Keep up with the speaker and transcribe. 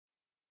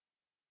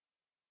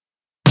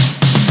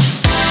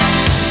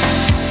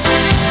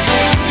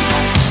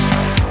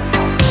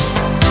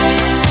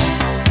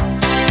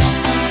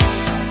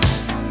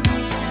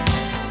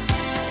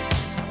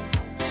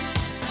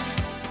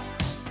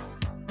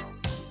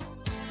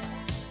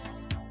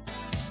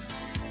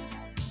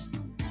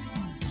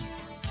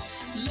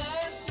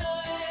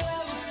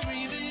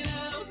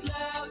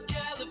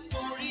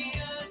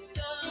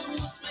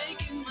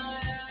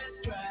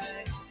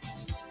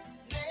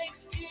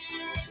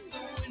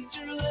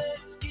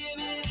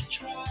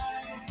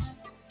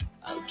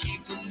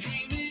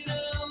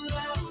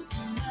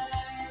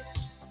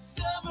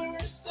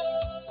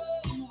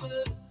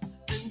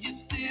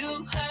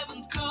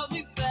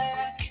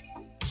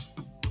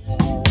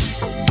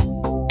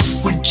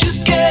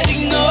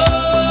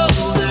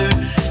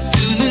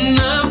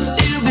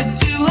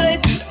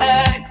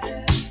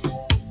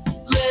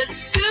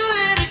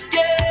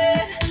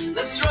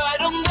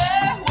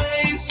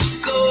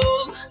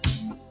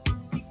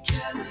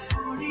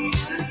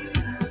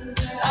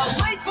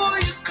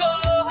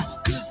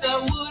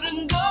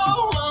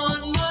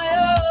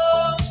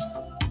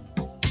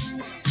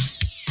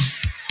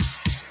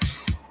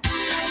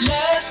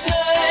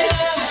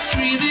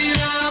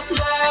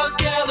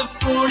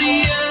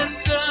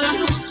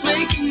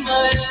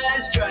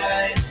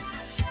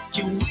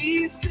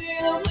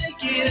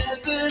it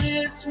happen,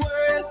 it's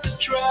worth a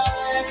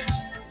try.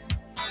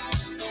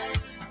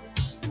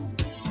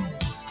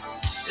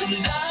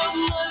 And I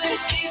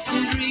might keep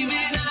on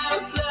dreaming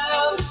out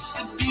loud. It's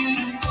a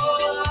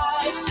beautiful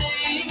life,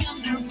 staying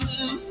under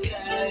blue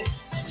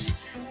skies.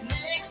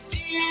 Next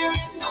year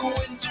in the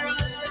winter,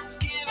 let's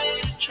give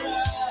it a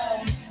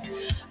try.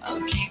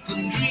 I'll keep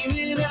on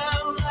dreaming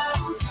out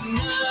loud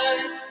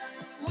tonight.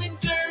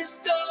 Winter's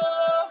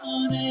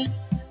dawning,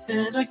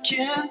 and I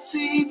can't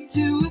seem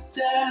to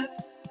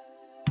adapt.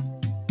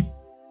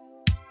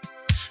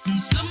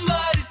 And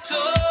somebody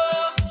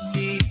told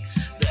me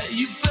that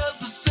you felt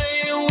the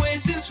same way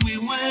since we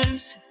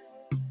went.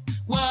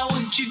 Why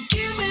won't you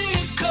give me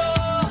a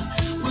call?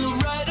 We'll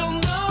ride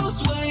on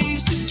those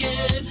waves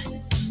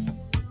again.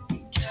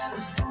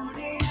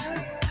 California,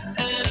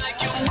 and I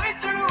can wait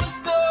through a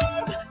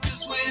storm,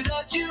 'cause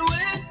without you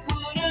it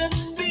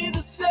wouldn't be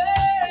the same.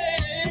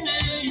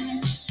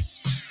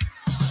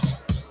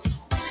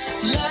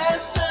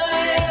 Last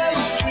night I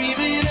was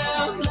dreaming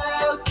out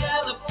loud.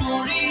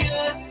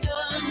 California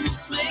sun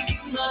was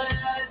making my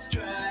eyes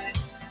dry.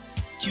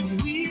 Can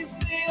we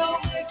still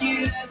make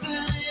it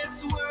happen?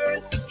 It's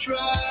worth a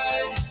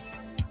try.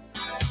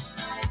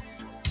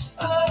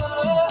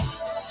 Oh,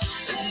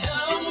 and I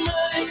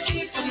might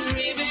keep on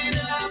dreaming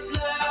out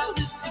loud.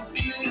 It's a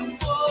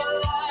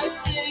beautiful life,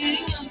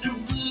 staying under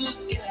blue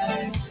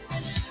skies.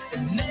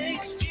 And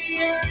next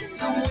year in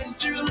the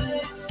winter,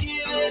 let's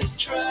give it a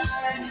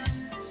try.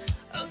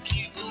 I'll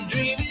keep on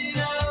dreaming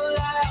out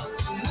loud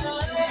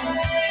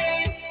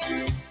tonight.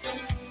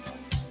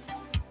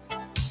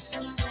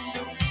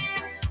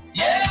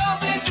 Yeah, I'll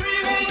be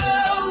dreaming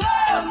out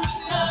loud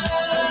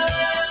tonight.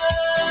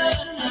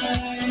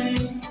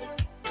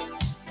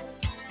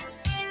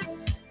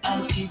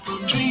 I'll keep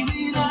on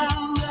dreaming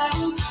out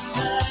loud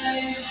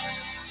tonight.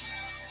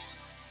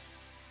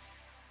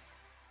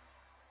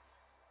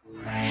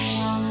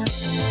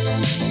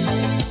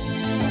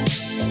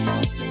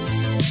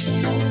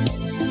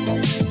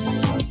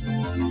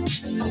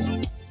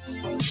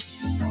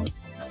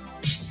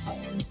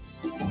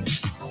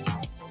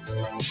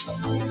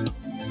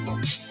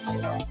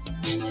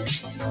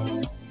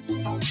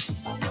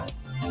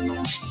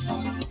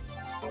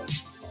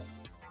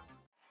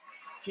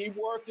 Keep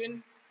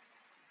working,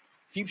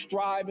 keep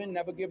striving,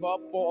 never give up,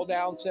 fall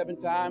down 7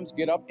 times,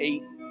 get up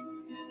 8.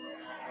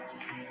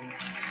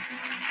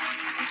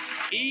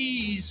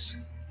 Ease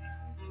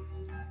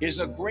is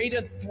a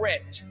greater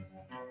threat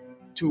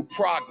to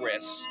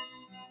progress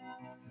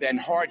than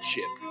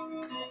hardship.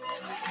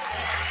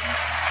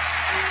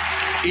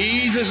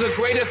 Ease is a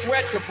greater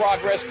threat to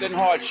progress than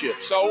hardship.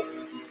 So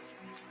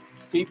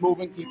keep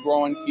moving, keep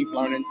growing, keep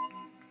learning.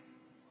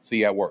 See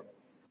you at work.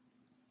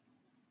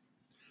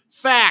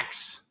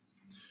 Facts.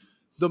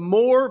 The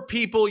more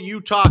people you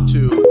talk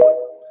to,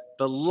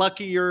 the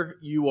luckier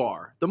you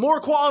are. The more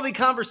quality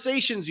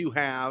conversations you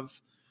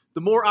have, the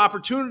more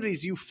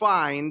opportunities you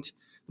find.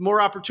 The more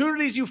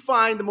opportunities you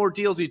find, the more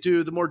deals you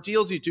do. The more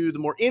deals you do, the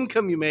more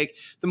income you make.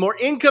 The more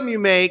income you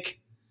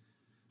make,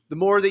 the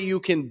more that you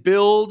can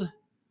build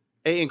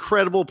an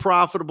incredible,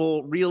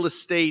 profitable real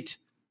estate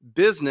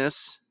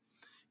business.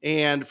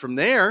 And from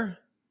there,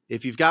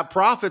 if you've got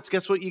profits,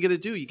 guess what you get to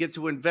do? You get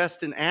to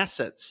invest in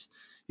assets.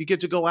 You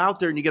get to go out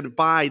there and you get to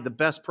buy the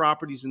best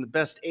properties in the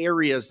best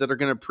areas that are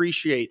going to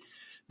appreciate,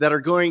 that are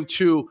going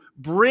to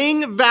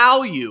bring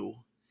value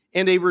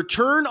and a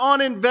return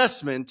on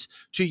investment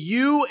to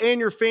you and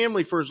your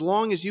family for as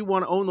long as you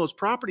want to own those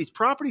properties.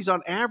 Properties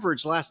on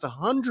average last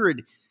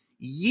 100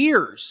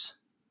 years.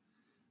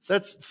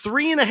 That's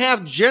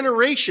 3.5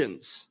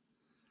 generations.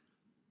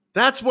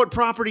 That's what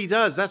property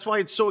does. That's why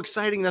it's so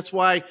exciting. That's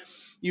why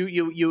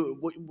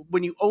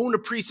when you own a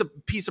piece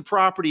of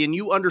property and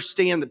you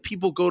understand that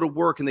people go to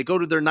work and they go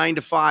to their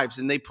 9-to-5s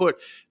and they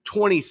put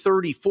 20,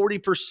 30,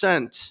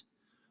 40%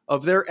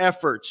 of their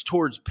efforts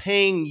towards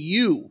paying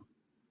you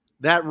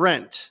that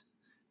rent,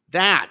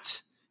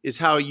 that is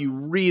how you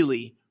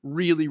really,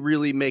 really,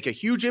 really make a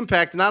huge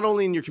impact, not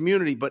only in your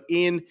community, but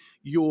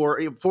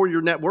for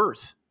your net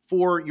worth,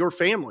 for your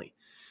family.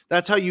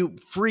 That's how you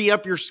free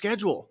up your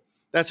schedule.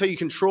 That's how you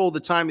control the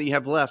time that you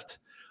have left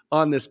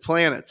on this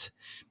planet.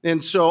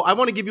 And so I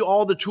want to give you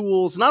all the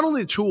tools, not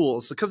only the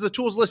tools, because the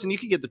tools, listen, you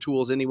can get the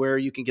tools anywhere.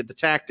 You can get the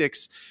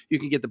tactics. You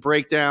can get the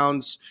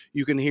breakdowns.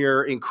 You can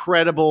hear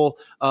incredible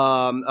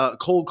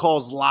cold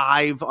calls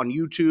live on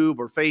YouTube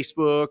or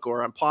Facebook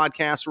or on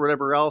podcasts or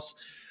whatever else.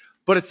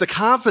 But it's the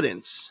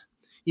confidence.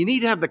 You need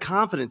to have the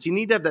confidence. You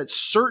need to have that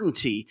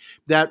certainty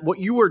that what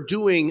you are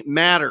doing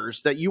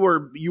matters, that you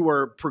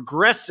are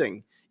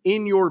progressing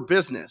in your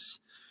business.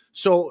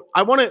 So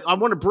I want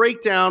to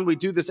break down. We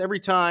do this every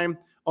time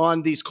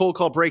on these cold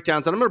call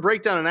breakdowns, and I'm going to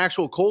break down an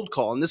actual cold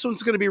call. And this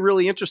one's going to be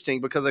really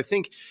interesting because I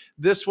think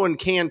this one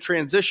can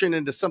transition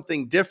into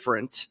something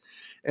different.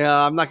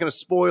 I'm not going to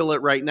spoil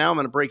it right now. I'm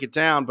going to break it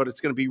down, but it's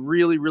going to be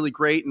really, really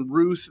great. And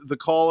Ruth, the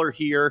caller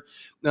here,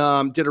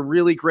 did a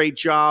really great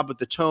job with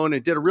the tone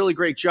and did a really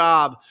great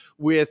job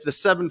with the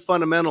 7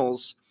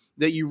 fundamentals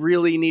that you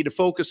really need to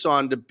focus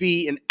on to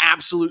be an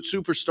absolute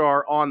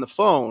superstar on the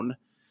phone.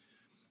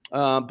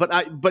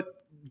 But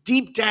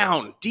deep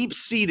down, deep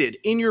seated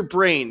in your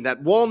brain,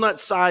 that walnut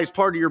sized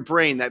part of your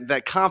brain,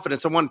 that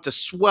confidence, I want it to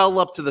swell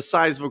up to the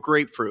size of a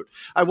grapefruit.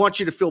 I want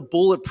you to feel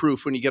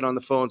bulletproof when you get on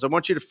the phones. I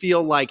want you to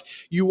feel like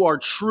you are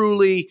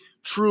truly,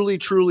 truly,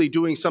 truly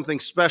doing something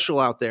special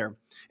out there.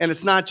 And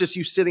it's not just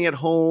you sitting at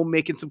home,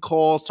 making some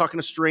calls, talking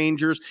to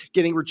strangers,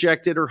 getting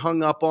rejected or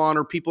hung up on,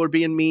 or people are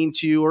being mean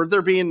to you, or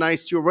they're being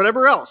nice to you, or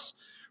whatever else,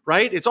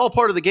 right? It's all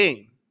part of the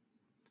game.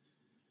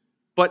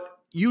 But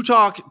you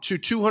talk to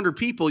 200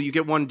 people, you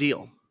get one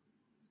deal.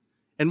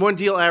 And one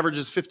deal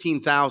averages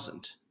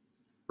 15,000,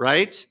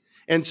 right?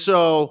 And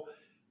so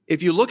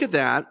if you look at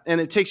that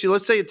and it takes you,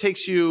 let's say it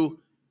takes you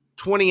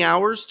 20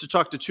 hours to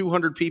talk to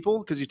 200 people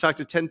because you talk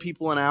to 10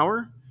 people an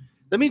hour,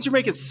 that means you're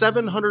making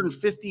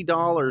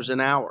 $750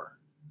 an hour.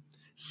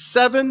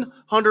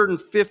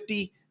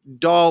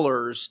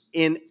 $750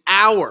 an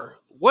hour.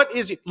 What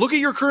is it? Look at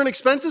your current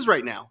expenses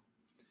right now.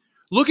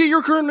 Look at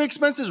your current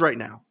expenses right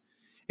now.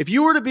 If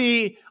you were to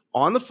be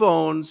on the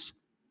phones,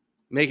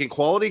 having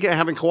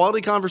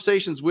quality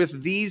conversations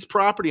with these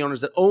property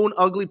owners that own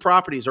ugly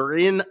properties or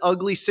in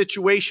ugly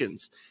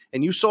situations,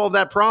 and you solve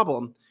that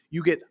problem,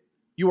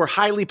 you are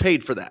highly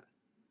paid for that.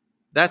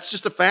 That's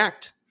just a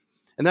fact.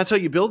 And that's how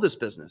you build this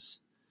business.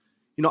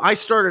 You know, I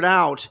started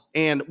out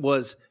and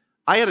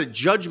I had a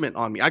judgment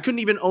on me. I couldn't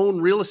even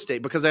own real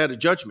estate because I had a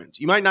judgment.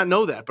 You might not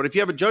know that, but if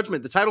you have a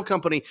judgment, the title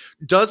company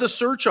does a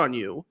search on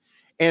you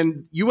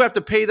and you have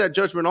to pay that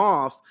judgment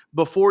off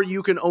before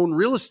you can own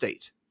real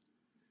estate.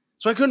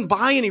 So I couldn't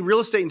buy any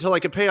real estate until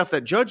I could pay off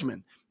that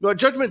judgment. A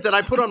judgment that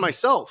I put on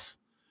myself.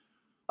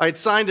 I had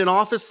signed an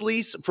office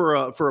lease for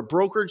a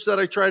brokerage that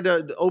I tried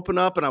to open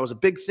up, and I was a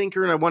big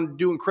thinker and I wanted to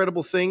do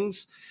incredible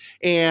things.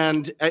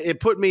 And it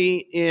put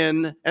me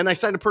in, and I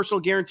signed a personal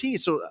guarantee.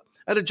 So I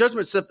had a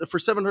judgment for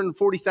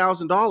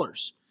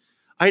 $740,000.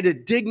 I had to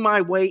dig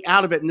my way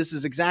out of it, and this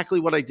is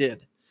exactly what I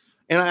did.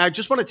 And I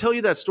just want to tell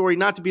you that story,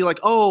 not to be like,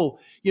 oh,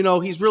 you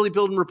know, he's really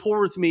building rapport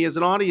with me as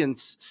an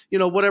audience, you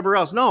know, whatever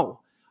else.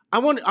 No, I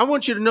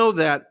want you to know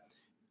that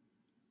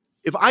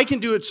if I can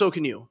do it, so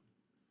can you.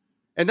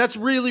 And that's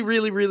really,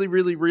 really, really,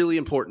 really, really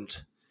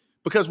important.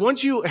 Because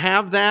once you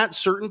have that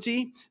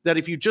certainty that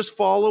if you just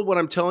follow what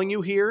I'm telling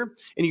you here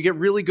and you get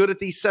really good at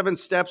these 7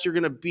 steps, you're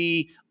going to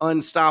be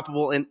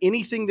unstoppable. And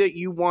anything that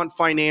you want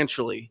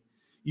financially,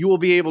 you will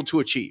be able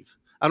to achieve.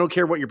 I don't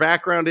care what your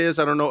background is.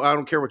 I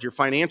don't care what your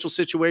financial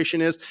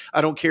situation is.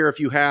 I don't care if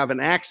you have an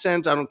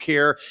accent. I don't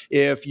care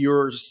if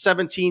you're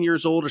 17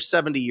 years old or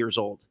 70 years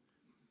old.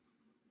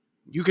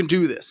 You can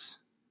do this.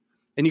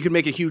 And you can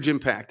make a huge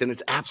impact. And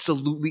it's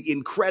absolutely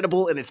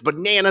incredible. And it's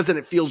bananas. And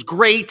it feels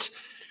great.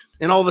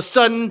 And all of a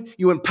sudden,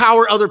 you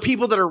empower other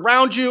people that are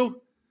around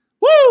you.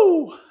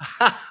 Woo!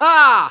 Ha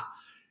ha!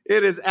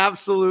 It is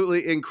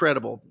absolutely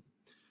incredible.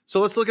 So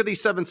let's look at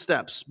these 7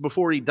 steps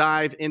before we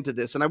dive into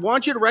this. And I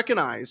want you to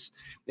recognize,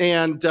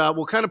 and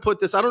we'll kind of put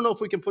this, I don't know if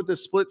we can put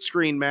this split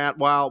screen, Matt,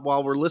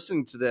 while we're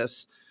listening to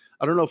this.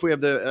 I don't know if we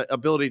have the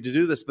ability to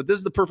do this, but this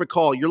is the perfect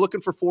call. You're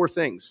looking for 4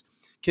 things.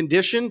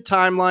 Condition,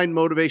 timeline,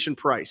 motivation,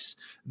 price.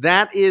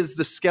 That is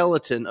the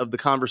skeleton of the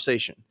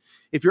conversation.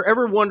 If you're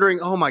ever wondering,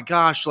 oh my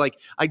gosh, like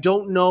I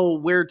don't know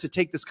where to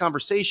take this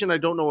conversation. I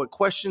don't know what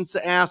questions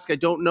to ask. I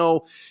don't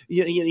know,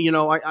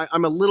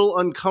 I'm a little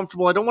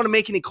uncomfortable. I don't want to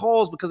make any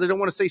calls because I don't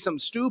want to say something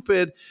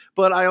stupid,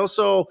 but I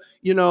also,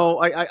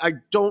 I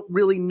don't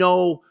really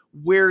know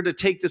where to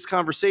take this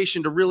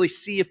conversation to really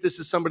see if this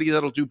is somebody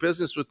that'll do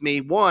business with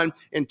me, 1,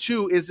 and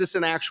 2, is this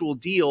an actual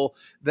deal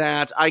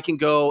that I can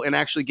go and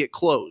actually get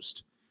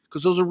closed?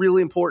 Because those are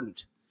really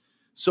important.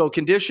 So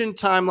condition,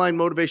 timeline,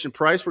 motivation,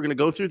 price, we're going to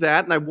go through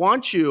that. And I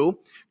want you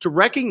to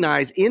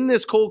recognize in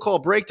this cold call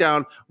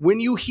breakdown, when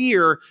you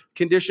hear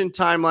condition,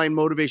 timeline,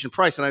 motivation,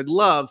 price, and I'd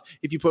love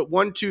if you put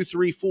 1, 2,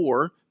 3,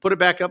 4, put it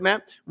back up,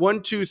 Matt,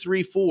 1, 2,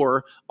 3,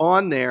 4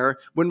 on there.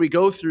 When we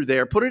go through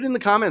there, put it in the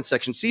comments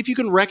section. See if you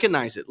can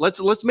recognize it.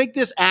 Let's make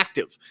this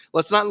active.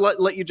 Let's not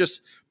let you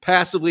just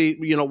passively,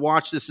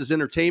 watch this as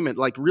entertainment,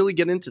 like really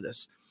get into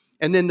this.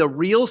 And then the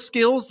real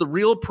skills, the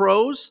real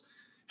pros,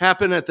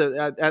 happen at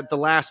the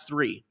last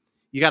 3.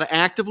 You got to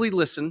actively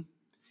listen.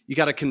 You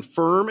got to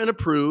confirm and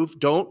approve.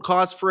 Don't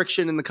cause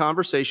friction in the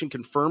conversation.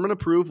 Confirm and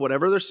approve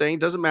whatever they're saying.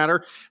 Doesn't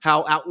matter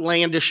how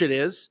outlandish it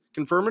is.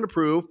 Confirm and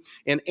approve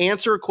and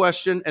answer a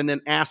question and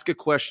then ask a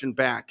question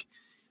back.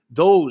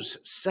 Those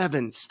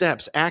 7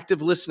 steps.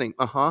 Active listening.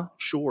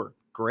 Sure.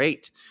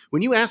 Great.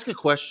 When you ask a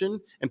question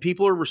and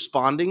people are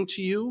responding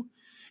to you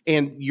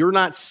and you're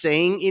not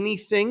saying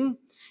anything,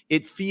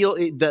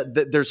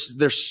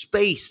 there's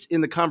space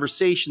in the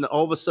conversation that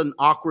all of a sudden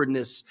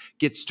awkwardness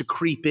gets to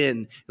creep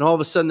in. And all of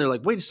a sudden they're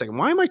like, wait a second,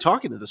 why am I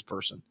talking to this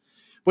person?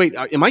 Wait,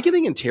 am I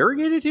getting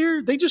interrogated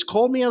here? They just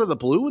called me out of the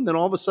blue. And then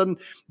all of a sudden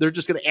they're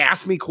just going to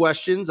ask me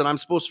questions and I'm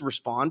supposed to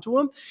respond to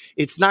them.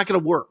 It's not going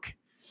to work.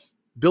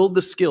 Build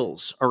the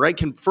skills. All right.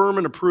 Confirm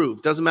and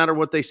approve. Doesn't matter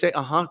what they say.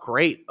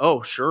 Great.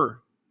 Oh,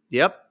 sure.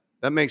 Yep.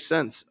 That makes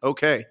sense.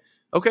 Okay.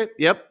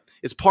 Yep.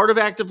 It's part of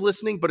active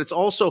listening, but it's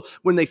also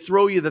when they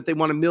throw you that they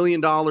want $1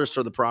 million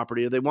for the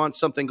property, or they want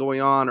something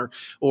going on,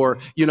 or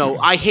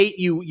I hate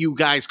you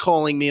guys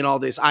calling me and all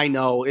this. I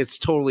know it's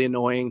totally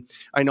annoying.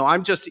 I know.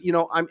 I'm just,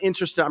 I'm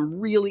interested. I'm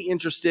really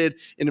interested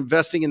in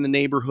investing in the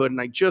neighborhood,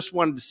 and I just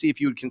wanted to see if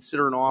you would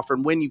consider an offer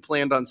and when you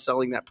planned on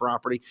selling that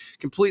property.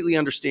 Completely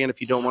understand if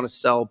you don't want to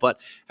sell,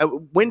 but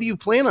when do you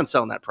plan on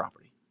selling that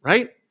property,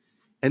 right?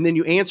 And then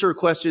you answer a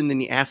question,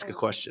 then you ask a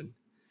question.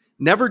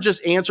 Never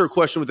just answer a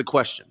question with a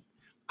question.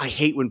 I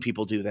hate when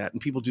people do that,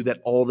 and people do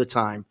that all the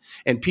time.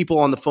 And people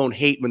on the phone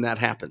hate when that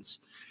happens.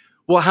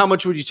 Well, how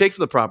much would you take for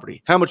the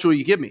property? How much will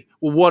you give me?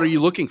 Well, what are you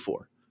looking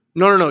for?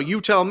 No,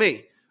 you tell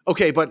me.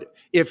 Okay, but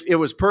if it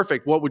was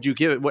perfect, what would you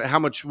give it? How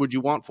much would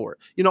you want for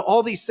it?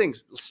 All these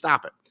things.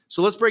 Stop it.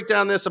 So let's break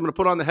down this. I'm going to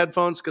put on the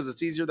headphones because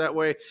it's easier that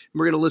way. And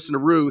we're going to listen to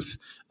Ruth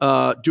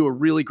do a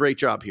really great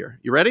job here.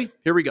 You ready?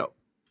 Here we go.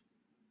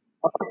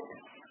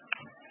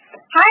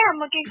 Hi, I'm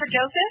looking for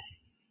Joseph.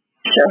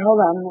 Sure, hold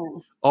on a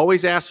minute.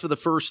 Always ask for the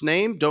first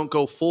name. Don't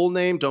go full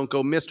name. Don't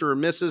go Mr. or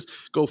Mrs.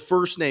 Go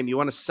first name. You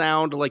want to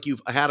sound like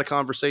you've had a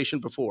conversation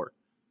before.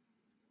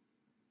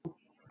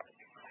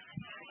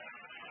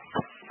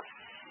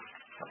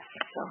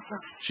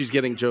 She's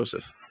getting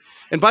Joseph.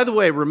 And by the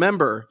way,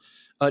 remember,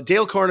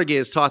 Dale Carnegie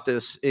has taught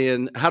this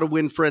in How to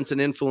Win Friends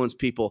and Influence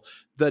People.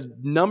 The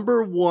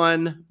number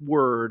one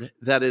word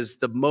that is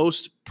the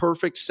most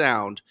perfect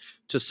sound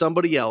to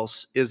somebody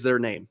else is their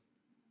name.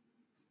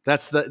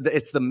 It's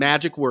the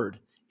magic word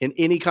in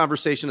any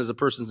conversation is a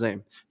person's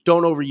name.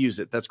 Don't overuse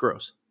it. That's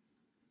gross.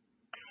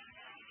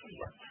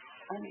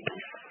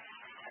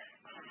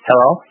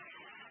 Hello?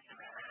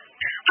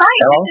 Hi,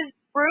 Hello? This is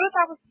Ruth.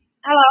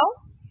 Hello?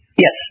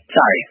 Yes,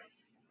 sorry.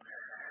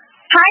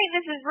 Hi,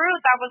 this is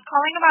Ruth. I was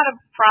calling about a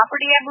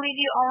property I believe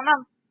you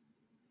own.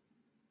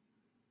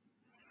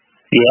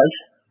 Yes?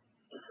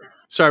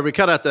 Sorry, we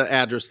cut out the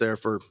address there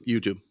for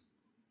YouTube.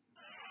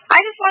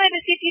 I just wanted to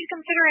see if you'd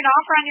consider an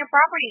offer on your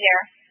property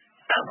there.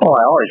 Oh,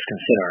 I always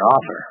consider an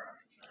offer.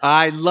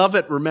 I love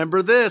it.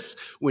 Remember this.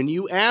 When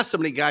you ask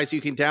somebody, guys,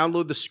 you can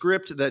download the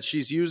script that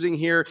she's using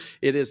here.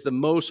 It is the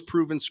most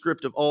proven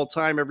script of all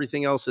time.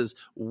 Everything else is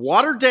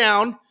watered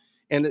down,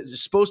 and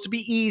it's supposed to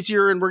be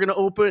easier. And we're going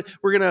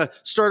to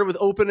start it with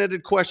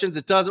open-ended questions.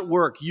 It doesn't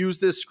work.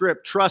 Use this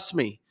script. Trust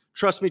me.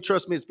 Trust me.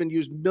 It's been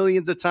used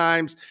millions of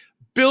times.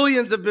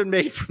 Billions have been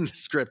made from the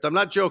script. I'm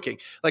not joking.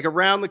 Like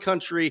around the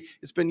country,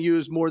 it's been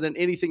used more than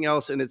anything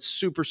else, and it's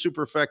super,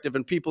 super effective.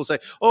 And people say,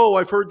 oh,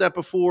 I've heard that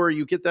before.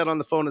 You get that on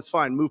the phone. It's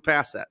fine. Move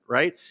past that,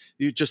 right?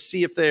 You just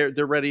see if they're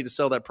ready to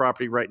sell that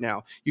property right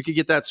now. You can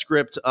get that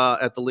script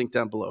at the link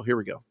down below. Here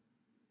we go.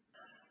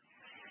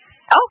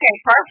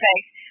 Okay,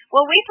 perfect.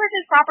 Well, we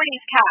purchase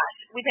properties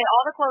cash. We pay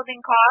all the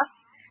closing costs.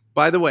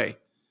 By the way,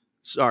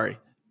 sorry.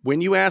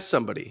 When you ask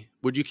somebody,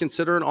 would you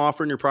consider an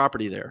offer on your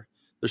property there?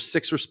 There's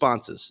 6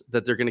 responses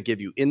that they're going to give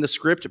you. In the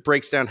script, it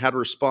breaks down how to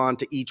respond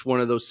to each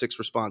one of those 6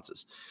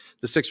 responses.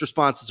 The 6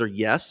 responses are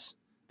yes,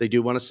 they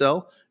do want to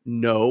sell.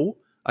 No,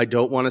 I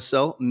don't want to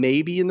sell.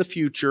 Maybe in the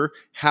future.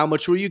 How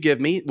much will you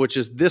give me? Which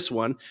is this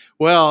one.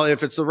 Well,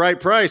 if it's the right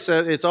price,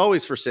 it's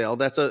always for sale.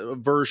 That's a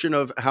version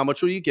of how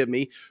much will you give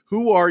me?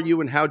 Who are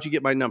you and how'd you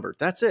get my number?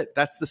 That's it.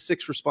 That's the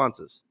 6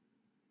 responses.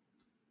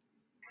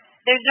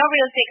 There's no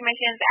real estate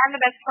commissions, and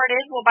the best part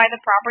is we'll buy the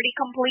property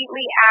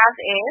completely as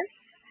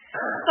is.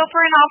 So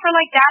for an offer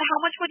like that, how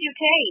much would you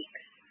take?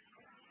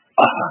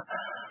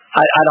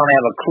 I don't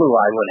have a clue.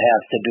 I would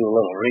have to do a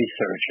little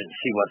research and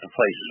see what the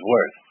place is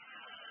worth.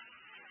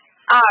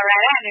 All right,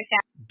 I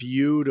understand.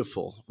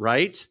 Beautiful,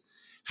 right?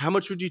 How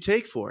much would you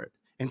take for it?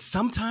 And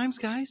sometimes,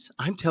 guys,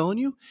 I'm telling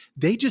you,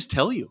 they just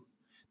tell you.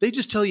 They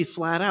just tell you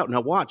flat out.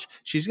 Now watch,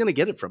 she's going to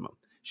get it from them.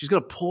 She's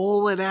going to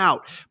pull it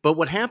out. But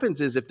what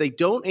happens is if they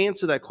don't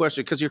answer that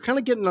question, because you're kind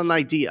of getting an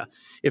idea,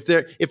 if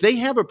they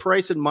have a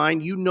price in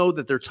mind, you know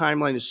that their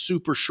timeline is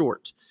super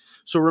short.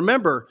 So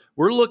remember,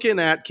 we're looking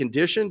at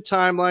condition,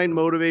 timeline,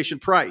 motivation,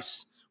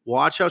 price.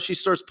 Watch how she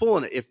starts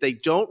pulling it. If they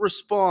don't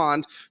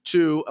respond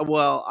to,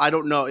 well, I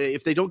don't know,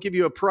 if they don't give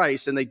you a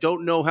price and they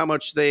don't know how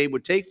much they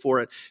would take for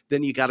it,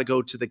 then you got to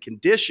go to the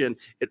condition.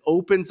 It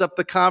opens up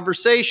the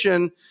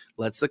conversation,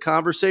 lets the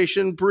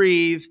conversation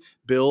breathe,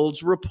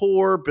 builds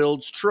rapport,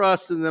 builds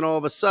trust, and then all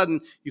of a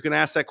sudden you can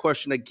ask that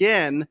question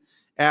again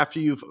after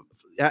you've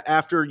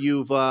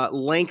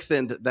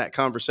lengthened that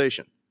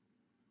conversation.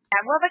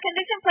 Well, the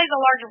condition plays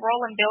a large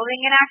role in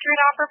building an accurate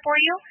offer for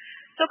you.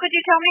 So could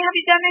you tell me, have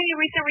you done any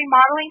recent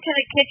remodeling to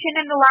the kitchen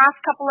in the last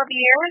couple of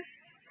years?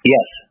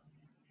 Yes.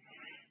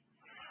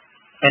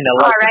 And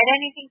All right.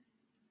 Anything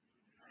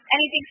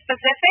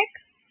specific?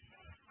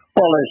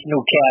 Well, there's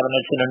new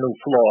cabinets and a new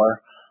floor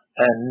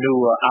and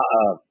new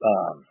roof,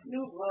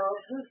 new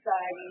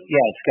siding.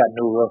 Yeah, it's got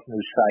new roof,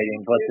 new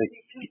siding, but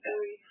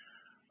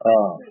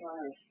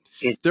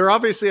they're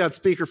obviously on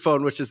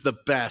speakerphone, which is the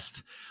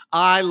best.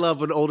 I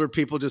love when older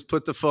people just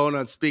put the phone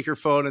on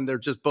speakerphone and they're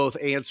just both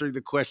answering the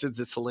questions.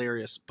 It's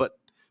hilarious. But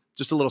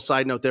Just a little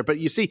side note there. But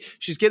you see,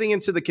 she's getting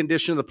into the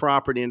condition of the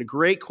property, and a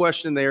great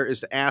question there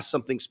is to ask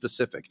something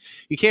specific.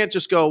 You can't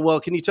just go,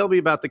 well, can you tell me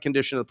about the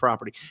condition of the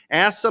property?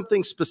 Ask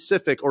something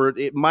specific, or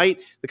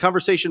the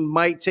conversation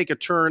might take a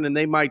turn, and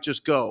they might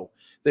just go.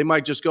 They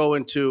might just go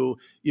into,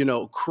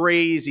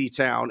 crazy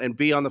town and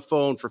be on the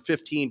phone for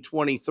 15,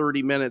 20,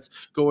 30 minutes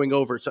going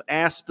over. So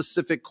ask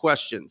specific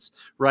questions,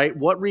 right?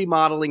 What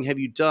remodeling have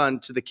you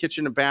done to the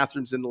kitchen and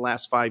bathrooms in the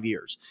last 5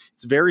 years?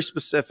 It's very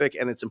specific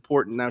and it's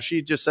important. Now,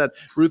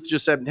 Ruth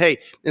just said, hey,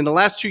 in the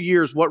last 2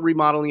 years, what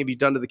remodeling have you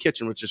done to the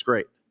kitchen, which is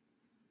great.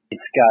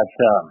 It's got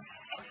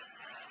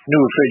new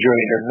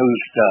refrigerator, new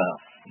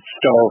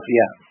stove,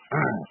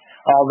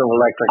 all new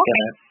electric in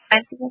it.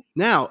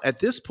 Now, at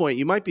this point,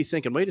 you might be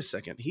thinking, wait a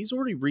second, he's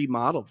already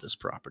remodeled this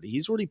property.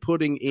 He's already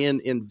putting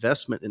in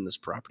investment in this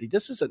property.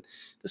 This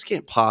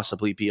can't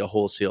possibly be a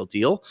wholesale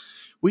deal.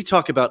 We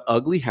talk about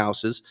ugly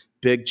houses,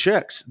 big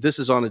checks. This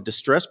is on a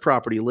distressed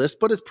property list,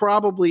 but it's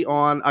probably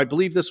on, I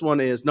believe this one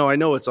is, no, I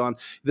know it's on,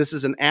 this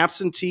is an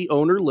absentee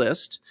owner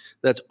list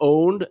that's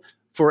owned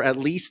for at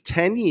least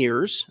 10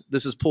 years.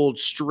 This is pulled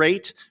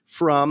straight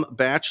from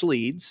Batch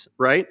Leads,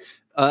 right?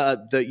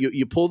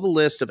 You pull the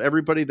list of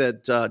everybody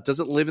that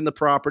doesn't live in the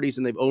properties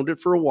and they've owned it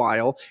for a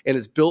while and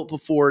it's built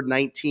before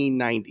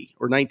 1990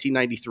 or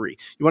 1993.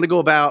 You want to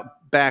go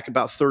back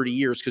about 30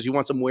 years because you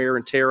want some wear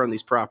and tear on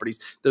these properties.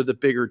 They're the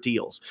bigger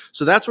deals.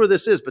 So that's where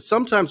this is. But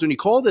sometimes when you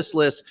call this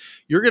list,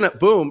 you're going to,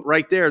 boom,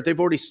 right there. They've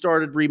already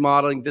started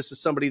remodeling. This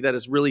is somebody that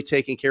is really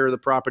taking care of the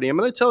property. I'm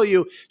going to tell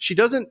you, she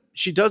doesn't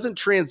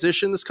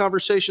transition this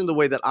conversation the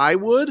way that I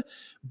would,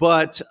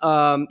 but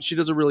she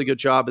does a really good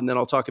job. And then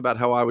I'll talk about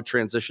how I would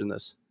transition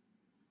this.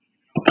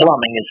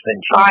 Plumbing has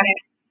been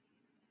changed.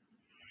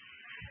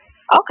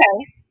 Okay.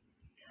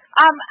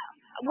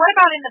 What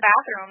about in the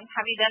bathroom?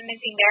 Have you done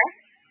anything there?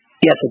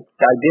 Yes,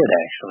 I did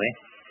actually.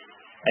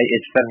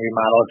 It's been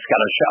remodeled. It's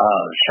got a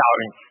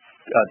showering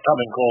tub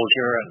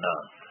enclosure and a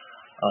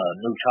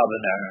new tub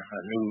in there, a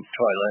new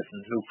toilet,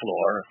 and new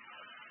floor.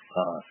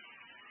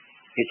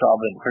 It's all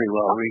been pretty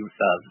well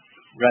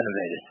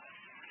renovated.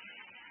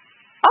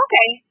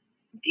 Okay.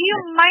 Do you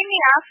mind me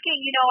asking,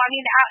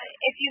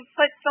 if you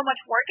put so much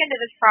work into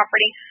this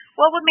property,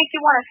 what would make you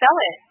want to sell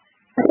it?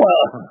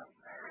 Well,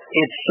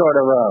 it's sort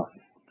of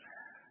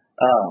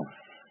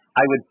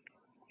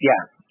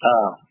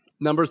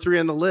Number 3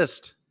 on the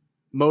list,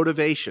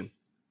 motivation.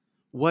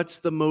 What's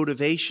the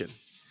motivation?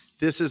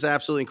 This is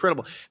absolutely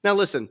incredible. Now,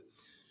 listen,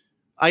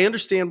 I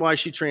understand why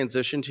she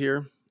transitioned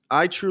here.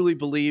 I truly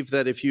believe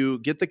that if you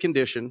get the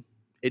condition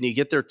and you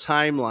get their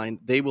timeline,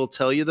 they will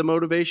tell you the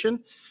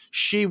motivation.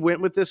 She went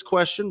with this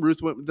question.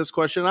 Ruth went with this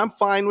question. And I'm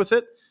fine with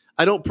it.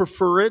 I don't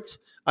prefer it.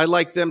 I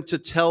like them to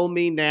tell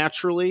me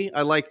naturally.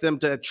 I like them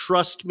to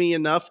trust me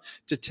enough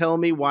to tell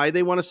me why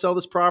they want to sell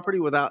this property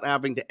without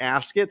having to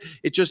ask it.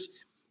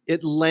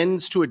 It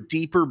lends to a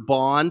deeper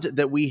bond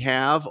that we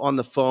have on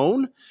the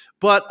phone.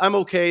 But I'm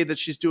okay that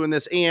she's doing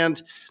this.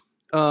 And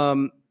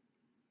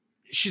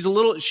she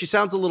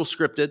sounds a little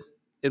scripted.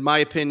 In my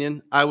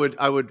opinion, I would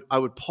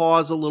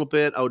pause a little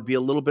bit. I would be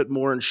a little bit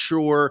more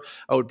unsure.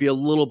 I would be a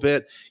little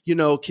bit,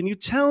 can you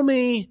tell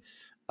me,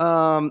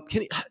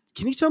 can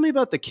you tell me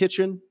about the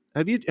kitchen?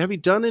 Have you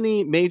done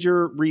any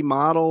major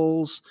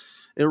remodeling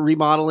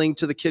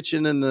to the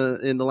kitchen in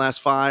the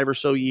last 5 or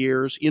so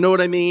years? You know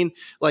what I mean?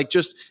 Like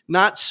just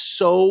not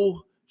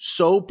so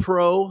so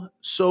clean.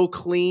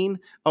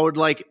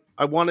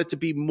 I want it to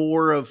be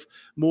more of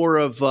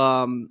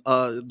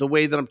the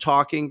way that I'm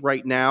talking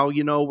right now,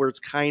 where it's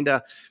kind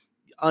of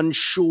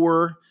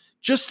unsure,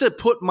 just to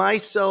put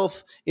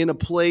myself in a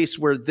place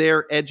where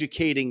they're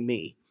educating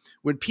me.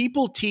 When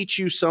people teach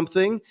you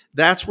something,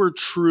 that's where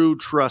true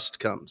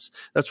trust comes.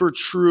 That's where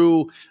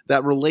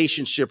that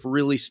relationship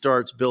really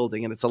starts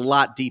building, and it's a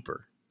lot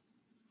deeper.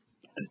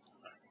 I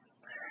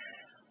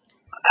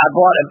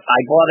bought it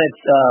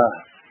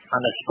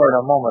on the spur of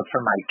the moment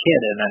for my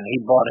kid, and then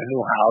he bought a new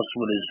house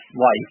with his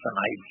wife, and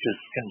I just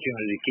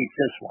continue to keep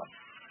this one.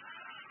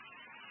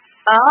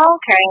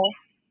 Okay.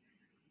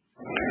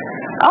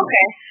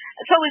 Okay.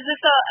 So is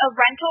this a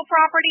rental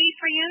property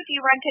for you? Do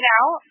you rent it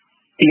out?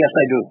 Yes,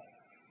 I do.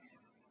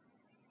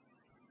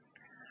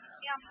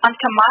 Month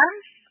to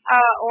month,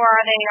 or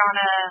are they on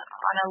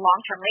a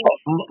long-term lease?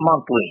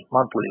 Monthly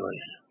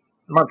lease,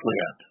 monthly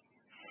rent.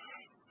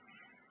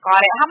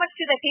 Got it. How much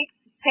do they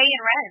pay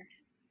in rent?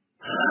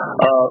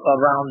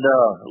 Around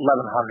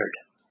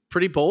 $1,100.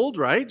 Pretty bold,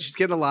 right? She's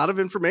getting a lot of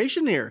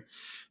information here.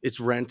 It's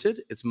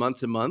rented. It's month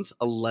to month,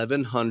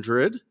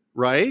 $1,100,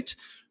 right?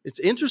 It's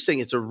interesting.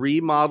 It's a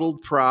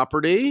remodeled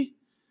property.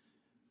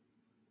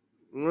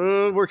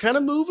 We're kind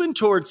of moving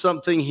towards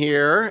something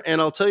here, and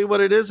I'll tell you what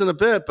it is in a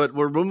bit, but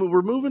we're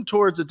moving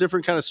towards a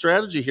different kind of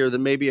strategy here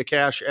than maybe a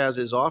cash as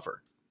is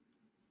offer.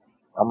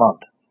 A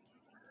month.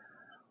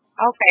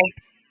 Okay.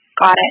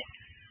 Got it.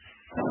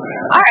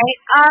 All right.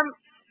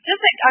 Just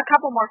a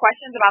couple more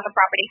questions about the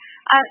property.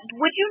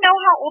 Would you know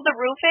how old the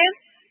roof is?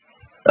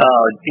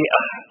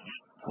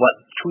 What,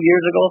 2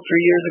 years ago, 3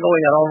 years ago, we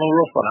got all new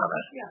roof put on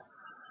it. Yeah,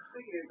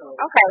 3 years old.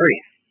 Okay.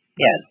 3.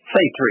 Yeah,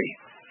 say 3.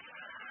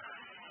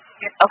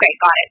 Okay,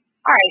 got it.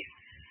 All right.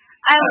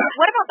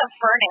 What about the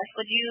furnace?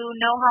 Would you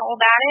know how old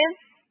that is?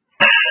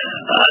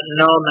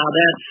 No, now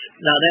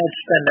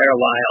that's been there a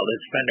while.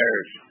 It's been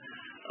there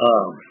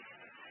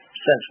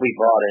since we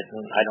bought it,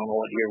 and I don't know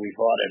what year we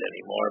bought it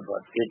anymore,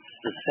 but it's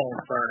the same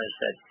furnace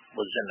that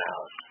was in the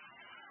house.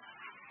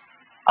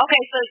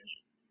 Okay, so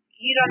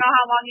you don't know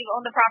how long you've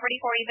owned the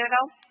property for either,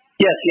 though?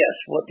 Yes.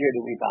 What year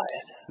did we buy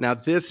it? Now,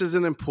 this is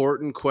an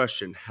important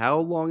question. How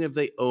long have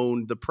they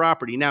owned the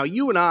property? Now,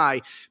 you and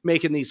I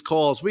making these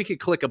calls, we could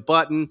click a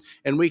button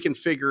and we can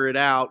figure it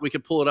out. We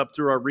could pull it up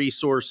through our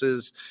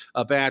resources,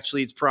 Batch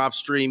Leads,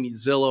 PropStream,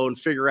 Zillow, and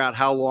figure out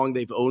how long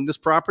they've owned this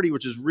property,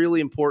 which is really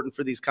important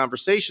for these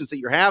conversations that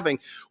you're having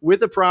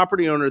with a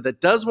property owner that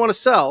does want to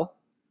sell,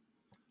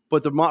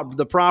 but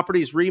the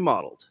property is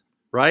remodeled,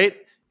 right?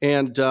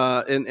 And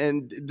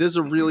this is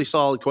a really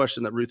solid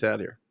question that Ruth had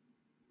here.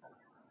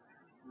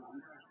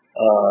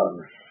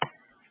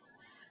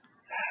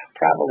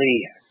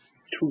 Probably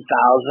 2000.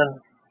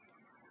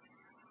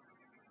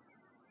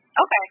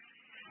 Okay.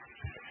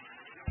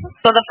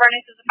 So the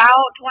furnace is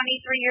about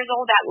 23 years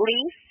old at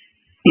least?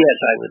 Yes,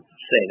 I would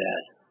say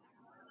that.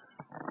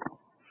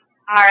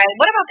 All right.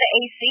 What about the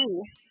AC?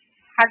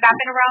 Has that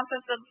been around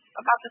since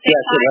about the same time?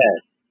 Yes, it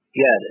has.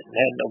 Yeah, it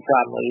had no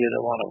problem with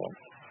either one of them.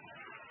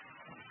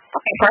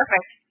 Okay,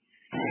 perfect.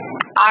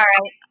 All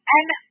right.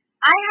 And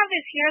I have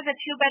this here, the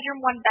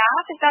 2-bedroom, 1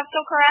 bath. Is that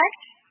still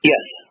correct?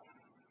 Yes.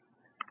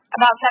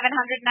 About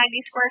 790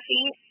 square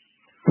feet?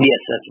 Yes,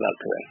 that's about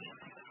correct.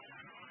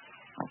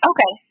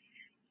 Okay.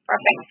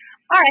 Perfect.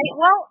 All right.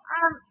 Well,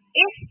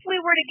 if we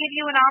were to give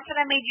you an offer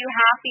that made you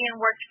happy and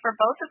worked for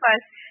both of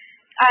us,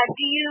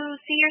 do you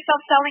see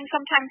yourself selling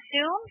sometime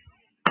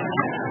soon?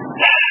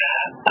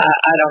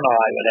 I don't know.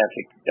 I would have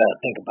to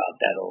think about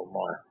that a little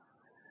more.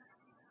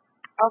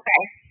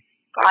 Okay.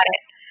 Got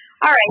it.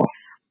 All right.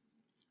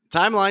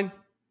 Timeline.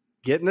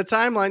 Getting the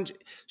timeline.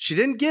 She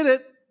didn't get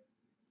it,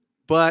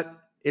 but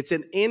it's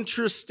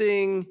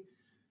interesting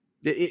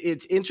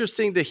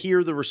to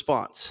hear the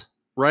response,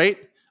 right?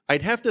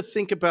 I'd have to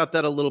think about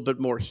that a little bit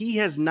more. He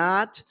has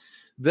not,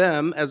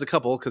 them as a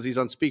couple, because he's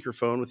on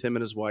speakerphone with him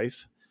and his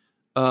wife.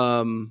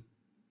 I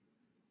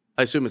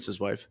assume it's his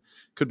wife.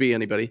 Could be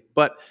anybody.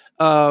 But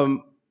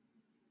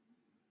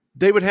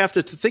they would have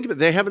to think about it.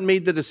 They haven't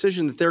made the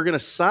decision that they're going to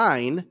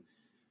sign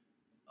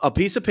a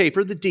piece of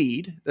paper, the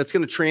deed, that's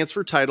going to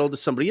transfer title to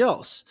somebody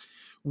else,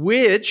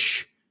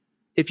 which,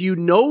 if you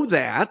know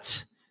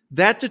that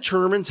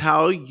determines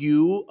how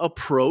you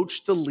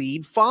approach the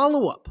lead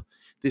follow-up.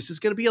 This is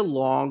going to be a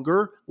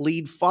longer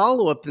lead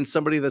follow-up than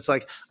somebody that's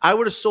like, I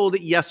would have sold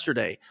it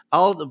yesterday.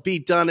 I'll be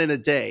done in a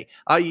day.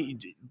 I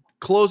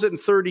close it in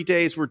 30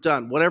 days. We're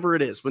done. Whatever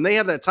it is. When they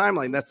have that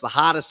timeline, that's the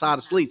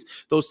hottest leads.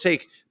 Those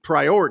take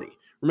priority.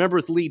 Remember,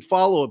 with lead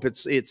follow-up,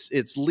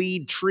 it's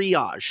lead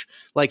triage.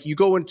 Like, you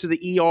go into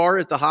the ER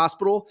at the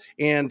hospital,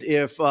 and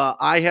if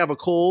I have a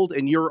cold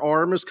and your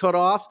arm is cut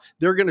off,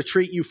 they're going to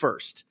treat you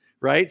first,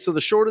 right? So the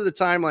shorter the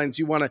timelines,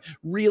 you want to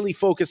really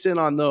focus in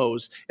on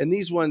those. And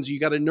these ones, you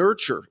got to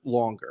nurture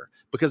longer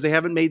because they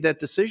haven't made that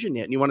decision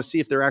yet. And you want to see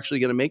if they're actually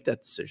going to make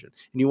that decision.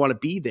 And you want to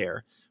be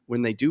there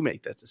when they do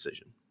make that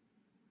decision.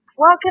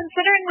 Well,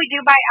 considering we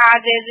do buy as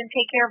is and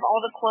take care of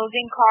all the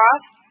closing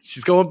costs.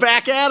 She's going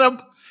back at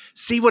him.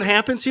 See what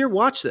happens here?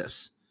 Watch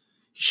this.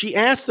 She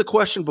asked the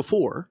question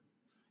before.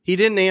 He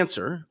didn't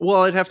answer.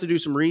 Well, I'd have to do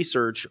some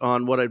research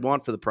on what I'd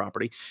want for the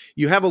property.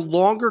 You have a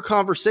longer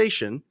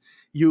conversation.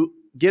 You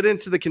get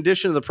into the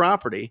condition of the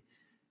property,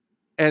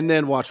 and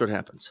then watch what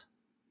happens.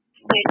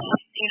 Which,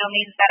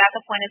 means that at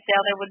the point of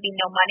sale, there would be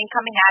no money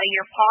coming out of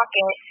your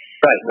pocket.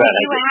 Right.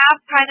 Do you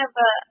have kind of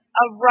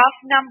a rough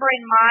number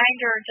in mind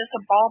or just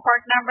a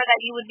ballpark number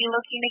that you would be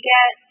looking to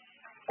get?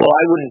 Well,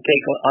 I wouldn't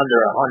take under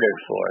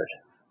 100 for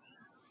it.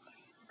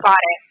 Got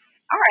it.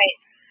 All right.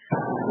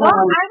 Well,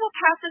 I will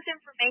pass this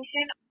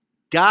information.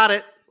 Got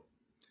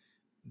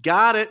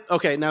it.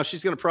 Okay, now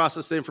she's going to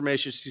process the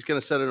information. She's going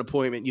to set an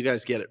appointment. You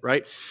guys get it,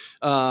 right?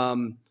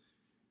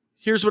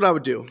 Here's what I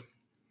would do.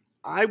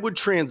 I would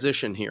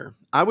transition here.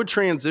 I would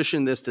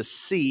transition this to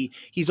C.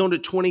 He's owned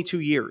it 22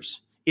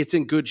 years. It's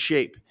in good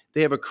shape.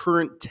 They have a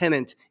current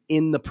tenant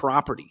in the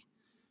property.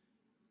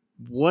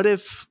 What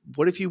if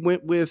you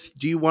went with,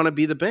 do you want to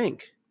be the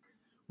bank?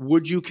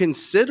 Would you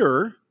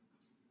consider,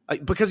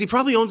 because he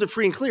probably owns it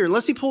free and clear,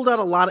 unless he pulled out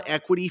a lot of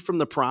equity from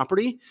the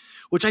property,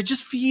 which I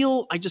just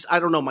feel, I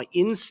don't know, my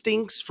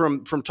instincts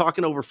from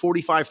talking to over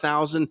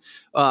 45,000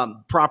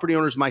 property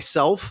owners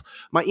myself,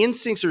 my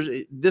instincts are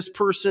this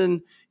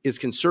person is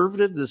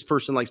conservative. This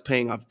person likes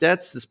paying off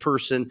debts. This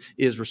person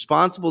is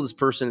responsible. This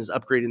person is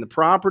upgrading the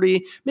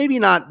property. Maybe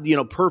not,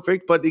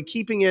 perfect, but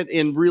keeping it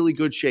in really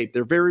good shape.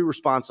 They're very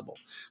responsible.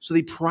 So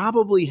they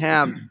probably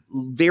have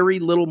very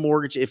little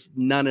mortgage, if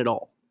none at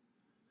all.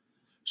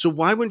 So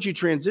why wouldn't you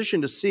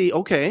transition to see,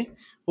 okay,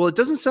 well, it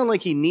doesn't sound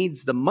like he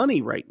needs the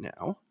money right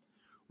now.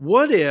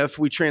 What if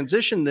we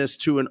transition this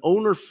to an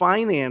owner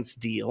finance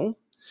deal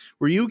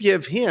where you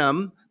give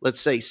him let's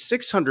say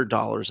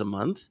 $600 a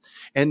month,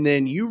 and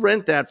then you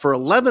rent that for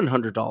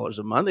 $1,100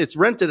 a month. It's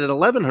rented at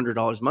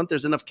 $1,100 a month.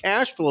 There's enough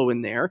cash flow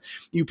in there.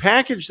 You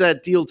package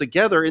that deal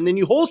together, and then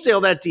you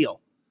wholesale that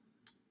deal.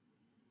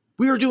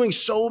 We are doing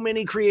so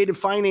many creative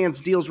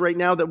finance deals right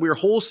now that we're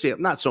wholesale,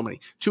 not so many,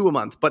 2 a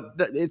month, but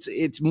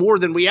it's more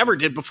than we ever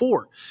did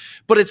before.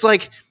 But it's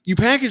like you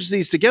package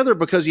these together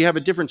because you have a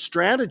different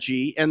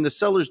strategy, and the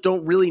sellers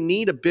don't really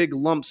need a big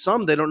lump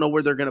sum. They don't know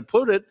where they're going to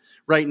put it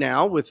right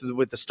now with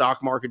the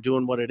stock market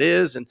doing what it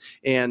is, and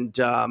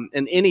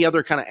any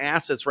other kind of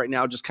assets right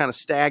now just kind of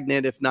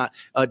stagnant, if not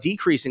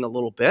decreasing a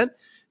little bit.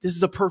 This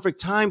is a perfect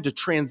time to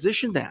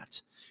transition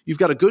that. You've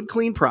got a good,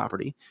 clean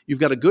property. You've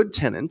got a good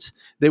tenant.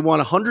 They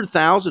want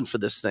 $100,000 for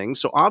this thing.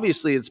 So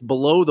obviously it's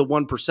below the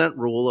 1%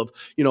 rule of,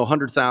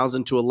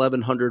 $100,000 to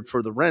 $1,100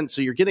 for the rent.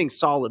 So you're getting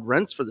solid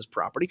rents for this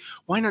property.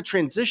 Why not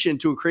transition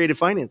to a creative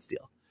finance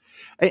deal?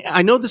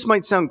 I know this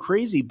might sound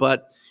crazy,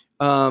 but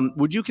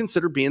would you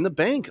consider being the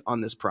bank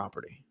on this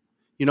property?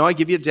 I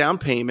give you a down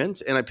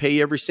payment and I pay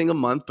you every single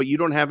month, but you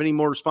don't have any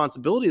more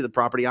responsibility of the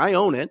property. I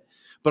own it.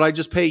 But I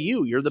just pay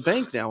you. You're the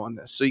bank now on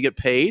this. So you get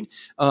paid,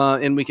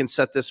 and we can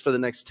set this for the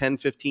next 10,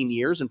 15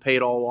 years and pay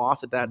it all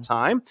off at that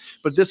time.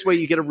 But this way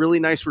you get a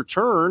really nice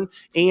return,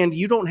 and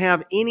you don't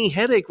have any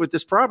headache with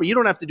this property. You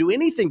don't have to do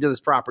anything to this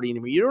property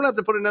anymore. You don't have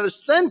to put another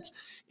cent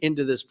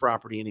into this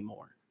property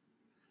anymore.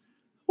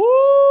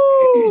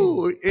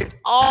 Woo! It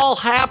all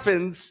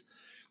happens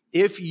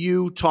if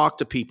you talk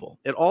to people.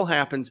 It all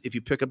happens if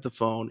you pick up the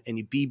phone and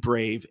you be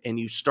brave and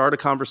you start a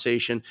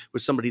conversation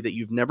with somebody that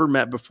you've never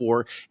met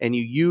before, and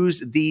you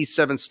use these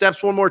 7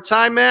 steps. One more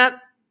time, Matt.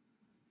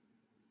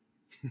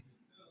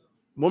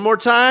 One more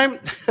time.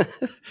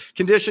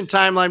 Condition,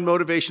 timeline,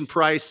 motivation,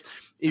 price.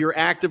 You're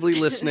actively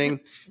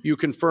listening. You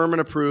confirm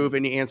and approve,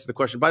 and you answer the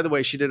question. By the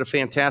way, she did a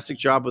fantastic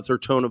job with her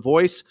tone of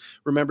voice.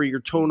 Remember, your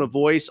tone of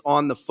voice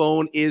on the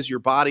phone is your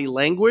body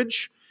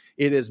language.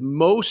 It is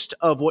most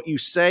of what you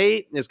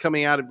say is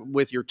coming out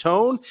with your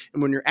tone.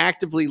 And when you're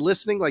actively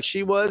listening like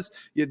she was,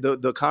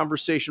 the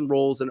conversation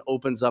rolls and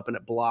opens up and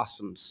it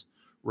blossoms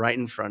right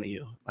in front of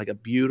you like a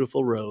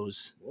beautiful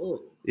rose. Whoa.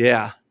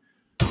 Yeah.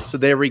 So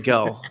there we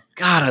go.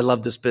 God, I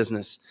love this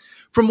business.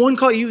 From one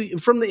call,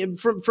 from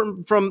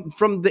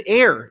the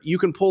air, you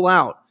can pull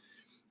out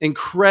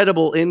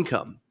incredible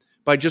income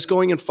by just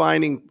going and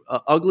finding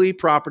ugly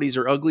properties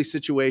or ugly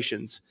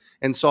situations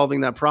and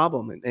solving that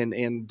problem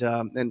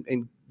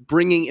and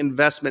bringing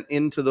investment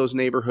into those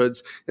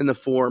neighborhoods in the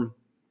form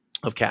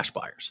of cash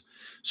buyers.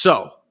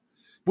 So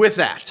with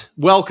that,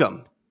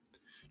 welcome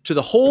to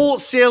the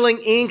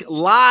Wholesaling Inc.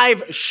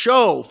 live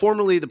show,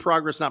 formerly the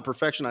Progress Not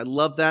Perfection. I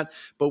love that,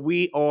 but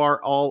we are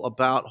all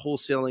about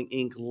Wholesaling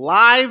Inc.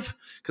 live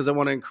because I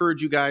want to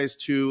encourage you guys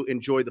to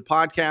enjoy the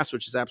podcast,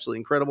 which is absolutely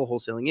incredible.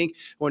 Wholesaling Inc.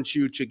 I want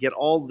you to get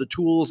all the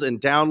tools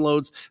and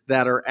downloads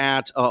that are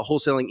at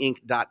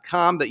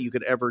wholesalinginc.com that you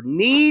could ever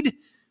need.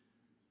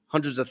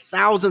 Hundreds of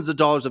thousands of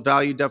dollars of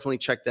value. Definitely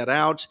check that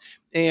out.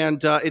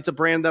 And it's a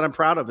brand that I'm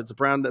proud of. It's a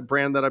brand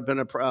that I've been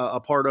a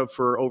part of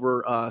for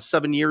over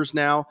 7 years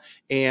now,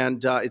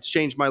 and it's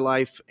changed my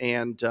life.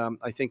 And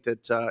I think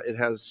that it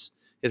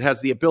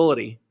has the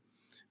ability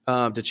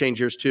to change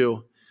yours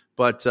too.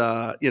 But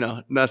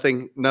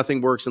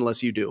nothing works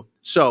unless you do.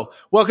 So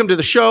welcome to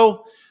the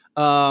show.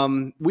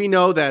 We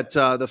know that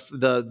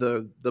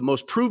the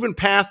most proven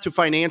path to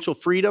financial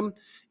freedom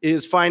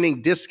is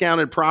finding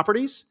discounted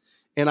properties.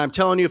 And I'm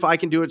telling you, if I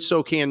can do it,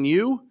 so can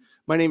you.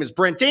 My name is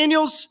Brent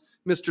Daniels,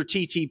 Mr.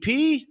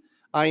 TTP.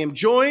 I am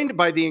joined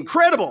by the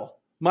incredible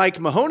Mike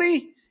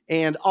Mahoney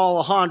and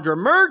Alejandra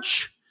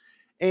Murch.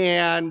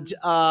 And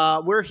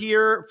we're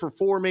here for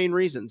 4 main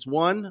reasons.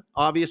 1,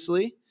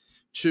 obviously,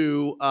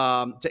 to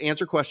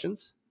answer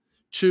questions.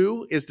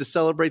 2 is to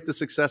celebrate the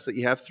success that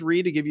you have.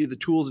 3, to give you the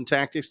tools and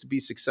tactics to be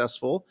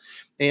successful.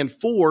 And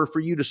 4,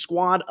 for you to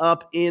squad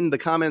up in the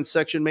comments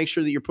section. Make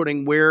sure that you're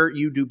putting where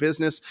you do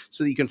business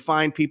so that you can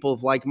find people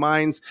of like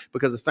minds.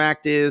 Because the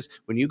fact is,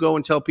 when you go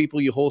and tell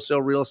people you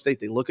wholesale real estate,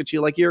 they look at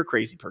you like you're a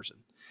crazy person.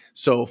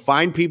 So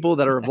find people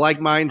that are of like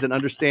minds and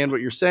understand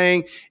what you're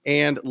saying,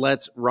 and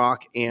let's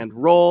rock and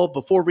roll.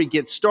 Before we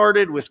get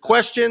started with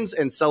questions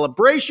and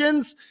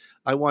celebrations,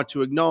 I want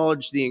to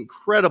acknowledge the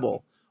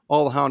incredible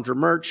Alejandra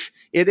Murch.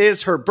 It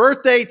is her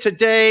birthday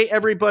today.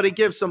 Everybody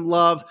give some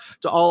love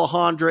to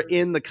Alejandra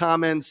in the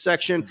comments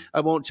section.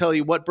 I won't tell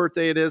you what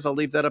birthday it is. I'll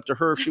leave that up to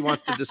her if she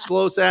wants to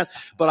disclose that.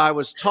 But I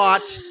was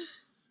taught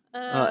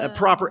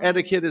proper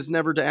etiquette is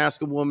never to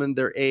ask a woman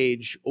their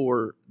age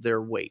or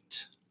their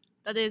weight.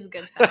 That is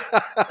good fact.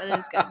 That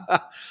is good.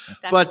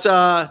 But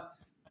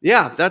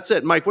yeah, that's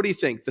it. Mike, what do you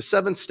think? The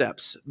 7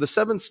 steps. The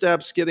 7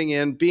 steps, getting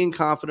in, being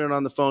confident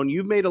on the phone.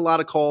 You've made a lot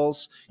of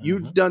calls.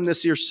 You've done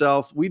this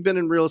yourself. We've been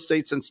in real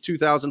estate since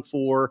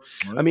 2004.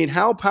 I mean,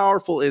 how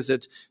powerful is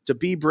it to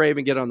be brave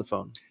and get on the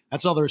phone?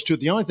 That's all there is to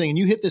it. The only thing, and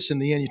you hit this in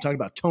the end, you talk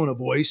about tone of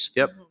voice.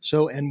 Yep.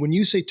 So, and when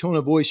you say tone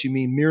of voice, you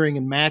mean mirroring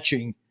and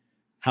matching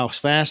how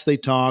fast they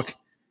talk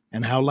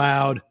and how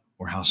loud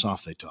or how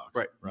soft they talk.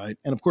 Right. Right.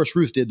 And of course,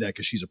 Ruth did that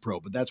because she's a pro,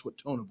 but that's what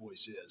tone of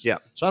voice is. Yeah.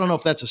 So I don't know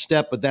if that's a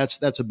step, but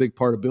that's a big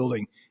part of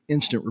building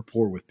instant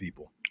rapport with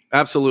people.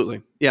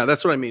 Absolutely. Yeah,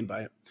 that's what I mean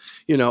by it.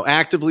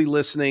 Actively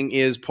listening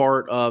is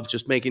part of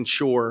just making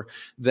sure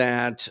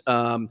that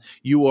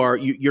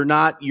you're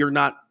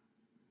not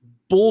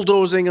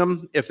bulldozing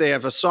them if they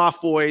have a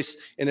soft voice,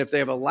 and if they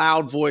have a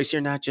loud voice,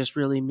 you're not just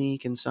really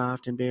meek and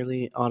soft and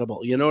barely audible.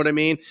 You know what I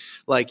mean?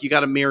 Like, you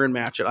got to mirror and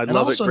match it. I love it. And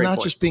also Great not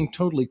point. just being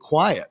totally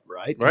quiet,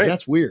 right? Right.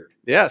 That's weird.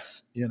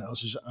 Yes. It's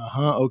just,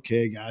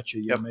 okay, gotcha.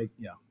 Yep.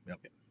 Yep.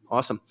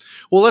 Awesome.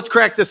 Well, let's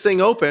crack this thing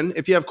open.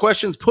 If you have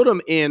questions, put them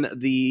in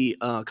the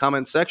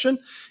comment section,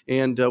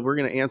 and we're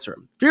going to answer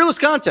them. Fearless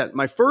content.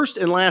 My first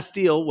and last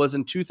deal was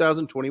in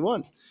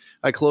 2021.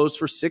 I closed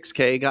for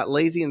 $6K, got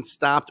lazy and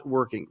stopped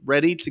working.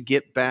 Ready to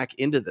get back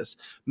into this.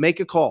 Make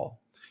a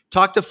call.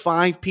 Talk to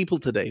 5 people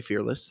today,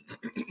 Fearless.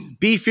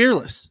 Be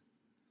fearless.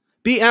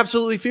 Be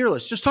absolutely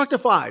fearless. Just talk to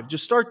 5.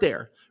 Just start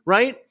there,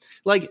 right?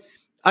 Like,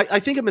 I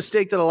think a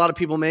mistake that a lot of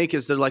people make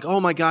is they're like, oh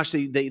my gosh,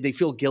 they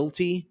feel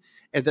guilty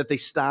and that they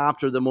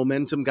stopped, or the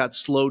momentum got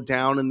slowed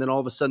down, and then all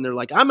of a sudden they're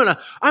like, I'm gonna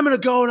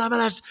go and I'm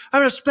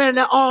gonna spend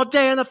all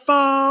day on the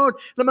phone,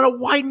 and I'm gonna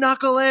white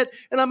knuckle it,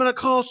 and I'm gonna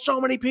call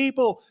so many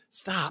people.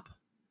 Stop.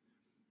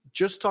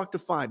 Just talk to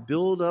 5.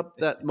 Build up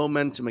that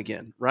momentum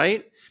again,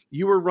 right?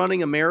 You were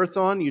running a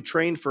marathon. You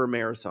trained for a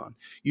marathon.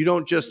 You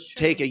don't just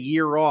take a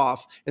year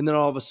off and then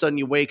all of a sudden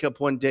you wake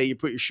up one day, you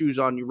put your shoes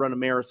on, you run a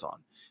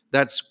marathon.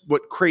 That's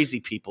what crazy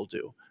people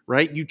do,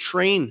 right? You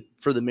train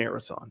for the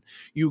marathon.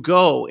 You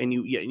go and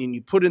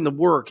you put in the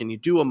work, and you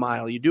do a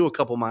mile, you do a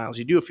couple miles,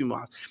 you do a few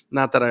miles.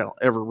 Not that I'll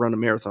ever run a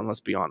marathon, let's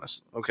be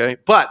honest, okay?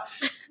 But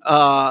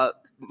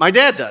my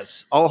dad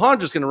does.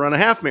 Alejandra's going to run a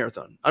half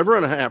marathon. I've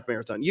run a half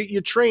marathon.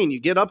 You train,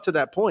 you get up to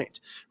that point,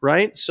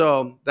 right?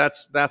 So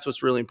that's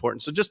what's really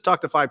important. So just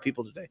talk to 5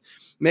 people today.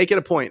 Make it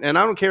a point. And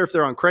I don't care if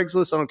they're on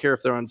Craigslist. I don't care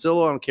if they're on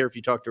Zillow. I don't care if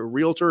you talk to a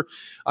realtor.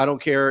 I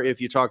don't care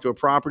if you talk to a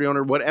property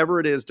owner.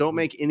 Whatever it is, don't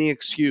make any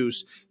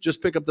excuse.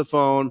 Just pick up the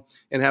phone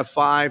and have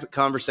 5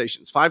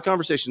 conversations. 5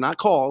 conversations, not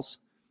calls,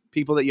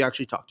 people that you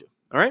actually talk to.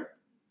 All right?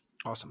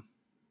 Awesome.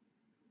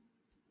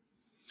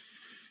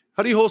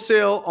 How do you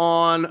wholesale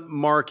on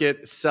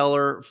market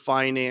seller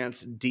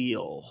finance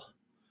deal?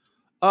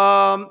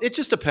 It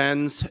just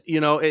depends.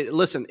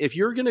 Listen, if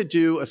you're going to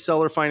do a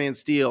seller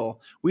finance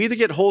deal, we either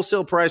get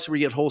wholesale price or we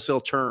get wholesale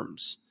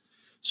terms.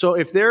 So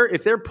if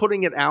they're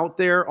putting it out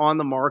there on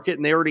the market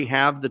and they already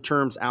have the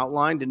terms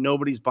outlined and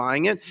nobody's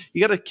buying it,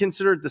 you got to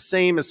consider it the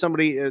same as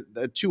somebody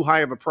too high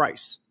of a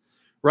price.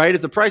 Right?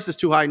 If the price is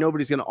too high,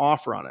 nobody's going to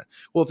offer on it.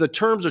 Well, if the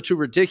terms are too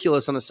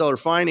ridiculous on a seller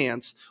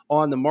finance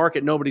on the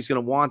market, nobody's going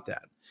to want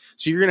that.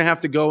 So you're going to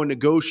have to go and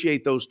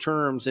negotiate those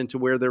terms into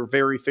where they're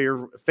very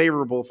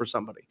favorable for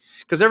somebody,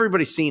 because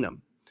everybody's seen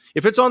them.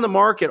 If it's on the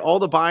market, all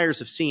the buyers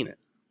have seen it.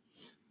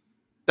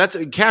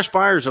 Cash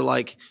buyers are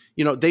like,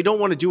 they don't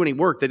want to do any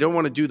work. They don't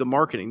want to do the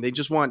marketing. They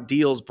just want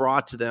deals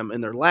brought to them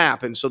in their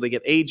lap. And so they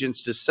get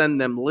agents to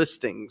send them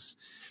listings,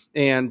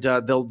 and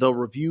they'll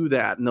review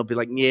that, and they'll be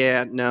like,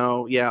 yeah,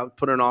 no, yeah,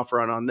 put an offer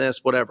on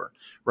this, whatever.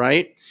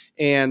 Right.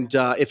 And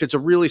if it's a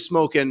really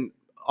smoking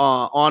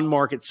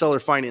on-market seller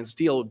finance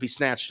deal, would be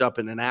snatched up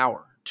in an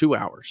hour, 2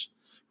 hours,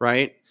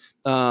 right?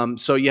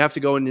 So you have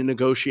to go in and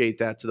negotiate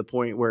that to the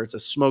point where it's a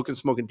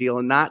smoking deal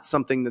and not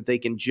something that they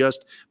can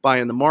just buy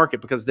in the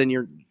market, because then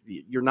you're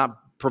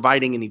not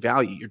providing any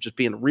value. You're just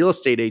being a real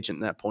estate agent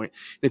at that point.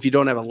 And if you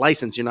don't have a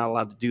license, you're not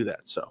allowed to do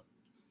that. So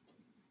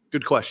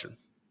good question.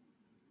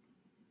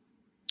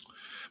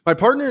 My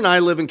partner and I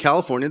live in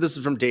California. This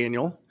is from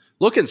Daniel.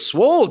 Looking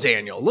swole,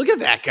 Daniel. Look at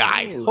that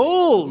guy.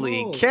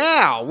 Holy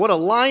cow. What a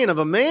lion of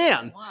a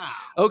man. Wow.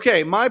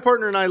 Okay, my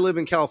partner and I live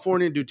in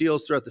California and do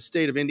deals throughout the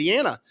state of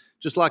Indiana.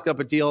 Just locked up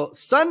a deal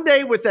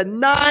Sunday with a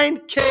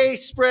 9K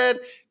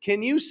spread.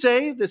 Can you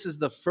say this is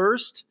the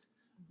first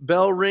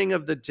bell ring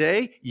of the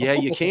day? Yeah,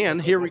 you can.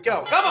 Here we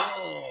go. Come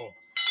on.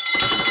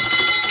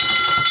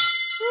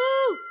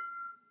 Woo.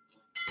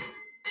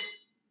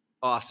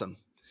 Awesome.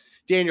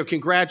 Daniel,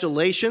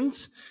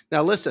 congratulations.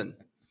 Now, listen.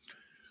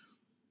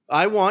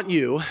 I want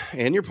you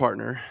and your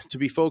partner to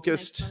be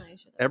focused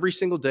every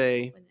single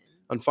day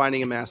on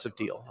finding a massive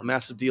deal. A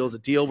massive deal is a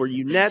deal where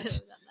you net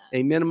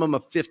a minimum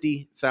of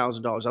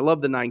 $50,000. I love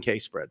the 9K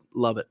spread.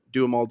 Love it.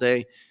 Do them all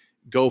day.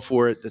 Go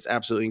for it. That's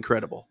absolutely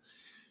incredible.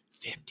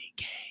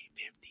 50K.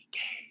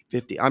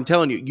 I'm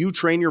telling you, you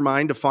train your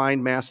mind to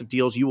find massive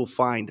deals, you will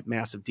find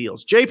massive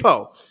deals.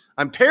 JPO,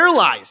 I'm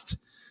paralyzed.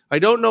 I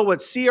don't know what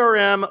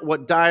CRM,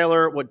 what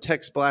dialer, what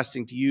text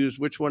blasting to use.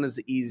 Which one is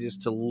the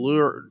easiest to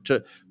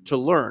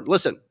learn?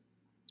 Listen,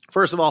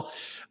 first of all,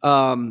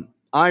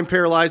 I'm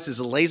paralyzed is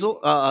a label.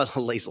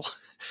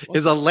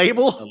 Is a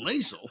label? A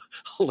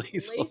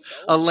label.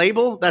 A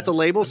label. That's a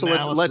label. So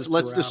Analysis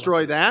let's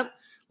destroy paralysis. that.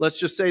 Let's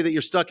just say that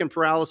you're stuck in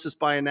paralysis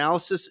by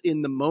analysis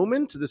in the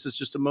moment. This is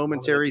just a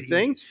momentary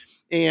thing.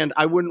 and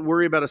I wouldn't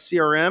worry about a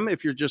CRM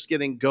if you're just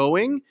getting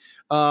going.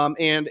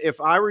 And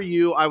if I were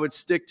you, I would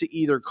stick to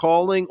either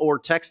calling or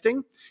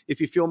texting.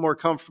 If you feel more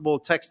comfortable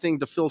texting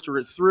to filter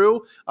it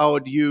through, I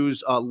would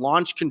use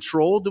Launch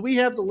Control. Do we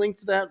have the link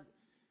to that?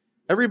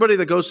 Everybody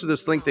that goes to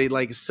this link, they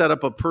like set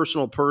up a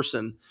personal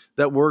person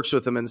that works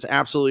with them, and it's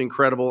absolutely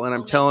incredible. And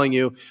I'm telling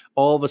you,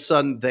 all of a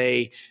sudden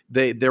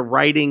they're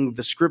writing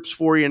the scripts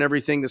for you and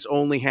everything. This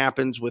only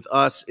happens with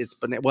us.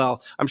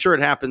 Well, I'm sure it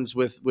happens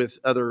with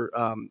other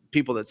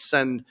people that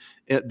send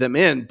them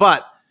in,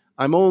 but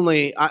I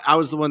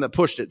was the one that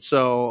pushed it,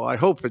 so I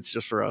hope it's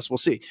just for us. We'll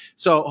see.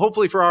 So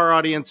hopefully for our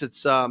audience, it's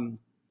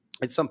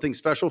something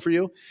special for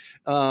you.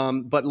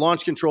 But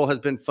Launch Control has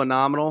been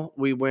phenomenal.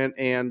 We went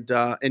and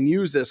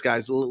use this,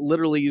 guys.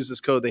 Literally use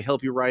this code. They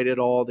help you write it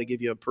all. They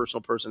give you a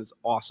personal person. It's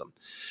awesome.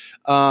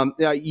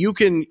 You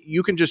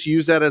can just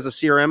use that as a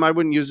CRM. I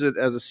wouldn't use it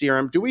as a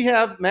CRM. Do we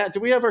have, Matt? Do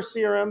we have our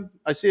CRM?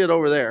 I see it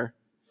over there.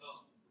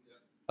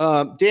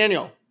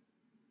 Daniel,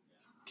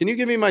 can you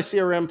give me my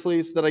CRM,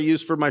 please, that I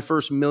used for my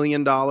first $1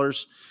 million?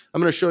 I'm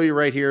going to show you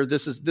right here.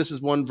 This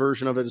is one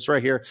version of it. It's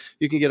right here.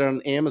 You can get it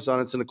on Amazon.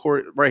 It's in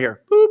the right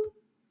here. Boop.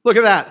 Look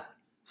at that.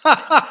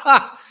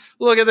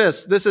 Look at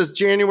this. This is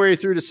January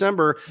through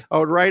December. I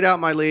would write out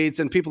my leads,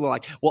 and people are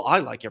like, well, I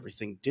like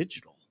everything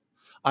digital.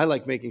 I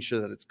like making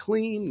sure that it's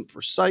clean and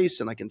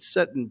precise, and I can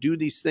set and do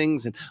these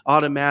things and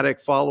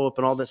automatic follow-up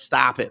and all this.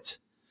 Stop it.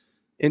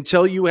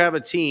 Until you have a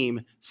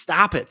team,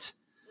 stop it.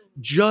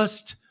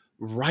 Just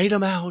write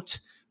them out,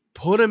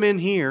 put them in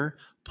here,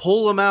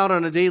 pull them out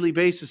on a daily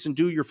basis, and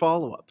do your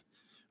follow-up.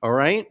 All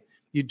right?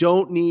 You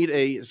don't need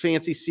a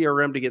fancy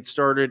CRM to get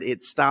started.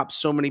 It stops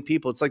so many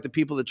people. It's like the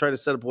people that try to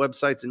set up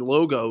websites and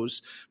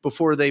logos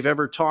before they've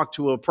ever talked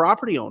to a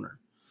property owner.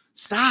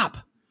 Stop.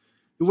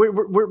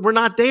 We're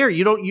not there.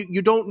 You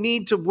don't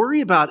need to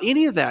worry about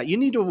any of that. You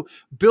need to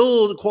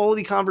build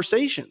quality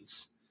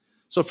conversations.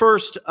 So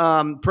first,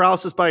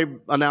 paralysis by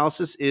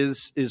analysis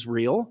is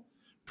real.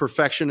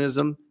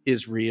 Perfectionism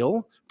is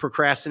real.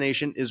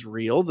 Procrastination is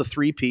real. The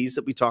 3 Ps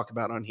that we talk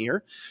about on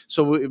here.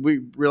 So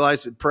we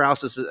realize that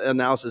paralysis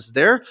analysis is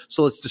there.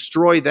 So let's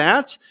destroy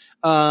that.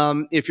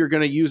 If you're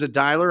going to use a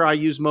dialer, I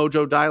use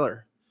Mojo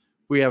Dialer.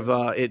 We have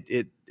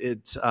it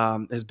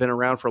has been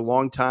around for a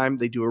long time.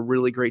 They do a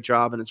really great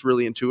job, and it's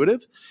really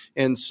intuitive.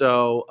 And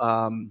so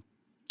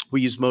we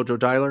use Mojo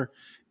Dialer,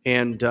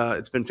 and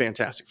it's been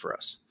fantastic for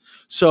us.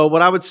 So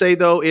what I would say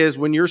though is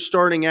when you're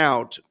starting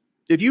out,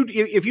 if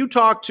you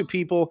talk to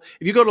people,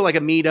 if you go to like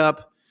a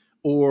meetup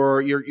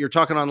or you're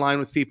talking online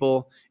with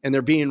people and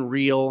they're being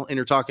real and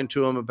you're talking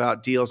to them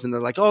about deals and they're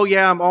like, oh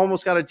yeah, I'm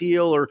almost got a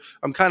deal, or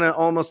I'm kind of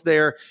almost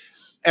there.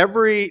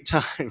 Every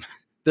time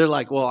they're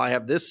like, well, I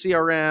have this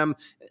CRM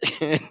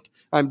and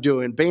I'm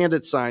doing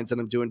bandit signs and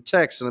I'm doing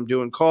text and I'm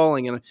doing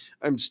calling and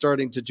I'm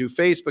starting to do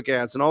Facebook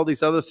ads and all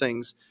these other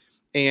things,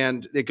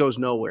 and it goes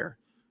nowhere.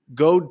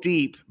 Go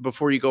deep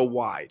before you go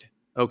wide.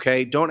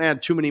 Okay. Don't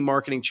add too many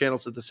marketing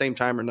channels at the same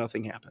time or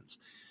nothing happens.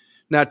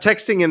 Now,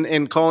 texting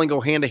and calling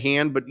go hand to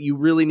hand, but you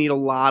really need a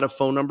lot of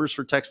phone numbers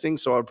for texting.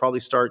 So I would probably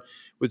start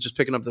with just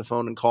picking up the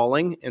phone and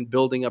calling and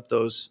building up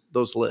those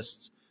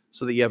lists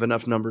so that you have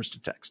enough numbers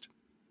to text.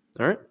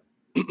 All right.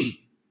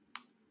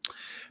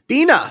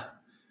 Bina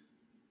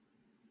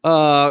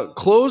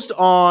closed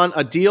on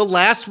a deal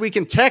last week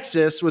in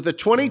Texas with a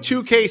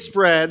 22K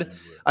spread.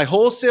 I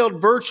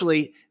wholesaled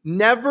virtually.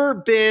 Never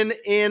been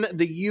in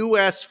the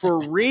U.S.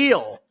 for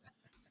real.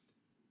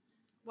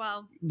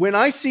 Wow. When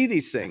I see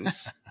these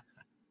things,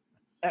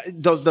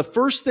 the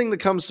first thing that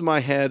comes to my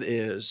head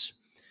is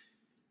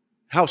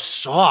how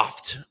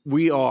soft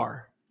we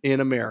are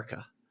in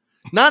America.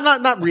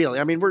 Not really.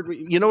 I mean,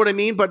 you know what I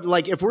mean? But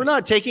like, if we're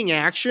not taking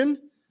action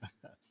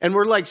and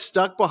we're like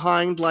stuck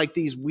behind like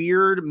these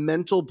weird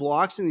mental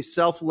blocks and these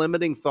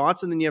self-limiting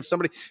thoughts, and then you have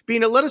somebody,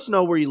 Bina, let us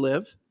know where you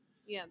live.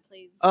 Yeah,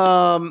 please.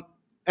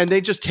 And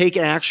they just take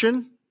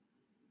action.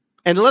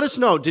 And let us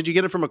know, did you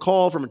get it from a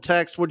call, from a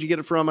text? What'd you get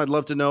it from? I'd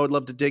love to know. I'd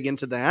love to dig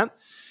into that.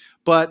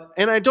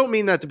 And I don't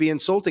mean that to be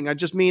insulting. I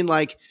just mean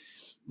like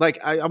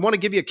I want to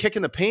give you a kick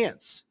in the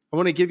pants. I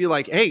want to give you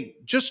like, hey,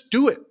 just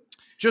do it.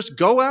 Just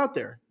go out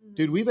there.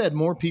 Dude, we've had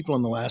more people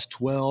in the last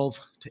 12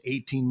 to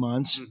 18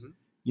 months,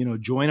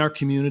 join our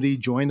community,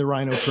 join the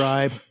Rhino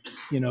Tribe,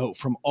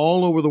 from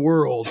all over the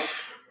world,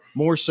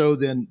 more so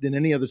than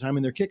any other time,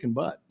 and they're kicking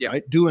butt. Yeah.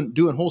 Right? Doing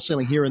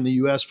wholesaling here in the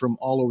U.S. from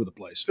all over the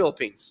place.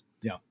 Philippines.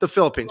 Yeah. The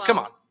Philippines. Wow. Come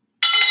on.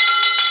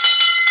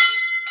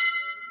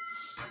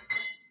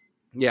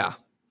 Yeah.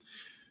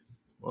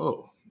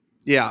 Whoa.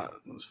 Yeah.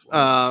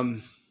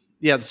 The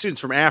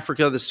students from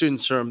Africa, the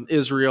students from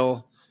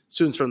Israel,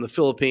 students from the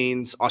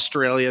Philippines,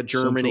 Australia,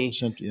 Germany,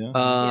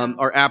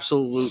 are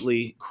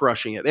absolutely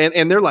crushing it.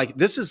 And they're like,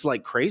 this is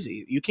like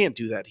crazy. You can't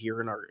do that here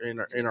in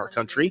our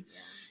country.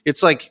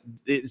 It's like,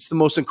 it's the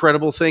most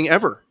incredible thing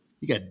ever.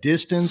 You got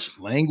distance,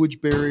 language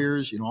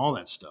barriers, all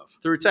that stuff.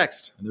 Through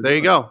text. There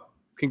you go.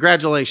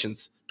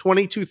 Congratulations.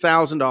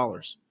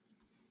 $22,000.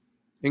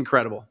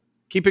 Incredible.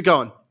 Keep it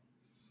going.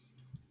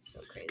 So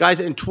crazy. Guys,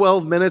 in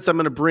 12 minutes, I'm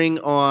going to bring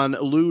on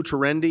Lou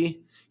Terendi.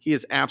 He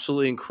is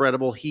absolutely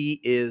incredible. He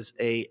is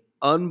a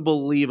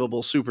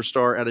unbelievable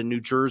superstar out of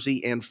New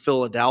Jersey and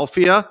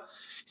Philadelphia.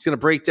 He's going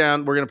to break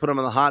down. We're going to put him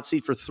on the hot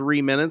seat for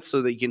 3 minutes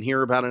so that you can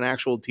hear about an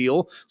actual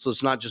deal. So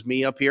it's not just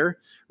me up here,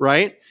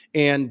 right?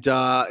 And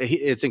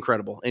it's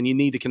incredible, and you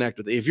need to connect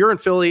with it. If you're in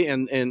Philly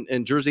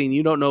and Jersey and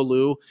you don't know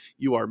Lou,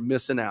 you are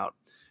missing out.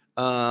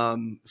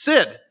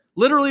 Sid,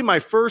 literally my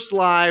first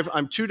live.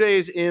 I'm 2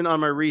 days in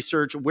on my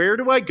research. Where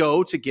do I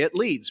go to get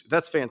leads?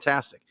 That's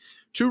fantastic.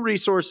 2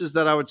 resources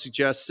that I would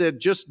suggest, Sid,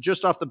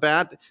 just off the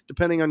bat,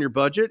 depending on your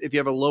budget. If you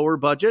have a lower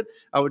budget,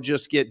 I would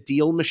just get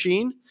Deal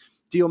Machine.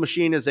 Deal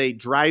Machine is a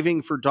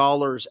driving for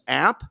dollars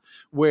app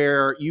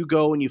where you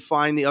go and you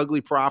find the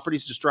ugly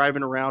properties just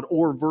driving around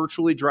or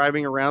virtually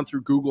driving around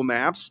through Google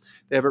Maps.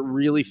 They have it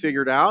really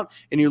figured out,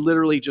 and you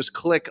literally just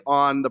click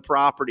on the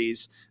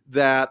properties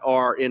that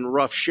are in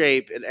rough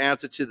shape. It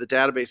adds it to the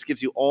database,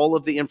 gives you all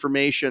of the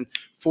information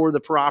for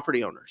the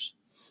property owners,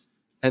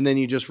 and then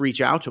you just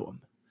reach out to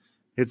them.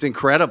 It's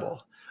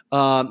incredible.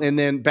 And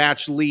then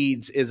Batch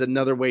Leads is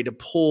another way to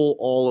pull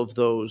all of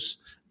those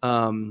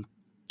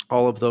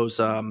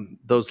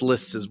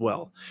lists as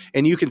well.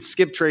 And you can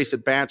skip trace at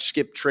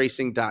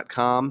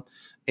batchskiptracing.com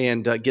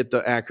and get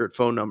the accurate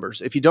phone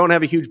numbers. If you don't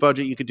have a huge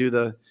budget, you could do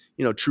the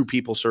True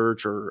People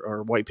search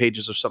or White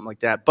Pages or something like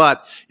that.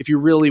 But if you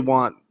really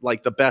want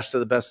like the best of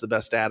the best of the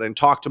best data and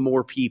talk to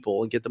more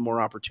people and get the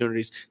more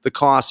opportunities, the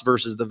cost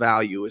versus the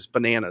value is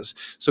bananas.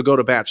 So go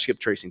to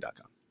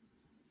batchskiptracing.com.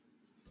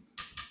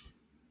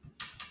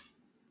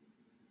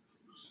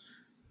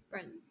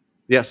 Brent.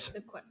 Yes.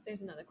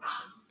 There's another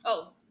question.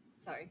 Oh,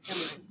 sorry. Never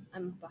mind.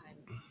 I'm behind.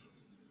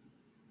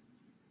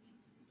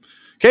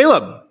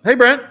 Caleb. Hey,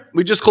 Brent.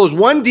 We just closed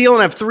 1 deal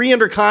and have 3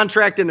 under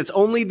contract, and it's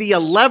only the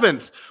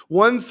 11th.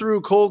 1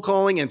 through cold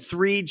calling and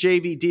 3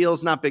 JV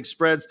deals, not big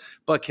spreads,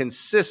 but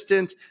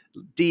consistent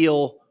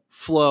deal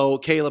flow.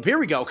 Caleb, here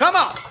we go. Come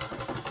on.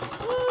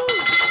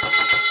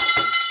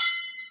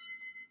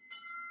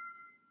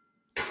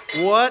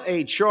 What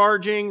a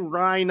charging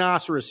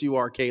rhinoceros you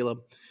are,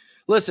 Caleb.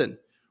 Listen,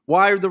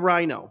 why the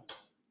rhino?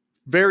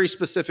 Very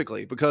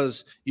specifically,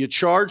 because you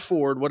charge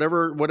forward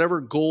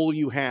whatever goal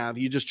you have,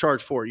 you just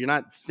charge forward. You're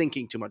not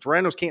thinking too much.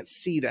 Rhinos can't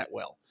see that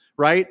well,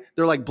 right?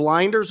 They're like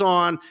blinders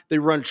on. They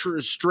run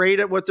straight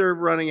at what they're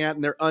running at,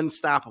 and they're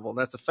unstoppable.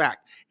 That's a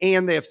fact.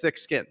 And they have thick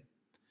skin.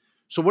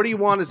 So what do you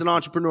want as an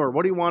entrepreneur?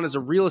 What do you want as a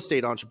real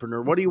estate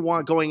entrepreneur? What do you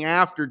want going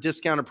after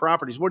discounted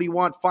properties? What do you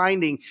want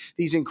finding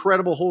these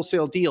incredible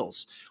wholesale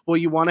deals? Well,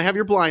 you want to have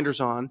your blinders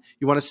on.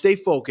 You want to stay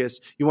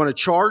focused. You want to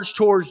charge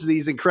towards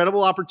these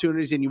incredible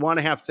opportunities, and you want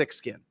to have thick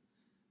skin.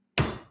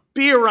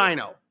 Be a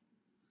rhino.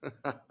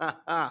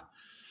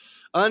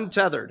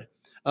 Untethered.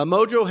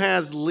 Mojo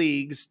has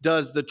leagues.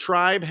 Does the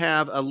tribe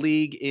have a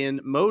league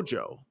in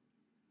Mojo?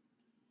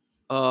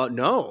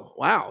 No.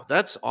 Wow.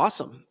 That's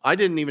awesome. I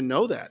didn't even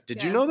know that.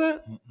 Did you know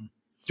that? Mm-mm.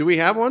 Do we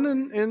have one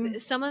in?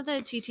 Some of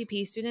the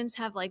TTP students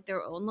have like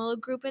their own little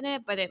group in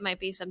it, but it might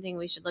be something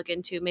we should look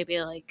into.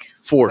 Maybe like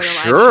for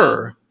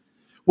sure.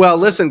 Well,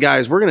 listen,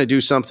 guys, we're going to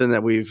do something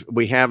that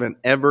we haven't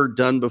ever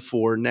done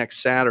before next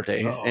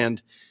Saturday. Uh-oh.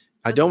 And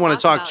I don't want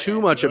to talk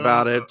too much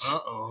about it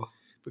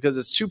because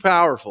it's too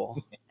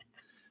powerful.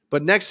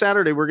 But next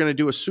Saturday, we're going to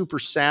do a Super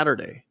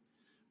Saturday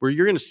where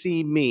you're going to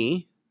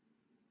see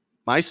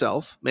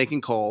myself making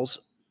calls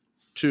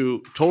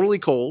to totally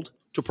cold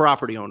to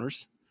property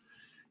owners.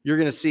 You're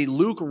going to see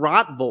Luke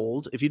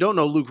Rotvold. If you don't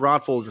know Luke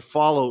Rotvold,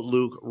 follow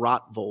Luke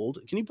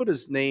Rotvold. Can you put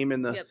his name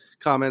in the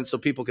comments so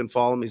people can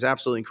follow him? He's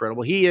absolutely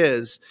incredible.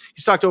 He's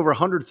talked to over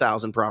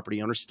 100,000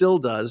 property owners, still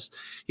does.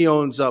 He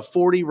owns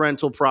 40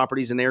 rental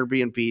properties and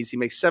Airbnbs. He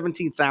makes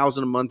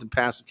 $17,000 a month in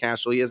passive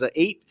cash flow. He has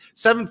a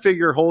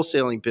 7-figure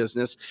wholesaling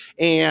business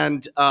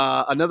and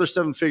another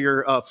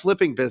 7-figure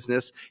flipping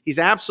business. He's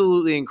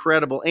absolutely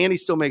incredible, and he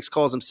still makes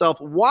calls himself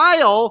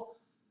while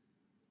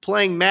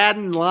playing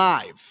Madden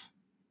live.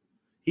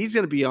 He's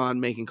going to be on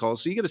making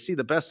calls. So you're going to see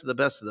the best of the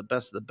best of the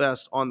best of the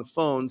best on the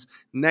phones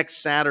next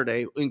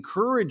Saturday,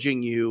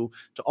 encouraging you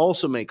to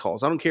also make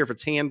calls. I don't care if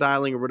it's hand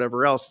dialing or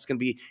whatever else. It's going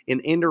to be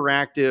an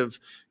interactive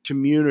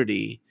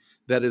community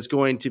that is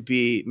going to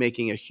be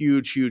making a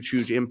huge, huge,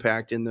 huge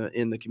impact in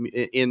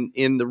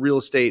the real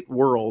estate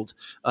world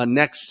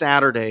next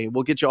Saturday.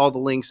 We'll get you all the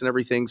links and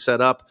everything set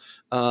up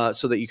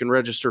so that you can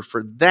register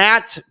for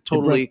that.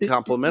 Totally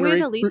complimentary. Where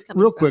are the leads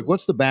coming Real from? quick,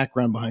 what's the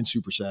background behind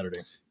Super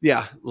Saturday?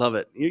 Yeah, love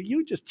it.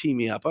 You just tee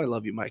me up. I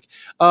love you, Mike.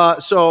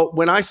 So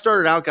when I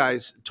started out,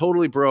 guys,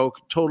 totally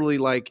broke, totally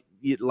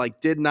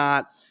did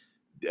not,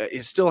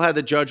 it still had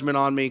the judgment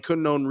on me.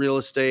 Couldn't own real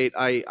estate.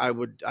 I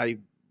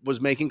was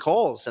making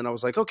calls and I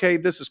was like, okay,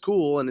 this is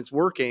cool and it's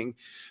working,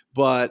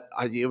 but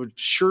it would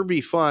sure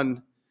be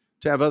fun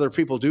to have other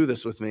people do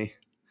this with me.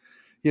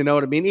 You know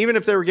what I mean? Even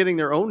if they were getting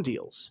their own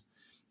deals.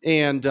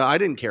 And I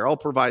didn't care. I'll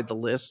provide the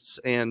lists.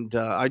 And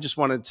I just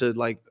wanted to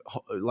like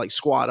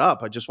squat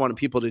up. I just wanted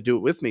people to do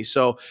it with me.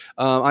 So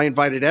I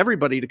invited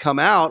everybody to come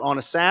out on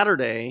a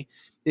Saturday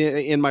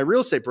in my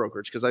real estate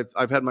brokerage, because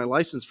I've had my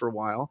license for a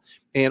while,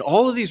 and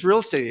all of these real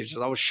estate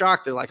agents, I was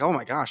shocked. They're like, oh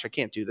my gosh, I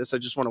can't do this. I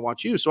just want to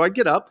watch you. So I'd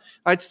get up,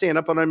 I'd stand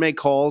up, and I'd make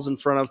calls in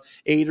front of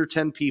 8 or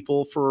 10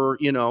 people for,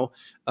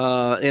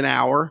 an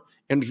hour,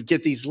 and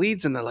get these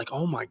leads. And they're like,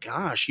 oh my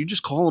gosh, you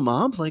just call them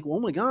up? Like, oh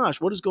my gosh,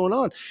 what is going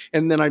on?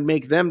 And then I'd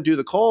make them do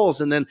the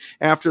calls. And then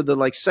after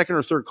the second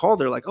or third call,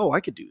 they're like, oh, I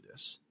could do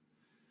this.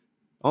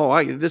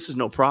 Oh, this is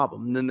no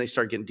problem. And then they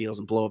start getting deals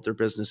and blow up their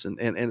business. And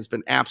it's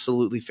been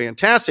absolutely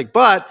fantastic.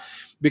 But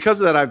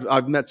because of that,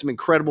 I've met some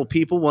incredible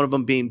people, one of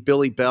them being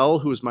Billy Bell,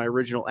 who is my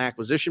original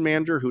acquisition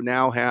manager, who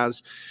now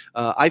has,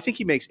 I think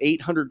he makes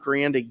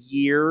 $800,000 a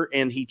year,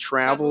 and he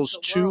travels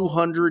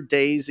 200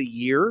 days a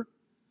year.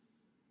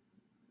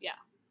 Yeah.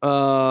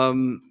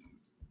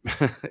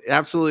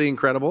 Absolutely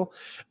incredible.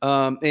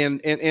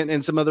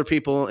 And some other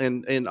people,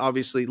 and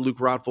obviously Luke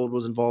Rotfold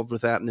was involved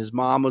with that, and his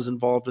mom was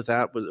involved with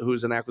that,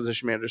 who's an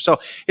acquisition manager. So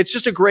it's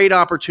just a great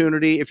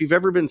opportunity. If you've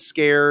ever been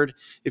scared,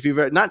 if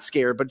you've not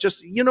scared, but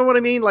just, you know what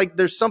I mean? Like,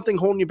 there's something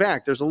holding you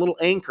back. There's a little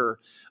anchor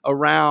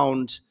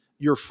around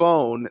your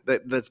phone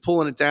that's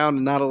pulling it down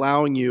and not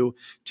allowing you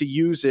to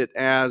use it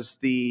as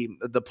the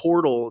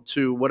portal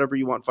to whatever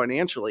you want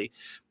financially.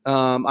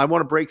 I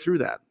want to break through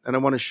that, and I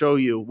want to show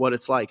you what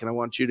it's like, and I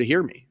want you to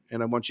hear me,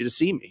 and I want you to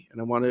see me,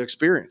 and I want to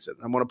experience it.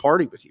 And I want to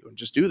party with you and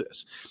just do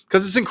this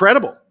because it's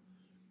incredible.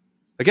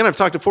 Again, I've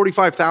talked to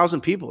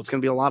 45,000 people. It's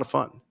going to be a lot of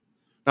fun.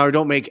 Now, I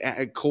don't make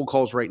cold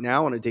calls right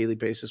now on a daily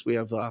basis. We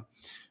have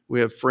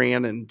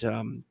Fran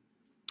and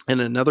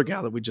another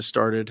gal that we just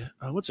started,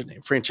 what's her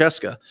name?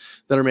 Francesca,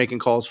 that are making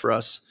calls for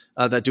us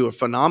that do a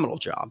phenomenal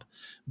job.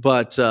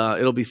 But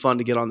it'll be fun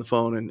to get on the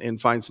phone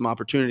and find some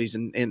opportunities.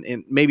 And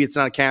maybe it's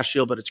not a cash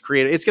deal, but it's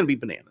creative. It's going to be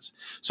bananas.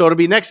 So it'll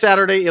be next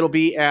Saturday. It'll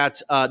be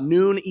at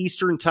noon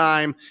Eastern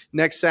time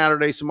next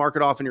Saturday. So mark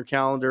it off in your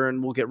calendar,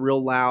 and we'll get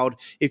real loud.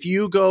 If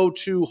you go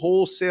to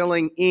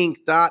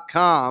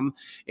wholesalinginc.com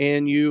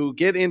and you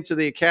get into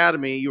the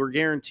academy, you are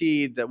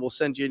guaranteed that we'll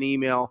send you an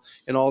email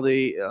and all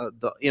the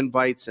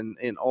invites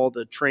and all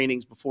the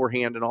trainings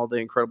beforehand and all the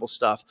incredible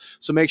stuff.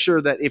 So make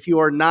sure that if you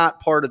are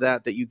not part of that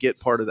you get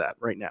part of that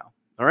right now.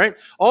 All right.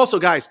 Also,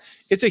 guys,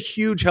 it's a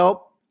huge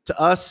help to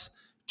us,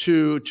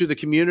 to the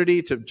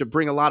community, to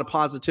bring a lot of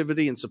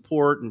positivity and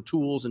support and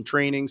tools and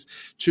trainings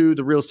to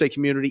the real estate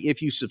community.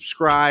 If you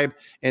subscribe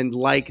and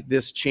like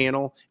this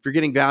channel, if you're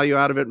getting value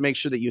out of it, make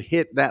sure that you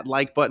hit that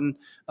like button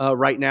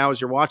right now as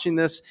you're watching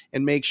this,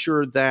 and make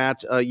sure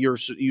that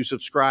you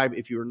subscribe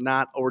if you're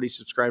not already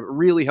subscribed. It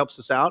really helps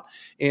us out.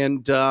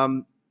 And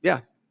yeah,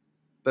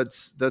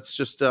 that's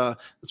just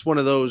it's one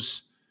of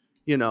those,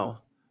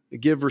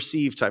 give,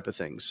 receive type of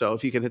things. So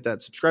if you can hit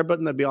that subscribe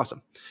button, that'd be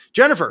awesome.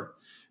 Jennifer,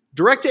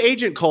 direct to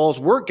agent calls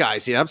work,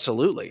 guys. Yeah,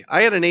 absolutely.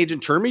 I had an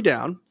agent turn me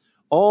down,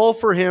 all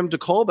for him to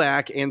call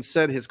back and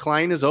said his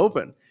client is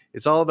open.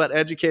 It's all about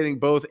educating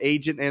both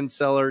agent and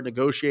seller,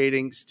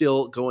 negotiating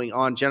still going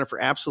on. Jennifer,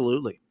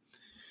 absolutely.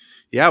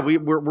 Yeah, we're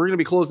going to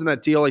be closing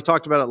that deal. I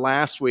talked about it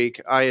last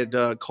week. I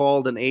had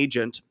called an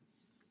agent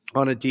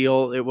on a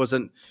deal. It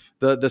wasn't,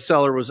 the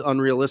seller was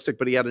unrealistic,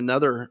 but he had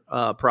another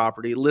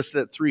property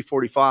listed at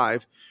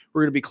 $345.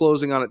 We're going to be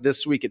closing on it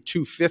this week at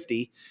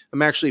 $250.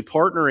 I'm actually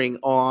partnering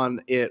on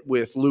it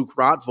with Luke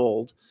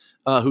Rotvold,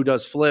 who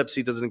does flips.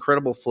 He does an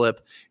incredible flip.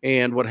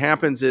 And what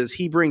happens is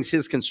he brings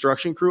his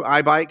construction crew.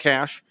 I buy it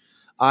cash.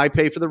 I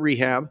pay for the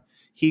rehab.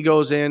 He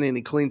goes in and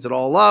he cleans it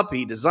all up.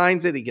 He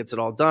designs it. He gets it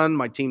all done.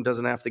 My team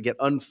doesn't have to get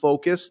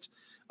unfocused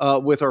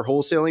with our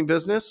wholesaling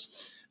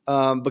business.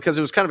 Because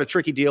it was kind of a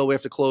tricky deal. We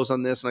have to close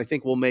on this, and I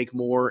think we'll make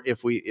more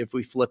if we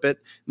flip it.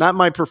 Not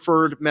my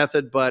preferred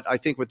method, but I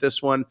think with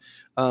this one,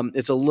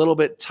 it's a little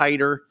bit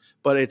tighter,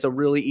 but it's a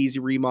really easy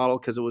remodel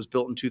because it was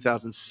built in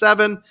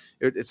 2007.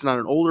 It's not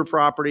an older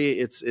property.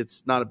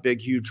 It's not a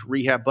big, huge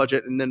rehab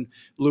budget. And then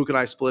Luke and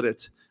I split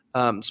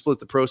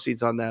the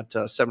proceeds on that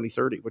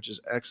 70-30, which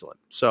is excellent.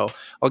 So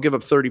I'll give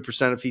up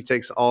 30% if he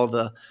takes all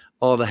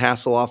the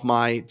hassle off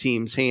my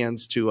team's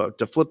hands to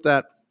flip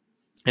that,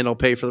 and I'll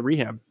pay for the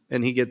rehab.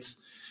 And he gets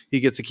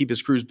to keep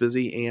his crews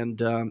busy and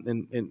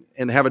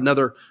have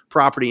another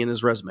property in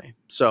his resume.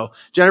 So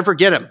Jennifer,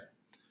 get him.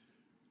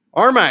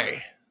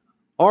 Armai.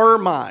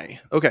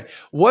 Okay.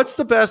 What's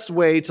the best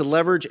way to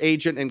leverage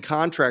agent and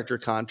contractor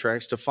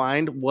contracts to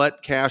find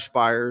what cash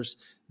buyers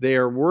they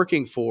are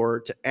working for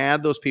to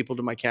add those people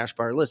to my cash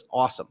buyer list?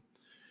 Awesome.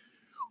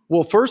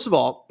 Well, first of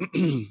all,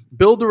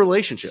 build the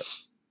relationship,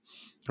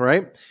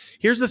 right?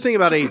 Here's the thing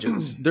about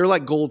agents. They're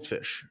like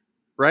goldfish,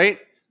 right?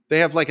 They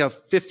have like a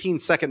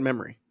 15-second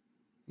memory.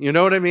 You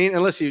know what I mean?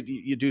 Unless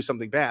you do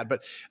something bad.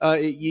 But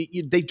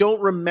they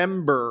don't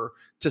remember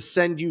to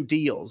send you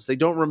deals. They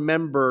don't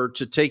remember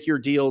to take your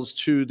deals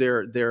to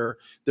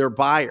their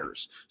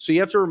buyers. So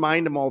you have to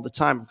remind them all the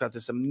time, I've got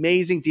this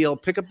amazing deal.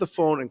 Pick up the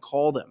phone and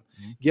call them.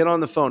 Get on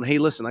the phone. Hey,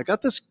 listen, I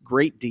got this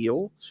great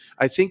deal.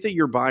 I think that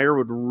your buyer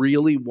would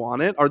really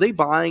want it. Are they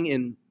buying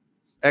in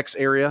X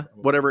area,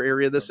 whatever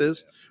area this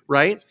is,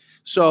 right?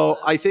 So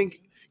I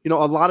think, a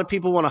lot of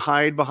people want to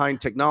hide behind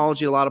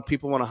technology. A lot of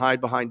people want to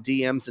hide behind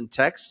DMs and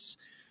texts.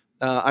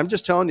 I'm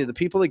just telling you, the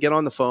people that get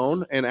on the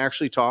phone and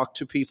actually talk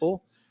to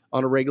people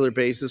on a regular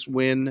basis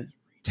win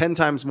 10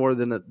 times more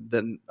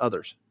than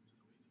others.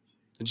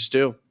 They just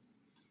do.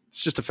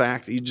 It's just a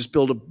fact. You just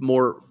build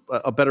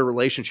a better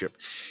relationship.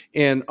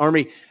 And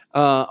Army,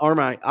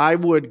 I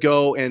would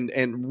go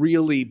and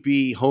really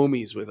be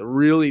homies with,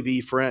 really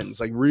be friends,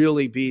 like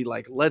really be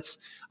like,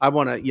 I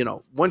want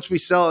to, once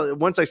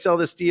I sell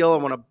this deal, I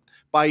want to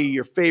buy you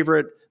your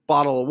favorite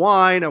bottle of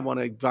wine. I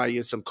want to buy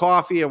you some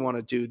coffee. I want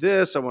to do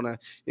this. I want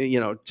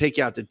to, take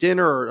you out to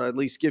dinner, or at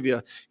least give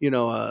you,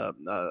 a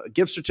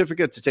gift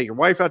certificate to take your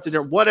wife out to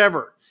dinner,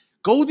 whatever.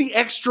 Go the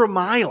extra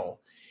mile.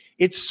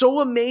 It's so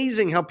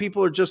amazing how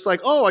people are just like,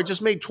 oh, I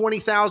just made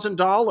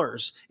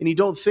 $20,000. And you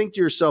don't think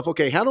to yourself,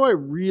 okay, how do I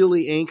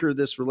really anchor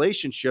this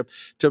relationship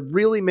to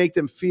really make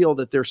them feel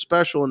that they're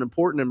special and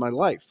important in my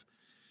life?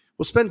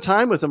 Well, spend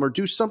time with them or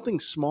do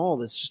something small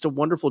that's just a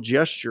wonderful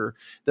gesture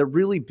that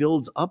really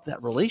builds up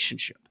that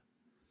relationship.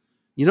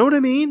 You know what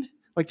I mean?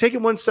 Like, take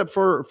it one step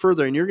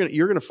further, and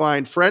you're gonna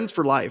find friends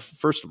for life,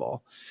 first of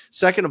all.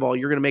 Second of all,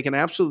 you're gonna make an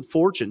absolute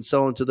fortune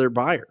selling to their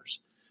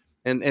buyers.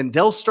 And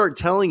they'll start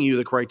telling you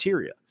the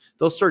criteria.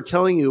 They'll start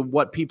telling you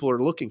what people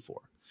are looking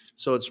for.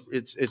 So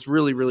it's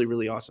really, really,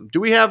 really awesome. Do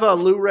we have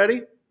Lou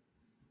ready?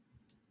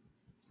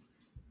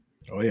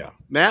 Oh yeah.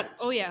 Matt?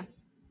 Oh yeah.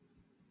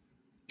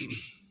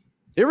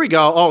 Here we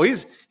go. Oh,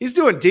 he's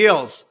doing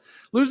deals.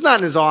 Lou's not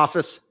in his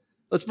office.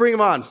 Let's bring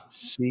him on.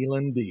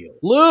 Sealing deals.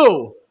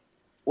 Lou,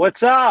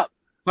 What's up?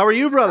 how are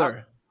you,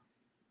 brother?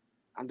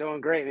 I'm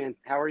doing great, man.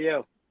 How are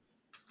you?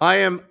 I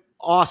am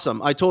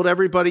awesome. I told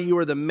everybody you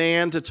are the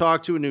man to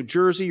talk to in New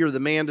Jersey. You're the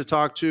man to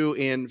talk to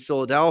in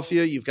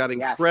Philadelphia. You've got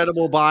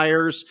incredible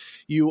buyers.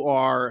 You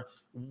are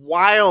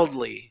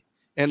wildly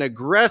and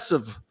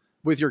aggressive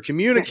with your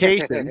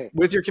communication.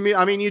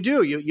 I mean, you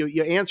do.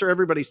 You answer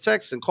everybody's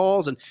texts and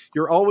calls, and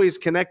you're always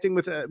connecting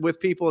with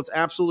people. It's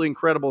absolutely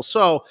incredible.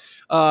 So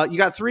you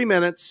got 3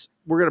 minutes.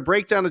 We're going to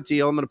break down a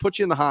deal. I'm going to put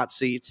you in the hot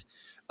seat.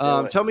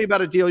 Tell me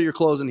about a deal you're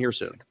closing here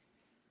soon.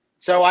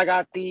 So I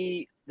got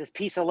this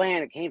piece of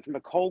land. It came from a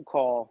cold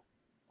call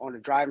on a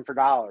Driving for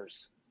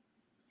Dollars.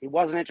 He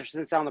wasn't interested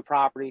in selling the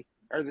property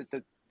or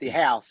the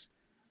house.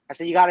 I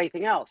said, "You got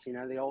anything else?"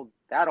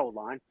 That old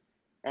line.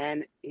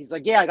 And he's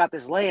like, "Yeah, I got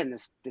this land,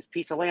 this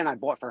piece of land I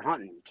bought for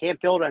hunting.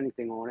 Can't build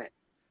anything on it,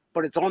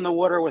 but it's on the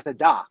water with a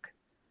dock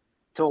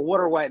to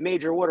a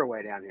major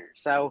waterway down here."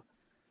 So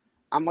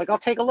I'm like, "I'll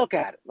take a look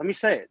at it. Let me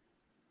see it."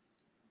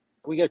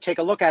 We go take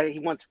a look at it. He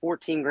wants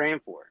 $14,000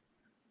 for it.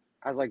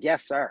 I was like,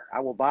 "Yes, sir. I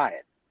will buy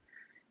it."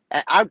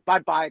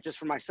 I'd buy it just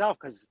for myself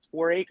because it's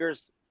 4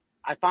 acres.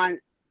 I find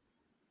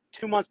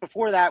 2 months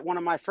before that, one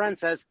of my friends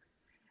says,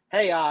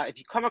 "Hey, if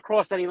you come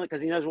across any,"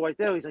 because he knows what I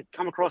do, he's like,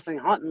 "Come across any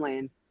hunting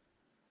land,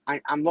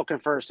 I'm looking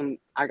for some.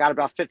 I got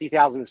about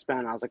 $50,000 to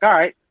spend." I was like, "All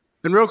right."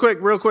 And real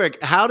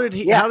quick, how did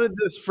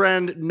this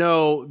friend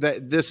know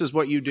that this is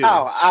what you do?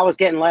 Oh, I was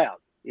getting loud,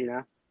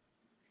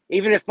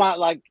 even if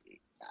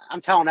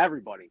I'm telling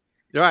everybody.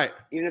 Right.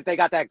 Even if they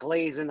got that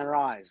glaze in their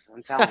eyes,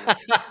 I'm telling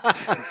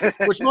you.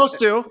 Which most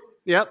do.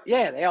 Yep.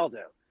 Yeah, they all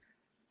do.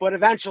 But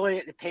eventually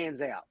it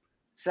pans out.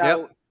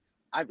 So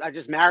I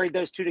just married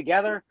those two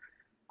together.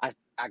 I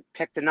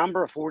picked a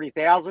number of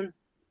 40,000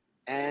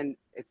 and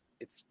it's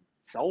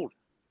sold,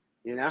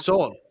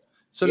 Sold.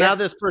 So now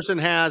this person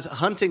has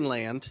hunting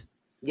land.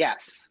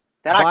 Yes.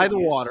 By the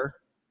water.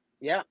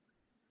 Yeah.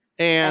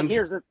 And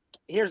here's the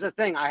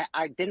thing.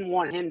 I didn't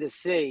want him to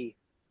see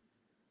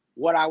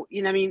what I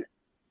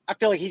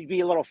feel like he'd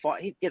be a little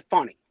fun. He'd get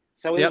funny.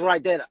 So here's what I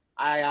did.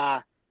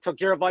 I took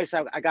your advice.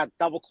 I got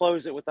double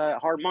closed it with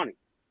hard money.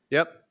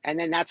 Yep. And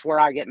then that's where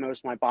I get most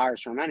of my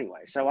buyers from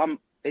anyway. So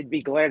they'd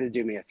be glad to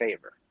do me a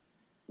favor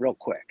real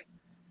quick.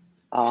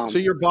 So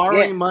you're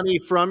borrowing money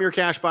from your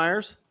cash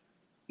buyers?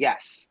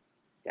 Yes.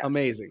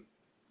 Amazing.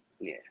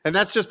 Yeah. And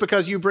that's just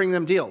because you bring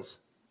them deals?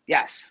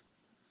 Yes.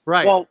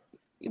 Right. Well,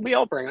 we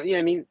all bring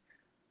them.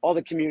 All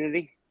the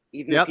community,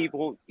 even the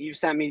people. You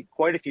sent me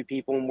quite a few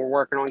people, and we're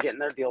working on getting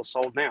their deals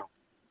sold now.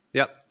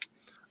 Yep.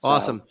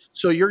 Awesome.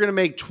 So you're going to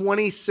make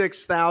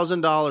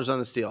 $26,000 on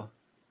this deal.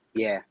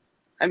 Yeah.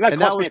 It might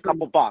cost me a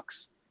couple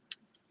bucks.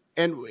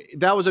 And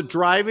that was a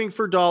Driving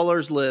for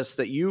Dollars list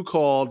that you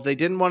called. They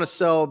didn't want to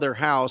sell their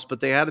house,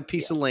 but they had a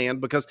piece of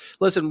land because,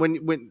 listen,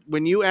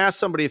 when you ask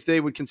somebody if they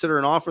would consider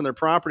an offer on their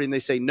property and they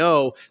say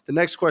no, the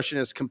next question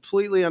is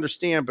completely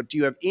understand, but do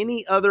you have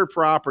any other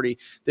property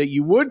that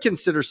you would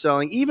consider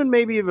selling, even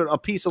maybe even a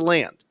piece of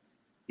land?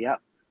 Yep.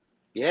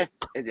 Yeah.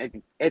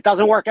 It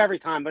doesn't work every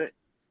time, but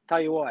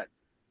tell you what,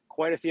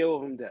 quite a few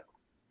of them do.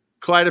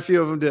 Quite a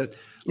few of them did.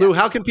 Yeah. Lou,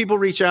 how can people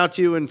reach out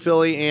to you in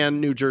Philly and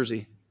New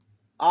Jersey?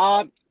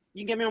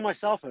 You can get me on my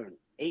cell phone,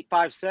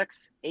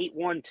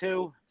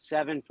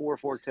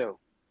 856-812-7442.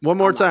 One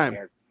more time.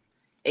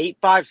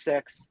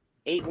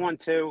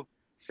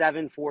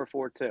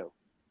 856-812-7442.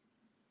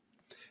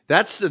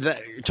 That's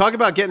talk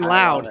about getting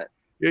loud.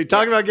 You're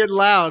talking about getting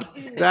loud.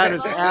 That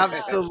is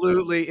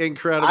absolutely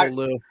incredible,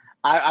 Lou.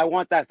 I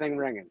want that thing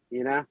ringing,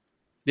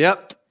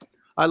 Yep.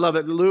 I love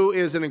it. Lou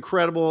is an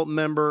incredible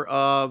member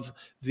of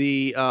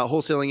the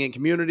Wholesaling Inc.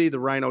 community, the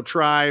Rhino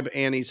Tribe,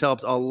 and he's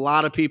helped a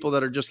lot of people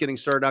that are just getting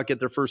started out get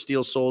their first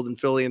deal sold in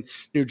Philly and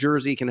New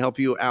Jersey. He can help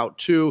you out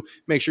too.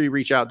 Make sure you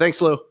reach out.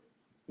 Thanks, Lou.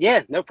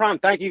 Yeah, no problem.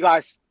 Thank you,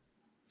 guys.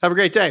 Have a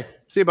great day.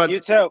 See you, bud. You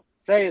too.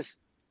 See you.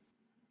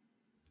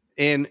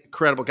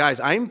 Incredible.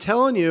 Guys, I'm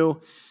telling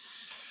you,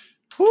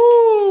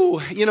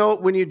 whoo, you know,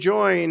 when you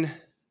join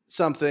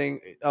something,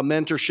 a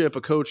mentorship,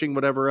 a coaching,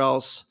 whatever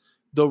else,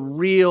 the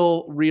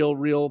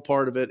real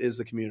part of it is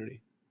the community.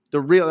 The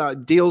real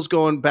deals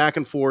going back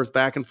and forth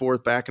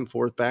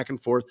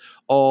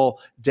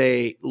all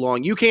day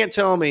long. You can't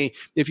tell me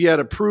if you had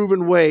a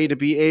proven way to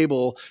be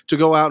able to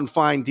go out and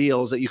find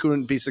deals that you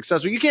couldn't be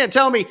successful. You can't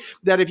tell me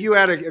that if you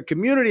had a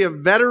community of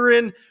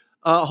veteran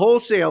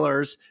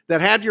wholesalers that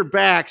had your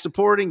back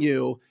supporting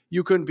you,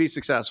 you couldn't be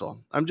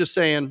successful. I'm just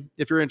saying,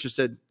 if you're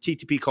interested,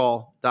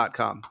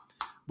 ttpcall.com.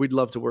 We'd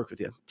love to work with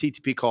you.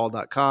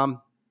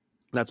 ttpcall.com.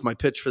 That's my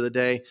pitch for the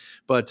day.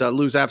 But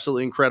Lou's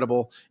absolutely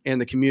incredible, and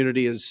the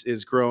community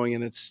is growing,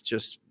 and it's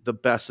just the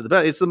best of the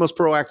best. It's the most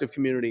proactive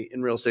community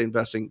in real estate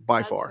investing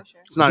by far.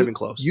 Sure. It's not even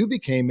close. You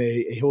became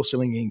a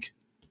Wholesaling Inc.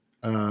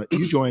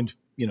 You joined,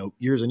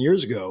 years and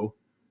years ago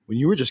when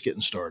you were just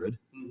getting started,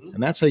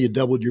 and that's how you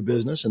doubled your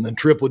business and then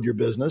tripled your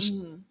business,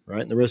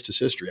 right? And the rest is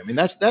history. I mean,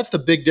 that's the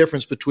big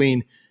difference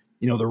between,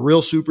 the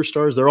real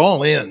superstars. They're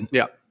all in,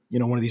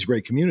 one of these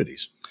great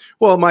communities.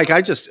 Well, Mike,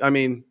 we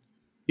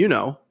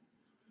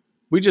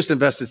just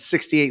invested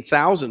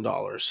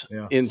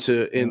 $68,000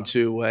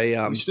 into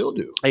a we still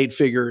do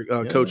 8-figure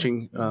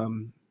coaching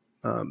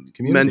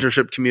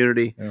mentorship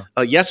community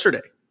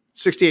yesterday.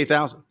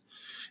 $68,000,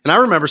 and I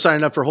remember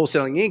signing up for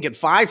Wholesaling Inc. at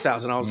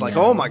 $5,000. I was like,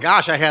 oh my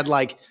gosh, I had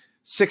like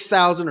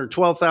 $6,000 or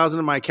 $12,000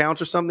 in my accounts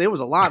or something. It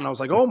was a lot, and I was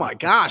like, oh my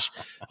gosh,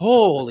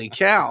 holy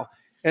cow!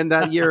 And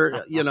that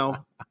year,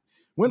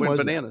 when was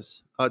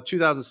bananas?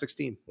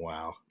 2016.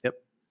 Wow. Yep.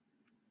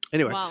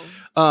 Anyway,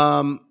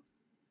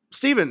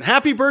 Stephen,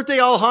 happy birthday,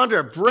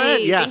 Alejandra.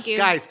 Brent, yes,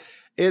 guys,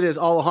 it is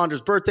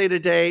Alejandra's birthday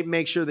today.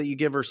 Make sure that you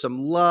give her some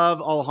love.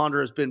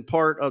 Alejandra has been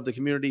part of the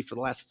community for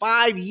the last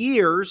 5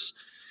 years,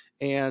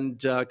 and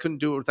couldn't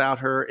do it without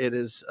her. It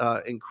is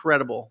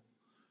incredible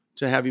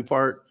to have you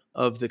part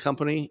of the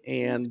company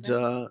and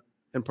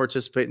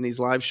participate in these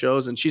live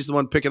shows. And she's the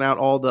one picking out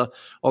all the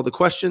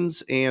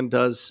questions and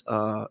does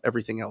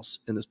everything else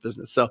in this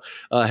business. So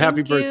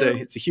happy birthday.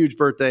 It's a huge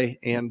birthday,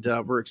 and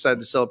we're excited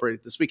to celebrate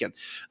it this weekend.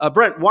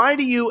 Brent, why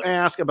do you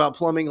ask about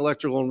plumbing,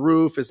 electrical, and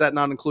roof? Is that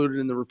not included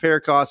in the repair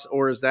costs,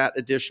 or is that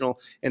additional,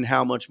 and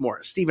how much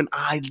more? Stephen,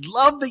 I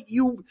love that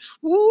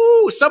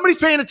somebody's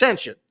paying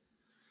attention.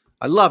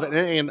 I love it.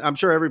 And I'm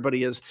sure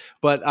everybody is,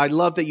 but I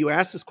love that you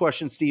asked this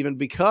question, Stephen,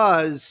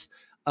 because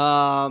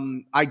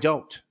I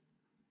don't.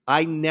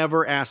 I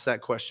never ask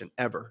that question,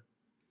 ever.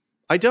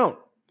 I don't.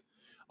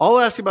 I'll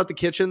ask about the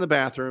kitchen and the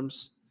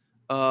bathrooms,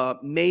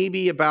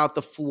 maybe about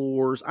the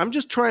floors. I'm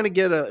just trying to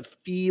get a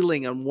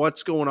feeling on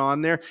what's going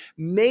on there.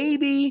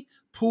 Maybe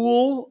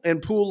pool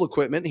and pool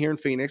equipment here in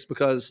Phoenix,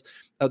 because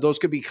those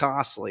could be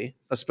costly,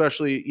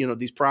 especially,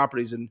 these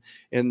properties and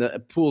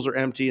the pools are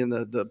empty, and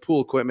the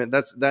pool equipment,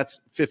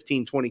 that's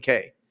 15,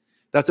 20K.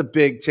 That's a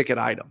big ticket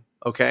item.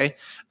 Okay.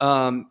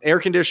 Air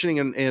conditioning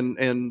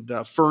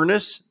and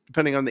furnace,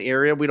 depending on the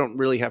area. We don't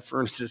really have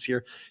furnaces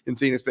here in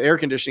Phoenix, but air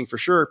conditioning for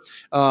sure,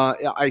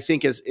 I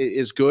think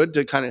is good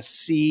to kind of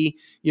see,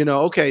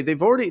 okay,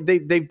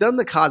 they've done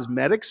the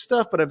cosmetic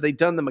stuff, but have they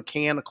done the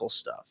mechanical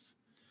stuff?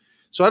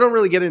 So I don't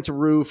really get into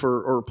roof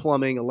or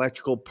plumbing,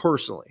 electrical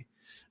personally.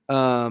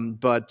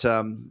 But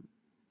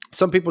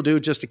some people do,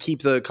 just to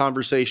keep the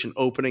conversation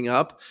opening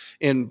up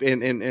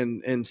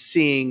and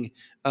seeing,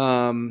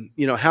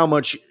 how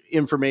much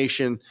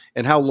information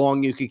and how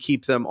long you could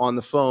keep them on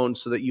the phone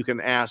so that you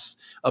can ask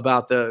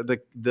about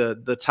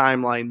the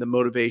timeline, the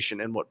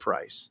motivation, and what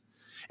price.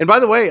 And by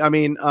the way,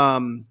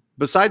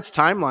 besides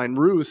timeline,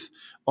 Ruth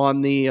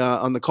on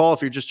the call,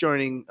 if you're just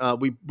joining,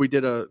 we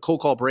did a cold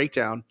call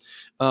breakdown.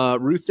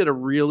 Ruth did a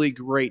really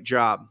great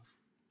job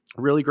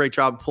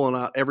pulling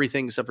out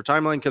everything except for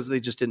timeline, because they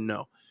just didn't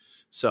know.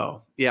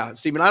 So yeah,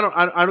 Stephen, I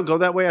don't go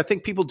that way. I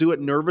think people do it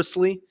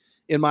nervously.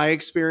 In my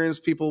experience,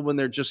 people, when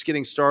they're just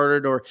getting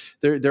started, or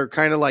they're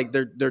kind of like,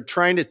 they're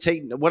trying to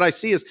take, what I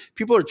see is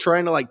people are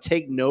trying to like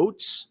take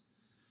notes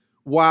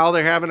while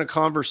they're having a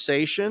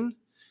conversation.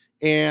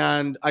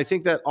 And I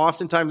think that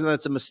oftentimes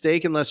that's a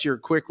mistake, unless you're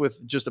quick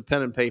with just a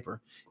pen and paper.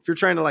 If you're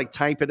trying to like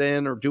type it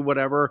in or do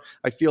whatever,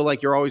 I feel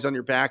like you're always on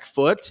your back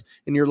foot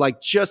and you're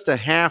like just a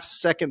half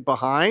second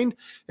behind.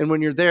 And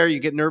when you're there, you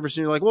get nervous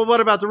and you're like, well,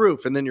 what about the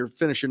roof? And then you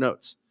finish your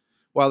notes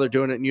while they're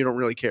doing it and you don't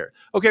really care.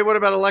 Okay, what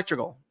about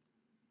electrical?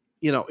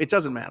 It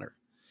doesn't matter.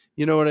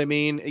 You know what I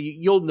mean?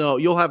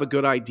 You'll have a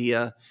good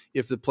idea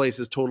if the place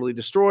is totally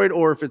destroyed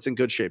or if it's in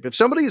good shape. If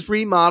somebody has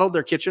remodeled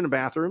their kitchen and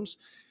bathrooms,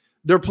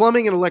 their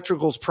plumbing and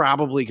electrical is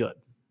probably good.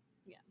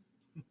 Yeah.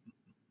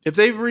 If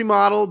they've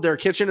remodeled their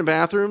kitchen and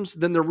bathrooms,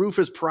 then their roof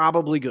is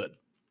probably good.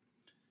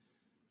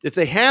 If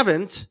they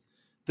haven't,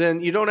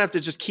 then you don't have to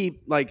just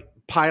keep like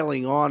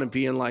piling on and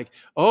being like,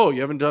 "Oh,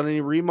 you haven't done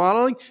any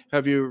remodeling?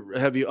 Have you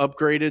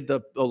upgraded the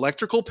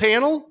electrical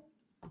panel?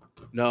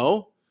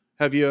 No.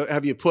 Have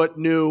you put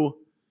new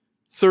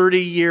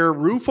 30-year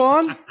roof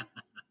on?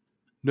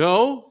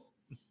 No."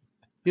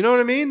 You know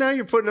what I mean? Now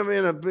you're putting them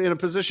in a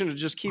position to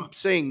just keep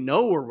saying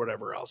no or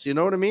whatever else. You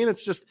know what I mean?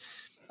 It's just,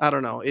 I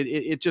don't know.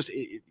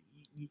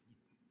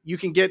 You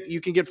can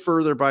get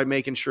further by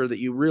making sure that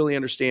you really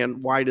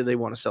understand why do they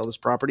want to sell this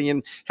property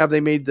and have they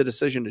made the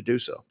decision to do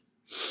so.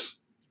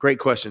 Great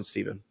question,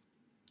 Stephen.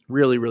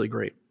 Really, really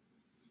great.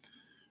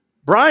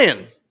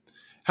 Brian,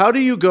 how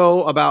do you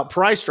go about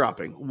price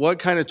dropping? What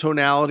kind of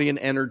tonality and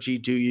energy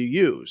do you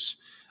use?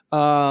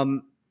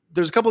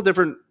 There's a couple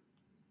different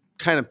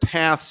kind of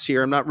paths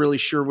here. I'm not really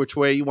sure which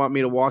way you want me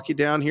to walk you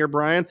down here,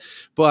 Brian,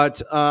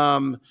 but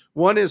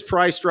one is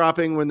price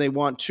dropping when they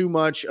want too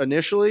much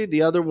initially.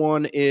 The other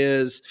one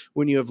is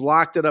when you have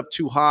locked it up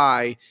too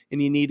high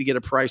and you need to get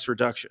a price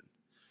reduction.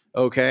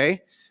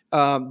 Okay.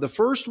 The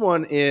first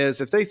one is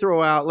if they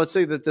throw out, let's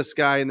say that this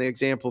guy in the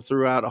example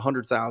threw out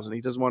 100,000.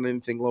 He doesn't want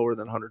anything lower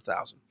than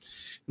 100,000.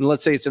 And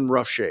let's say it's in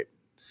rough shape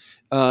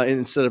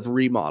instead of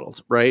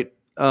remodeled, right?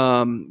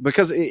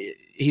 Because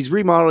he's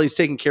remodeled, he's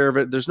taking care of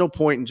it. There's no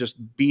point in just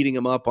beating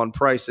him up on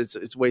price. It's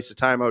a waste of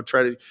time. I would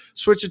try to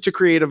switch it to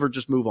creative or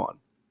just move on.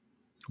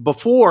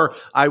 Before,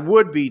 I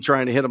would be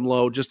trying to hit him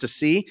low just to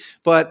see,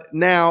 but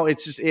now it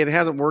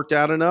hasn't worked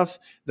out enough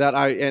that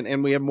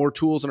and we have more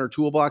tools in our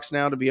toolbox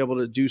now to be able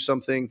to do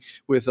something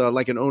with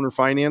like an owner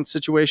finance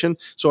situation.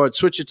 So I'd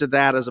switch it to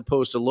that as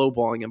opposed to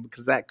lowballing him,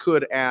 because that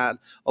could add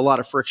a lot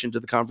of friction to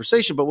the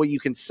conversation. But what you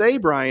can say,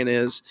 Brian,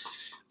 is,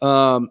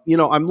 I'm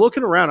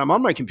looking around. I'm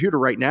on my computer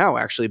right now,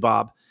 actually,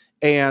 Bob,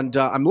 and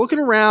I'm looking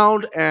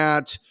around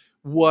at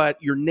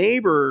what your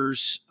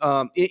neighbors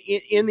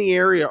in the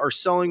area are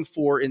selling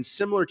for in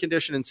similar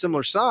condition and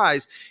similar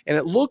size. And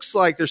it looks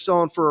like they're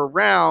selling for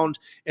around,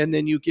 and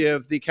then you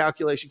give the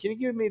calculation. Can you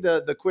give me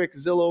the quick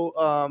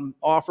Zillow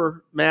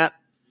offer, Matt?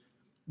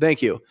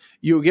 Thank you.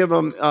 You give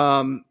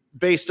them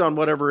based on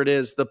whatever it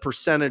is, the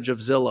percentage of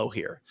Zillow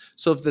here.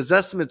 So if the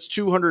estimate's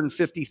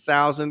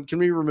 250,000, can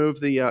we remove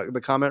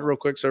the comment real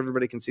quick so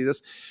everybody can see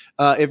this?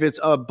 If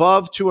it's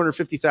above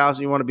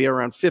 250,000, you want to be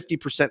around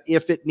 50%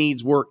 if it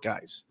needs work,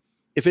 guys.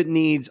 If it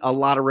needs a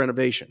lot of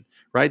renovation,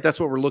 right? That's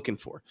what we're looking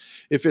for.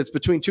 If it's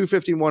between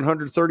 250 and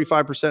 100,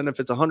 35%.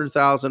 If it's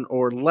 100,000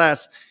 or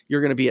less,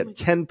 you're going to be at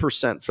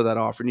 10% for that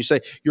offer. And you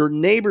say your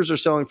neighbors are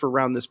selling for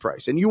around this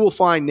price, and you will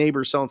find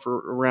neighbors selling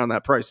for around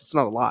that price. It's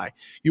not a lie.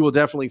 You will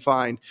definitely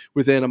find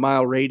within a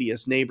mile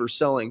radius neighbors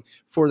selling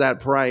for that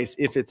price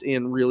if it's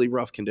in really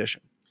rough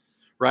condition.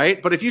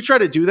 Right? But if you try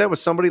to do that with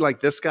somebody like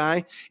this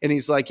guy, and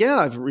he's like, yeah,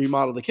 I've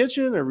remodeled the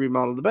kitchen, I've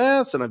remodeled the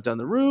baths, and I've done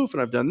the roof,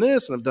 and I've done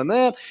this, and I've done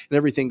that, and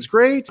everything's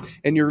great.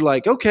 And you're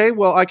like, okay,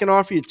 well, I can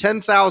offer you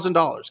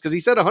 $10,000 because he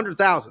said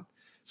 100,000.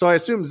 So I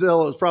assume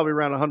Zillow is probably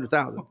around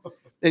 100,000.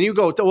 And you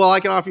go, well,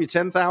 I can offer you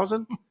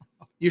 10,000.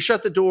 You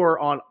shut the door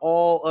on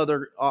all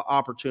other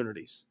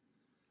opportunities.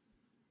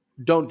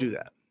 Don't do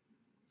that.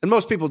 And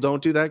most people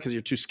don't do that because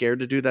you're too scared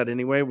to do that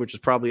anyway, which is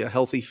probably a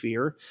healthy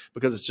fear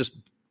because it's just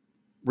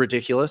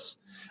ridiculous.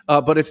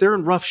 But if they're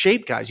in rough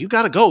shape, guys, you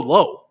got to go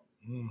low.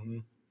 Mm-hmm.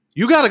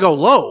 You got to go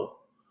low.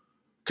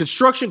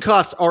 Construction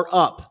costs are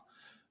up.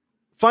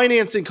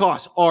 Financing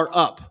costs are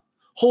up.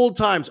 Hold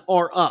times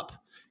are up.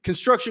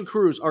 Construction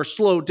crews are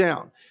slowed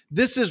down.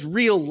 This is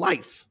real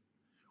life.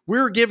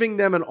 We're giving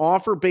them an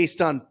offer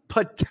based on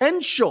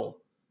potential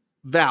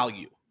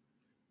value.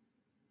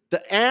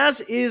 The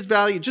as-is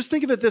value, just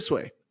think of it this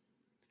way.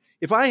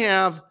 If I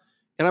have,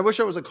 and I wish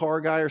I was a car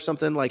guy or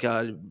something, like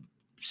a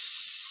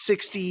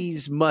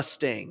 60s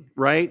Mustang,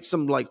 right?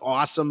 Some like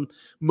awesome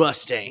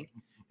Mustang,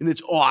 and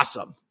it's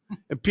awesome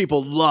and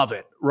people love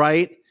it,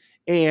 right?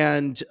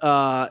 And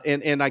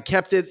I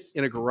kept it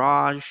in a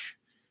garage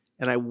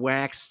and I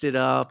waxed it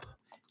up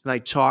and I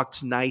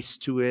talked nice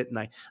to it and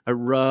I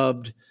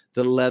rubbed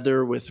the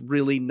leather with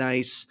really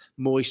nice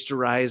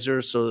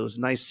moisturizer, so it was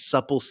nice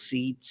supple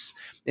seats,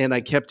 and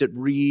I kept it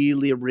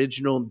really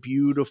original and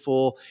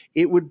beautiful.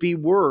 It would be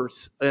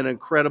worth an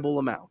incredible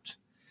amount.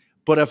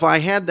 But if I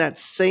had that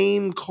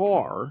same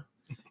car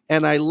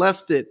and I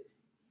left it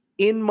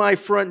in my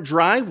front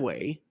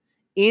driveway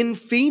in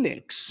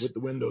Phoenix with the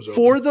windows open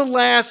for the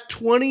last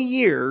 20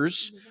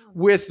 years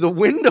with the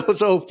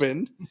windows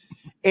open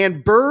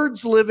and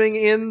birds living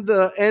in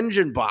the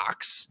engine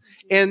box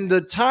and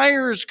the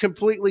tires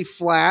completely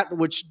flat,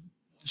 which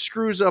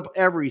screws up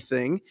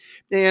everything,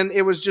 and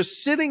it was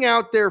just sitting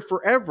out there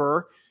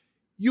forever,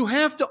 you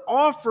have to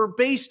offer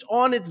based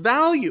on its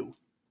value.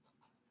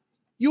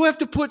 You have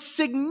to put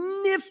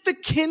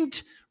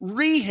significant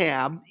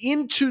rehab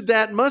into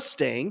that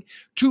Mustang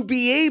to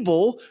be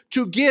able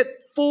to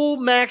get full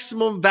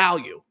maximum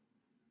value.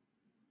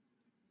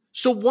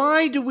 So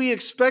why do we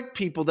expect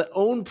people that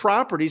own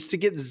properties to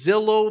get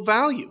Zillow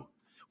value?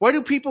 Why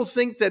do people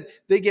think that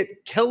they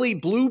get Kelley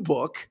Blue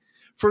Book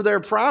for their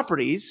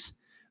properties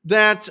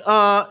that,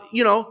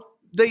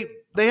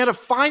 they had a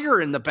fire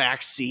in the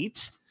back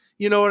seat,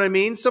 You know what I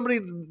mean? Somebody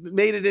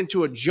made it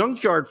into a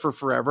junkyard for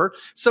forever.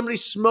 Somebody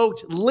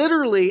smoked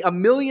literally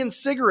 1 million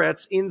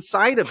cigarettes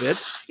inside of it.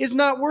 Is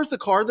not worth a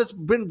car that's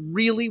been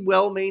really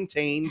well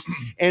maintained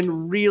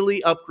and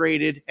really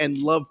upgraded and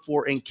loved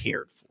for and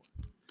cared for.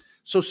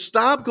 So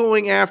stop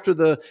going after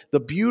the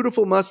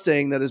beautiful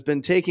Mustang that has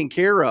been taken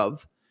care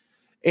of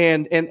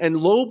and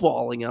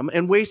lowballing them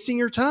and wasting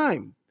your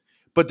time.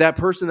 But that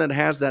person that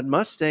has that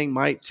Mustang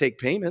might take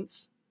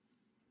payments,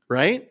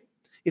 right?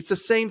 It's the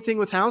same thing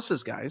with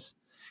houses, guys.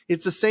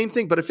 It's the same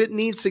thing. But if it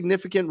needs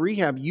significant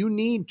rehab, you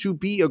need to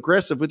be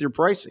aggressive with your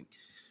pricing.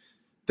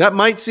 That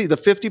might see the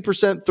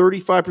 50%,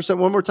 35%,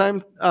 one more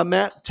time,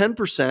 Matt,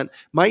 10%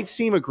 might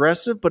seem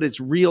aggressive, but it's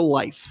real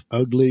life.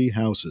 Ugly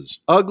houses.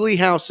 Ugly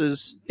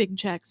houses. Big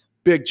checks.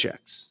 Big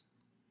checks.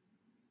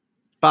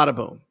 Bada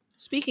boom.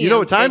 Speaking, you know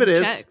of what time big it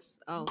is? Checks.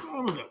 Oh,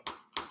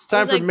 it's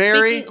time for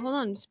Mary. Hold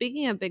on.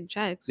 Speaking of big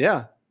checks.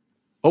 Yeah.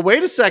 Oh,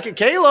 wait a second.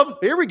 Caleb,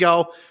 here we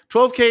go.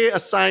 $12K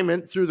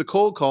assignment through the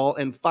cold call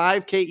and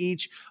 $5K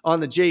each on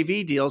the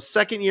JV deals.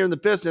 Second year in the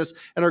business,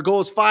 and our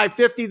goal is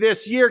 $550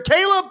 this year.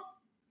 Caleb,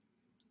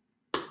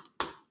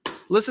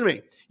 listen to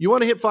me. You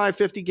want to hit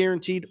 $550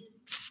 guaranteed?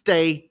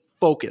 Stay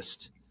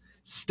focused.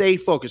 Stay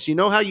focused. You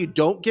know how you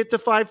don't get to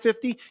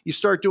 $550? You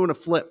start doing a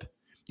flip.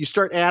 You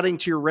start adding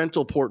to your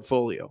rental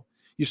portfolio.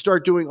 You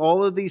start doing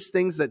all of these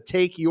things that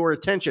take your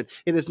attention.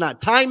 It is not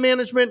time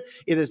management.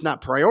 It is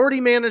not priority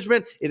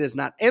management. It is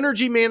not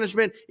energy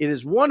management. It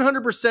is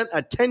 100%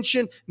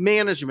 attention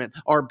management.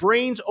 Our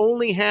brains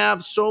only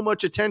have so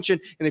much attention.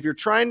 And if you're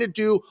trying to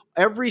do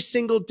every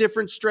single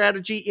different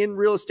strategy in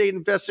real estate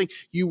investing,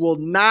 you will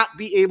not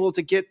be able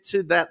to get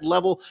to that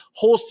level.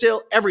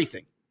 Wholesale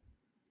everything.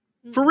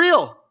 For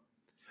real.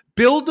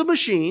 Build the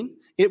machine.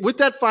 With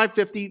that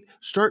 550,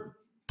 start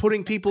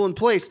putting people in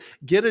place.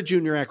 Get a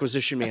junior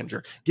acquisition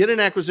manager, get an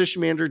acquisition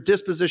manager,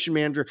 disposition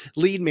manager,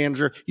 lead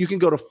manager. You can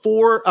go to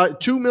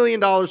 $2 million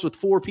with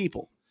 4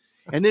 people,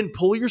 and then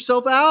pull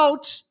yourself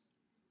out.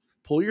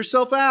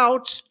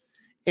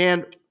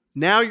 And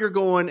now you're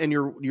going and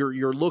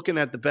you're looking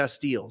at the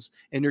best deals,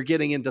 and you're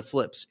getting into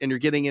flips, and you're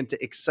getting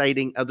into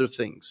exciting other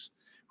things,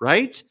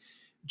 right?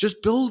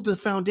 Just build the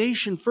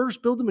foundation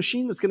first. Build the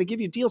machine that's going to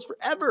give you deals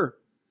forever.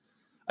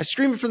 I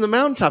scream it from the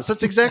mountaintops.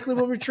 That's exactly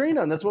what we train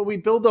on. That's what we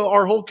build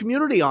our whole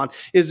community on,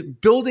 is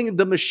building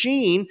the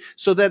machine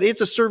so that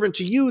it's a servant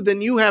to you.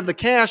 Then you have the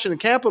cash and the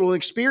capital and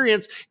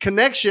experience,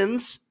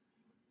 connections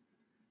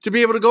to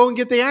be able to go and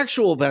get the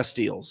actual best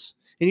deals.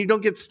 And you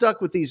don't get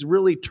stuck with these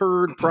really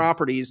turd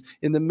properties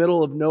in the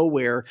middle of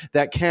nowhere,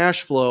 that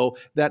cash flow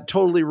that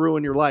totally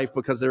ruin your life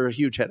because they're a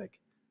huge headache.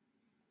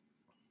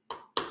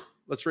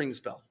 Let's ring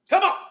this bell.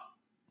 Come on.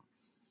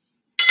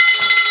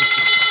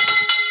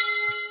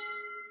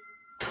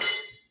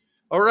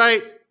 All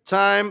right,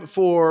 time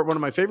for one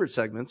of my favorite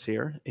segments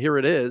here. Here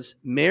it is.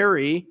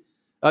 Marry,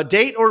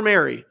 date or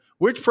marry.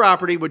 Which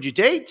property would you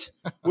date?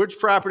 Which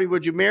property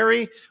would you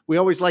marry? We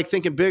always like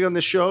thinking big on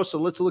this show, so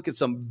let's look at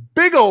some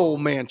big old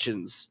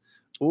mansions.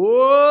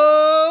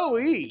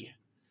 Whoa-wee.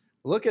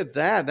 Look at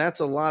that. That's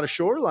a lot of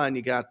shoreline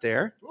you got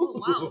there.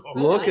 Oh, wow.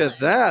 Look at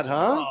that,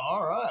 huh? Oh,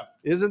 all right.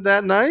 Isn't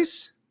that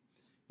nice?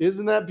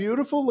 Isn't that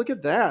beautiful? Look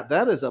at that.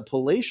 That is a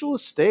palatial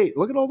estate.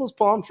 Look at all those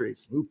palm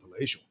trees. Ooh,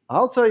 palatial.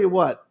 I'll tell you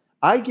what.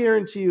 I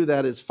guarantee you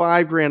that is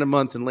 $5,000 a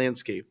month in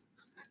landscape.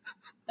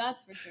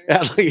 That's for sure.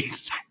 At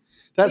least.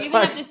 That's you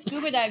even have to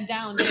scuba dive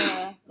down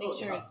to make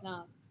sure it's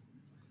not.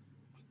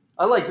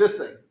 I like this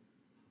thing.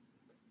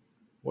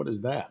 What is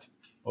that?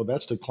 Oh,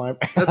 that's to climb.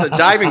 That's a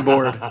diving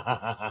board.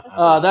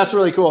 That's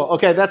really cool.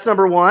 Okay, that's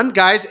number 1.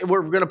 Guys,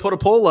 we're going to put a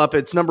poll up.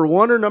 It's number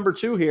 1 or number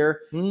 2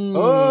 here.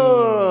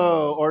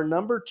 Oh, or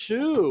number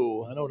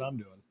 2. I know what I'm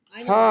doing.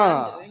 I know what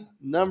I'm doing.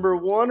 Number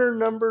 1 or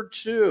number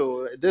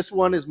 2. This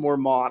one is more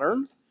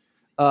modern.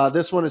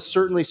 This one is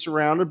certainly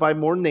surrounded by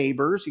more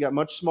neighbors. You got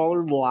much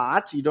smaller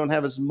lot. You don't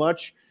have as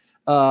much.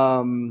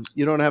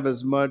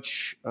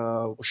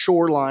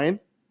 Shoreline,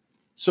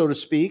 so to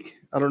speak.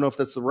 I don't know if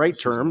that's the right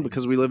term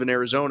because we live in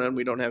Arizona and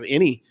we don't have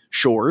any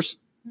shores.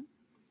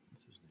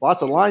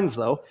 Lots of lines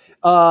though.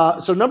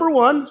 So number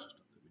 1,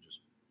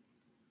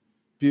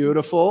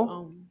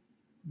 beautiful,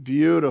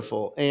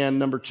 beautiful, and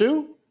number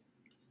 2.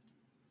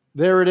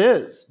 There it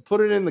is. Put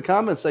it in the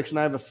comment section.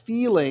 I have a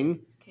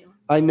feeling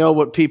I know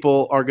what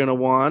people are going to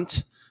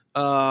want.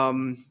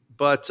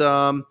 But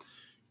we'll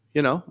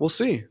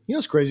see. You know,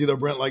 it's crazy though,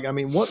 Brent. Like, I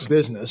mean, what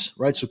business,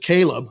 right? So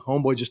Caleb,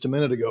 homeboy just a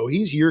minute ago,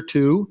 he's year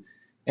 2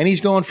 and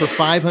he's going for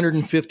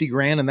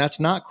 $550,000, and that's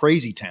not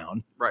crazy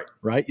town. Right.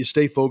 Right. You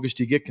stay focused,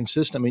 you get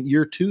consistent. I mean,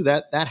 year 2,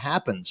 that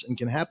happens and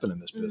can happen in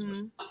this business.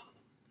 Mm-hmm.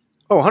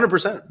 Oh,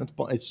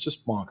 100%. It's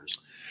just bonkers.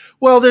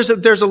 Well, there's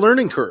a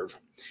learning curve,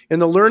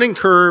 and the learning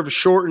curve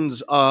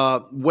shortens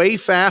way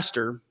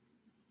faster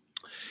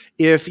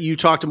if you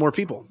talk to more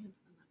people.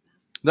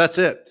 That's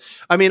it.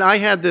 I mean, I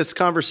had this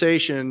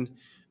conversation,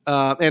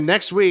 and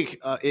next week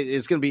it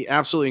is going to be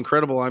absolutely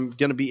incredible. I'm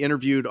going to be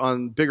interviewed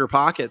on Bigger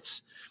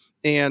Pockets,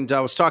 and I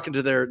was talking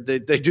to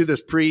they do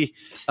this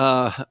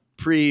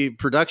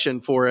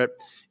pre-production for it,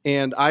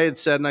 And I had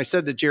said, and I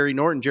said to Jerry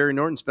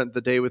Norton spent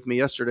the day with me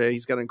yesterday.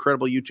 He's got an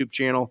incredible YouTube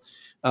channel,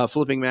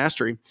 Flipping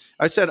Mastery.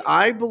 I said,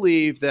 I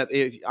believe that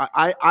if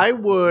I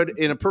would,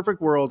 in a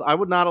perfect world, I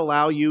would not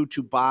allow you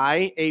to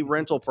buy a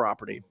rental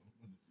property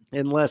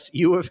unless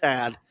you have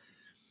had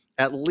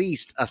at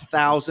least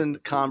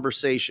 1,000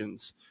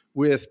 conversations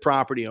with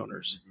property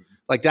owners.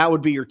 Like that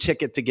would be your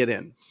ticket to get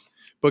in,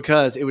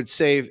 because it would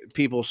save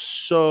people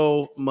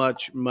so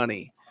much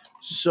money,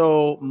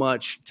 so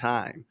much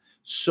time,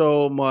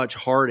 so much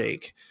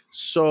heartache,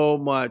 so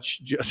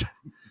much just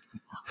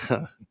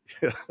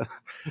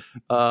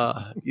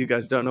you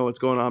guys don't know what's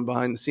going on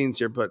behind the scenes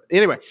here, but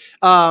anyway,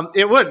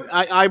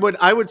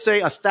 I would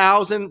say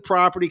 1,000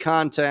 property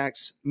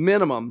contacts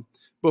minimum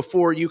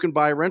before you can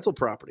buy a rental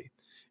property.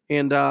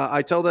 And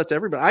I tell that to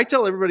everybody. I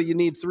tell everybody you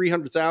need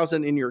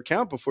 300,000 in your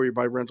account before you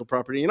buy rental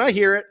property. And I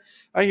hear it.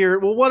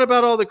 Well, what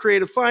about all the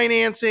creative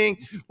financing?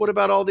 What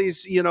about all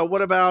these,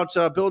 what about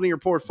building your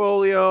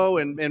portfolio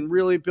and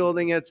really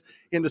building it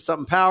into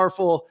something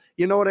powerful?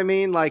 You know what I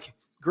mean? Like,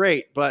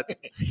 great. But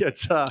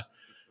it's,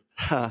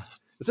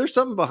 is there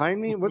something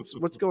behind me?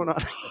 What's going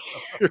on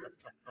here?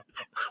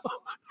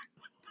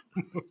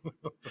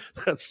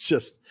 That's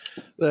just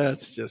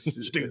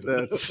stupid.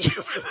 That's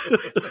stupid.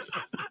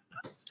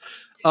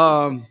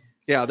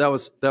 Yeah, that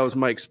was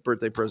Mike's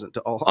birthday present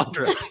to all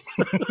Andre.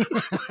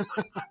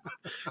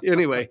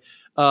 Anyway,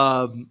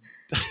 yeah,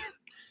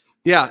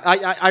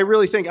 I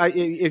really think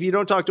if you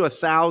don't talk to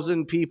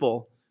 1,000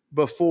 people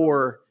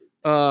before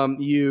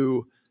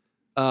you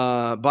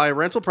buy a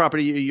rental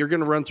property, you're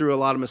going to run through a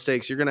lot of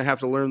mistakes. You're going to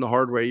have to learn the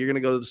hard way. You're going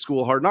to go to the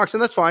school of hard knocks,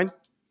 and that's fine.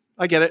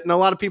 I get it. And a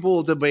lot of people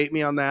will debate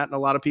me on that. And a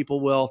lot of people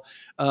will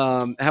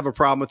have a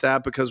problem with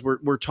that because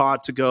we're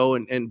taught to go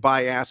and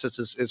buy assets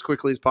as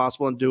quickly as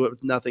possible and do it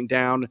with nothing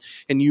down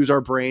and use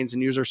our brains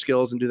and use our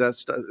skills and do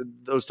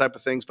those type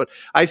of things. But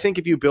I think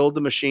if you build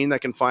the machine that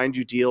can find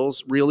you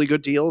deals, really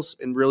good deals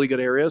in really good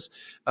areas,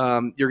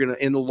 you're going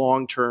to, in the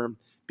long term,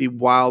 be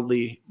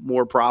wildly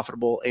more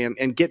profitable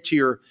and get to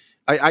your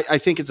I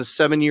think it's a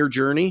 7-year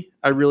journey.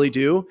 I really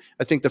do.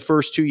 I think the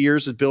first 2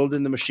 years is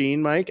building the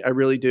machine, Mike. I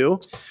really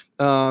do.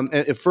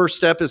 First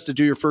step is to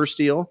do your first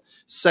deal.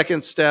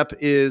 Second step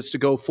is to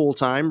go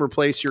full-time,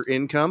 replace your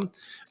income.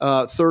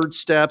 Third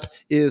step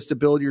is to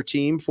build your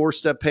team. Fourth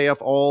step, pay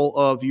off all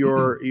of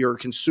your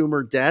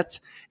consumer debt.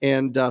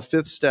 And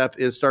fifth step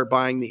is start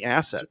buying the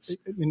assets.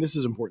 I mean, this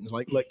is important.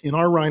 Like in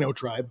our Rhino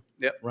tribe,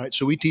 yep. Right?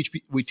 So we teach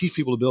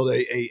people to build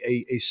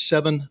a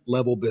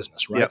 7-level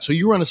business, right? Yep. So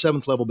you run a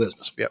 7th-level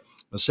business. Yep.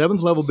 A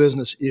 7th-level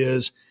business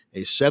is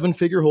a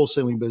 7-figure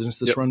wholesaling business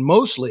that's Yep. run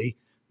mostly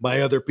by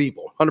other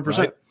people. 100%.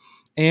 Right?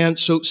 And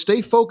so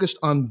stay focused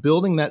on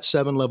building that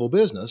 7-level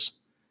business,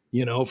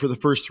 for the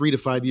first 3 to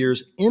 5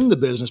 years in the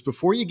business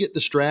before you get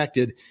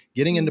distracted,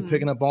 getting into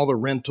picking up all the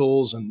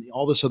rentals and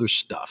all this other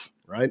stuff,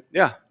 right?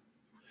 Yeah.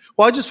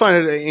 Well, I just find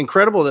it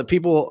incredible that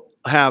people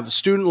have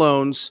student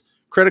loans,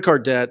 credit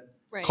card debt,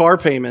 Right. car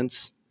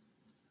payments,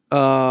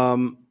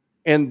 and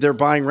they're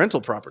buying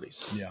rental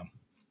properties. Yeah.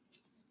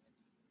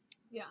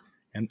 Yeah.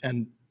 And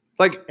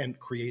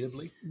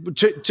creatively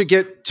to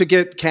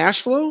get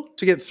cash flow,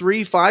 to get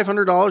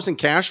 $300-$500 in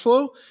cash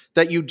flow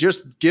that you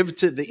just give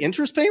to the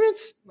interest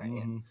payments. Right.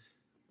 Mm-hmm.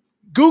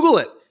 Google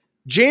it.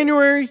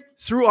 January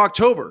through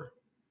October,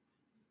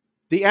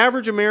 the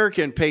average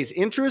American pays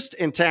interest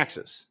and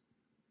taxes.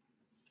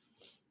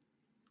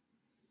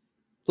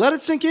 Let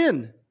it sink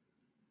in.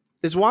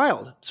 It's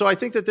wild. So I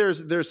think that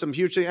there's some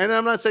huge thing, and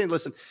I'm not saying,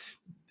 listen,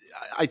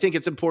 I think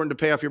it's important to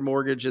pay off your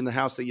mortgage in the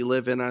house that you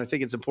live in. And I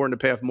think it's important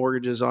to pay off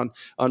mortgages on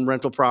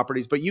rental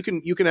properties, but you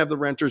can have the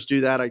renters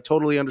do that. I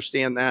totally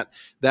understand that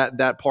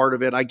part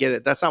of it. I get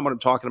it. That's not what I'm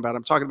talking about.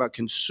 I'm talking about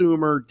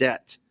consumer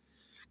debt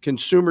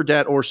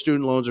or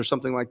student loans or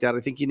something like that.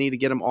 I think you need to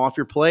get them off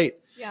your plate.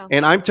 Yeah.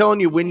 And I'm telling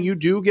you, when you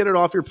do get it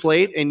off your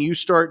plate and you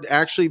start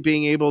actually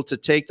being able to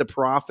take the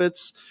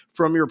profits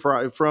from your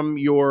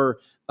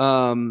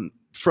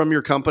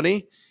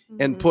company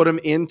and put them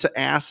into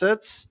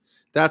assets,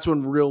 that's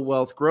when real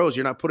wealth grows.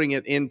 You're not putting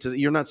it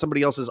you're not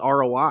somebody else's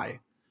ROI.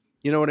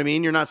 You know what I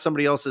mean? You're not on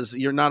somebody else's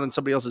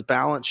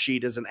balance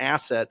sheet as an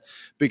asset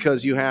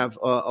because you have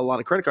a lot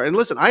of credit card. And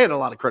listen, I had a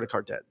lot of credit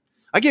card debt.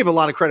 I gave a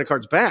lot of credit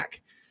cards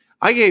back.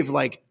 I gave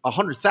like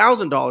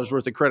 $100,000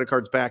 worth of credit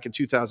cards back in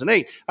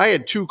 2008. I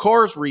had 2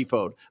 cars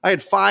repoed. I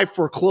had 5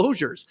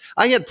 foreclosures.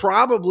 I had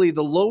probably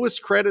the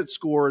lowest credit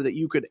score that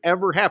you could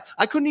ever have.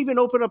 I couldn't even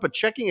open up a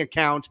checking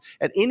account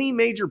at any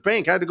major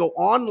bank. I had to go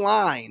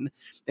online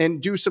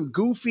and do some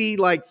goofy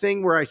like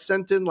thing where I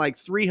sent in like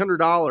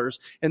 $300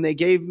 and they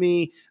gave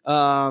me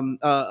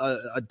a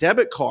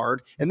debit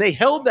card and they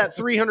held that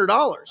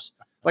 $300.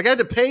 Like I had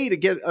to pay to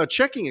get a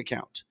checking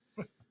account.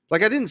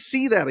 Like I didn't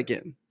see that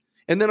again.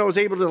 And then I was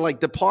able to like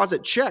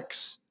deposit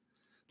checks.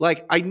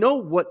 Like I know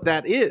what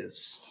that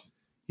is.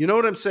 You know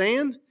what I'm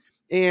saying?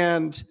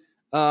 And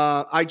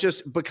I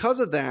just, because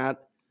of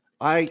that,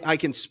 I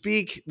can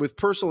speak with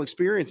personal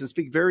experience and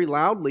speak very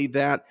loudly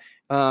that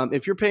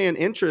if you're paying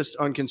interest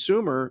on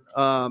consumer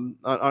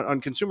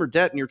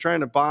debt and you're trying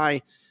to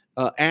buy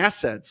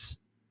assets,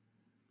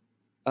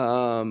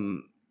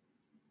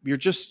 you're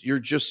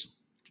just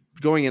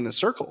going in a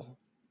circle.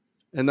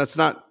 And that's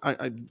not,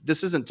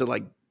 this isn't to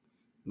like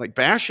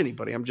bash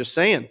anybody. I'm just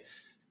saying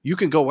you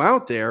can go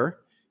out there,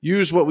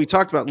 use what we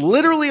talked about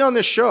literally on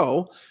this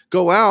show,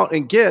 go out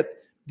and get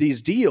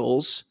these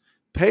deals,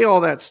 pay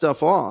all that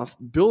stuff off,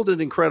 build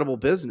an incredible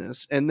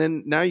business. And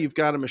then now you've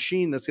got a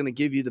machine that's going to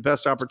give you the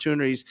best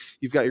opportunities.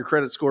 You've got your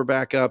credit score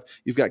back up.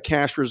 You've got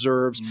cash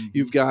reserves.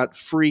 You've got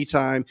free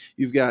time.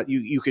 You've got,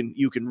 you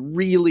can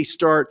really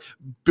start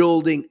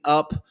building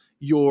up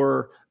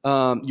your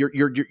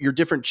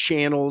different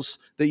channels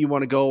that you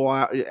want to go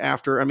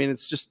after. I mean,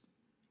 it's just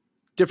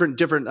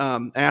different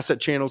asset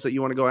channels that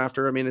you want to go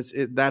after. I mean,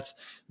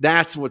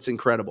 that's what's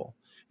incredible.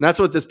 And that's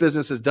what this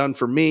business has done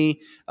for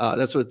me.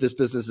 That's what this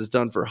business has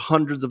done for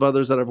hundreds of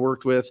others that I've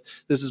worked with.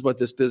 This is what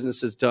this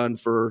business has done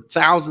for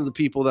thousands of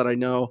people that I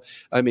know.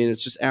 I mean,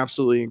 it's just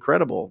absolutely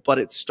incredible. But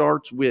it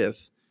starts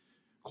with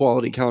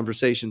quality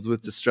conversations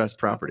with distressed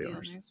property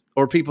owners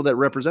or people that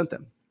represent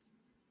them.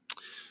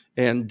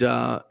 And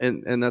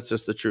that's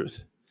just the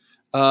truth.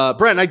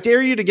 Brent, I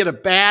dare you to get a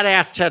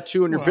badass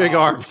tattoo on your big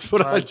arms.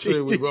 Put on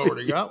Actually, we've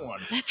already got one.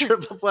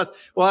 Triple plus.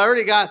 Well, I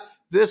already got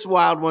this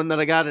wild one that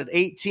I got at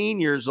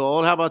 18 years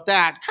old. How about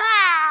that?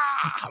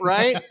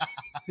 Right?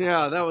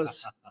 Yeah,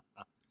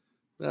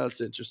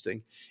 that's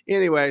interesting.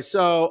 Anyway,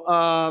 so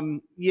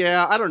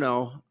yeah, I don't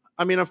know.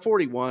 I mean, I'm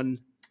 41.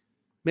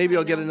 Maybe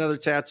I'll get another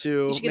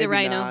tattoo. You should get Maybe a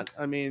rhino. not.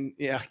 I mean,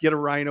 yeah, get a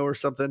rhino or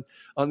something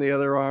on the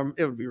other arm.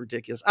 It would be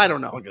ridiculous. I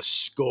don't know. Like a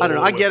skull. I don't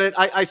know. I get it.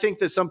 I think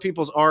that some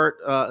people's art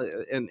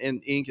and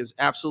ink is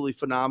absolutely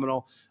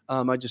phenomenal.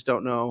 I just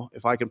don't know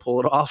if I can pull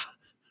it off,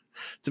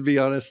 to be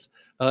honest.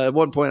 At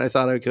one point I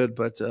thought I could,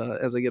 but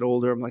as I get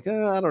older, I'm like,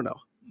 I don't know.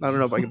 I don't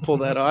know if I can pull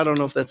that off. I don't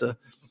know if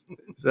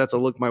that's a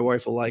look my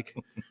wife will like.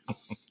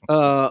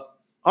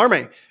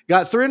 Arme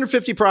got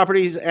 350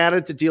 properties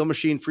added to Deal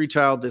Machine free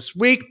trial this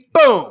week.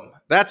 Boom.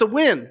 That's a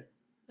win.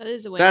 That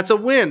is a win. That's a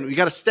win. We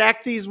got to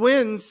stack these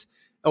wins.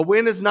 A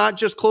win is not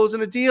just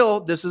closing a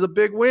deal. This is a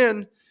big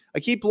win. I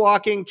keep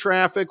blocking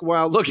traffic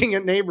while looking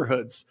at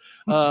neighborhoods,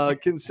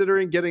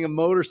 considering getting a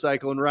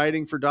motorcycle and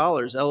riding for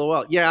dollars.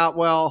 LOL. Yeah,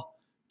 well,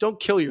 don't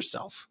kill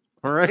yourself.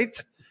 All right.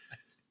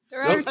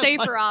 There are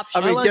safer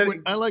options.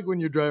 I like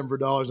when you're driving for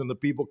dollars and the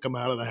people come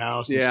out of the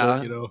house. And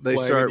yeah, start, they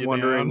start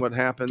wondering what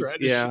happens.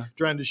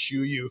 Trying to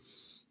shoo you.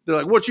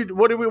 They're like, what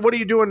are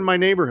you doing in my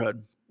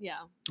neighborhood? Yeah.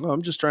 Oh,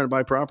 I'm just trying to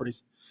buy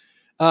properties.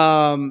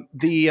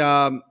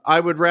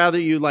 I would rather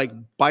you like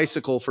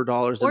bicycle for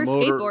dollars or than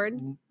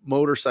skateboard.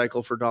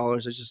 Motorcycle for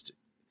dollars. It's just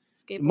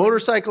skateboard.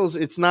 Motorcycles.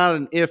 It's not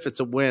an if, it's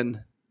a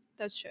win.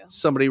 That's true.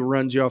 Somebody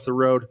runs you off the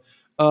road.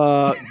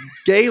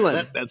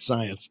 Galen. That's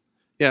science.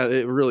 Yeah,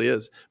 it really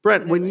is.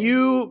 Brent, would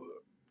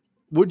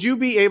you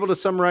be able to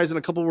summarize in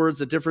a couple words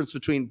the difference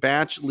between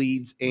batch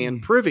leads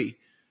and privy?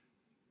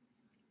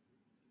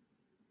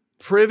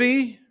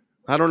 Privy,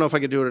 I don't know if I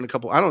could do it in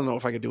I don't know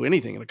if I could do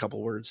anything in a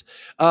couple words.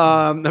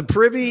 The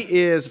privy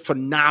is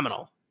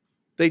phenomenal.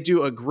 They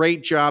do a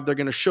great job. They're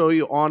going to show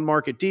you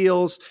on-market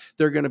deals.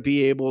 They're going to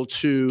be able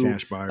to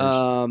cash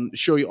buyers.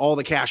 Show you all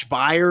the cash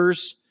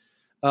buyers.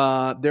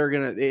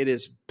 It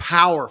is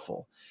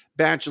powerful.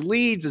 Batch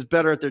leads is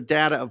better at their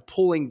data of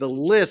pulling the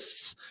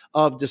lists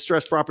of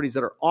distressed properties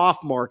that are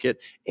off market,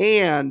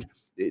 and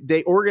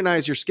they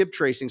organize your skip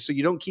tracing so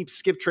you don't keep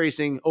skip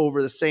tracing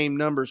over the same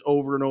numbers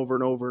over and over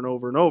and over and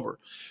over and over.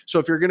 So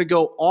if you're going to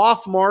go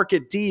off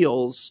market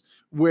deals,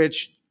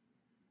 which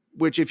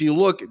if you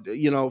look,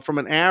 from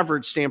an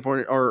average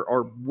standpoint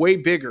are way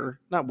bigger,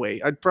 not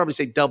way, I'd probably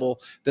say double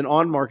than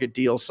on market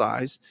deal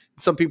size.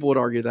 Some people would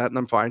argue that, and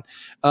I'm fine.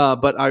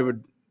 But I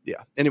would,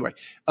 yeah. Anyway,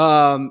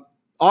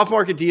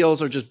 off-market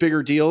deals are just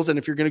bigger deals, and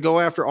if you're going to go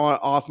after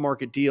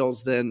off-market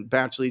deals, then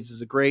batch leads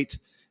is a great.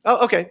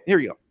 Oh, okay. Here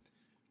you go.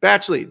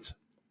 Batch leads,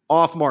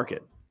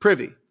 off-market,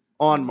 privy,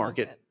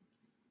 on-market,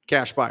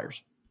 cash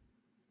buyers.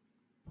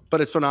 But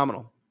it's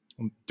phenomenal.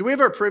 Do we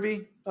have our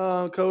privy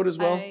code as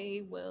well?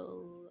 I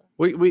will.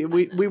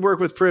 We work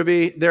with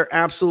Privy. They're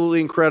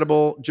absolutely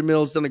incredible.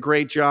 Jamil's done a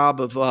great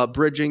job of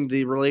bridging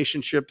the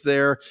relationship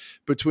there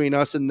between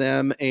us and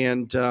them,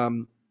 and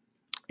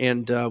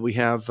we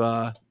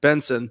have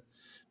Benson.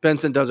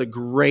 Benson does a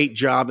great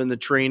job in the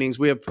trainings.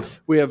 We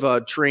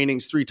have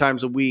trainings 3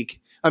 times a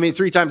week. I mean,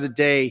 3 times a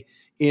day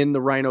in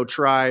the Rhino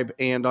Tribe.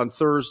 And on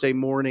Thursday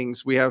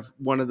mornings, we have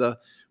one of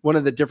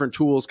the different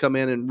tools come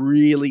in and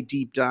really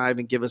deep dive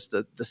and give us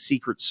the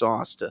secret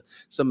sauce to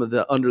some of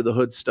the under the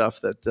hood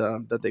stuff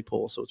that they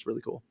pull. So it's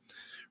really cool.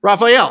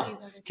 Raphael,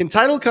 can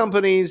title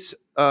companies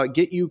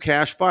get you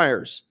cash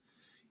buyers?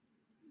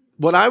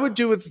 What I would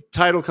do with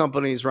title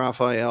companies,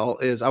 Raphael,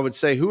 is I would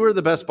say, who are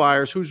the best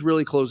buyers? Who's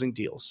really closing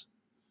deals?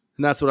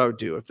 And that's what I would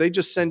do. If they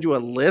just send you a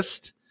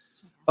list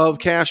of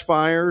cash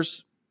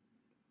buyers,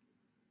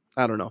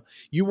 I don't know.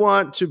 You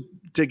want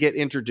to get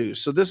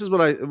introduced. So this is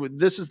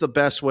the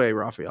best way,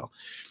 Raphael.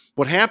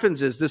 What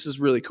happens is, this is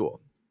really cool.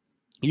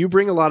 You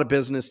bring a lot of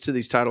business to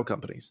these title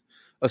companies,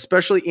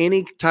 especially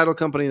any title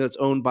company that's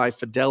owned by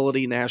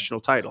Fidelity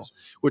National Title,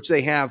 which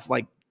they have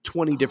like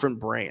 20 different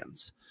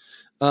brands.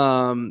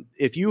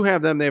 If you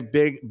have them, they have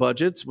big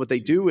budgets. What they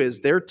do is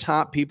their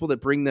top people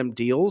that bring them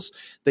deals,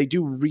 they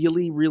do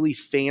really, really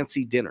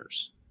fancy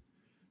dinners.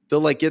 They'll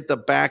like get the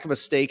back of a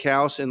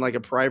steakhouse in like a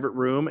private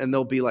room, and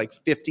there'll be like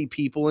 50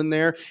 people in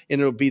there,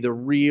 and it'll be the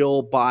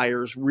real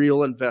buyers,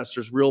 real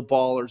investors, real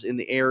ballers in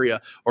the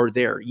area are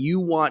there. You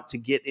want to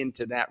get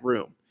into that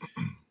room.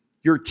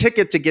 Your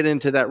ticket to get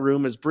into that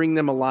room is bring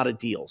them a lot of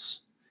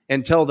deals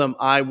and tell them,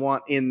 I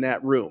want in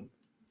that room.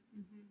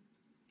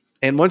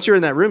 And once you're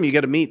in that room, you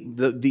got to meet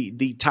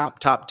the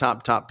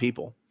top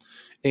people.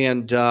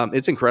 And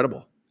it's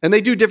incredible. And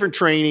they do different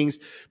trainings.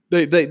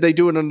 They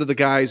do it under the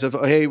guise of,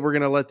 hey, we're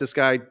going to let this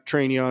guy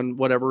train you on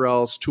whatever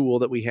else tool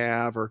that we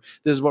have, or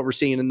this is what we're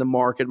seeing in the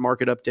market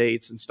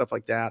updates and stuff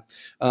like that.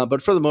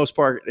 But for the most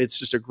part, it's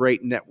just a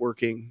great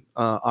networking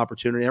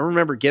opportunity. I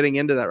remember getting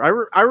into that.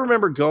 I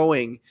remember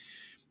going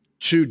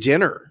to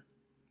dinner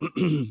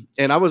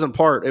and I wasn't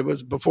part. It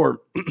was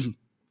before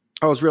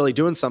I was really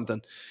doing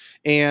something.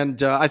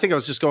 And I think I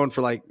was just going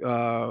for like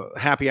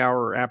happy hour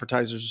or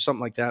appetizers or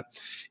something like that.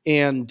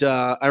 And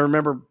I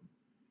remember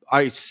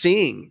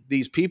seeing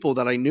these people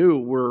that I knew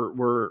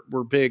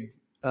were big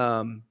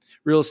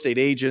real estate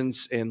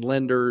agents and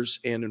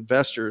lenders and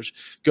investors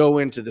go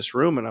into this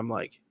room. And I'm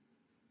like,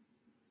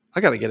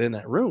 I got to get in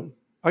that room.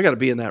 I got to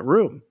be in that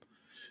room.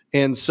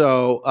 And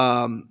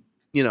so,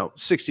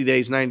 60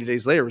 days, 90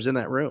 days later, I was in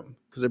that room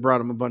because they brought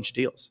them a bunch of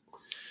deals.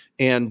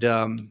 And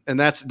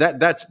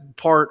that's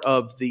part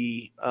of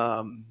the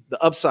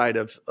upside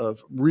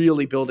of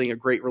really building a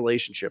great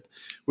relationship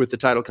with the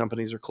title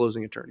companies or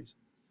closing attorneys.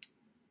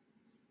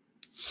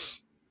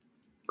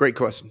 Great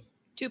question.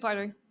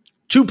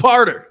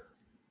 Two-parter.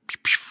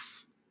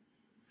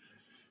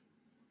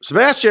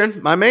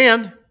 Sebastian, my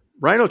man,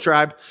 Rhino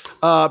Tribe.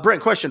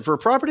 Brent, question. For a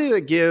property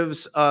that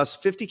gives us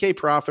 $50K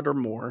profit or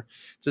more,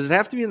 does it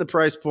have to be in the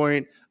price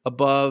point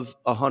above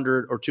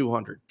 100 or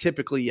 200?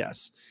 Typically,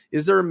 yes.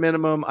 Is there a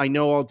minimum? I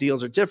know all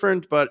deals are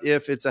different, but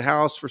if it's a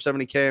house for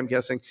 70K, I'm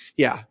guessing,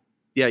 yeah,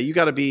 you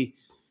got to be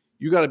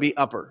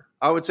upper.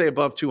 I would say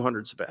above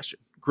 200, Sebastian.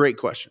 Great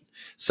question.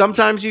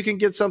 Sometimes you can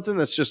get something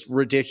that's just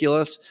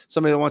ridiculous.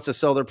 Somebody that wants to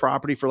sell their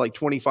property for like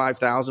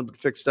 $25,000, but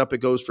fixed up, it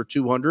goes for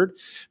 200.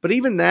 But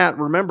even that,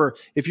 remember,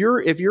 if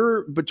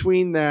you're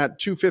between that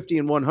 250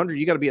 and 100,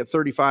 you got to be at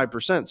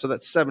 35%. So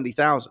that's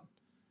 70,000.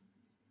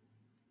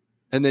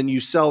 And then you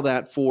sell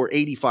that for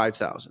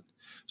 85,000.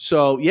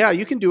 So yeah,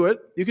 you can do it.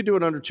 You can do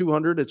it under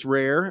 200. It's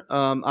rare.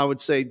 I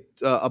would say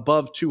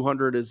above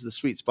 200 is the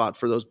sweet spot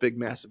for those big,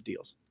 massive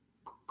deals.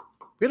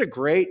 We had a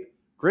great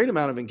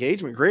amount of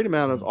engagement, great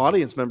amount of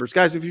audience members.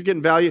 Guys, if you're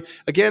getting value,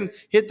 again,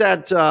 hit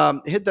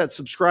that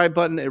subscribe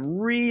button. It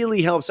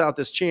really helps out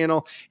this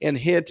channel, and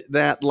hit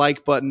that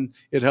like button.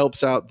 It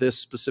helps out this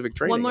specific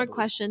training. One more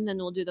question, then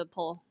we'll do the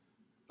poll.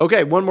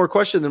 Okay, one more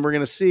question, then we're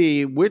going to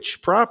see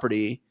which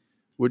property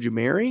would you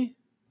marry?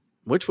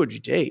 Which would you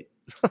date?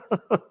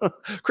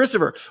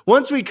 Christopher,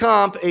 once we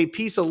comp a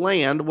piece of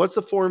land, what's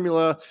the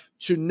formula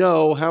to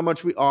know how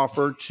much we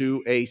offer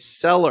to a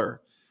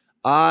seller?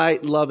 I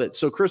love it.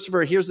 So,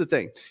 Christopher, here's the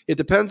thing. It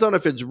depends on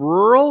if it's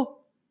rural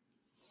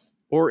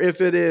or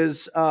if it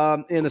is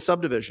in a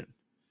subdivision.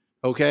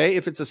 Okay,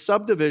 if it's a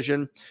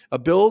subdivision, a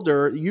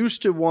builder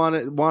used to want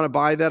to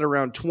buy that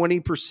around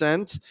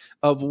 20%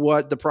 of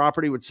what the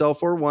property would sell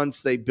for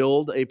once they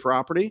build a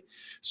property.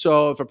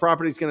 So if a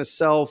property is going to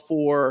sell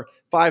for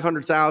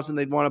 $500,000,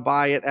 they'd want to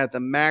buy it at the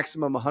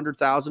maximum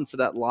 $100,000 for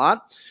that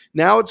lot.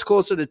 Now it's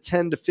closer to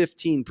 10 to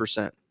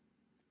 15%.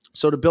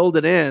 So to build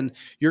it in,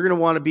 you're going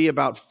to want to be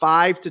about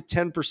 5 to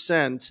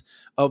 10%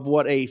 of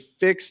what a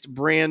fixed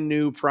brand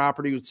new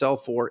property would sell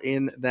for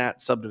in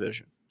that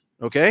subdivision.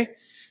 Okay.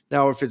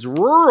 Now, if it's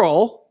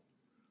rural,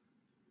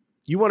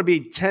 you want to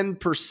be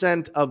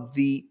 10% of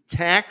the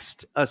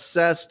taxed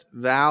assessed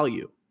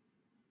value.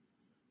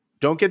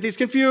 Don't get these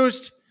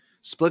confused.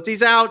 Split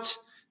these out.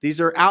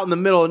 These are out in the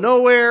middle of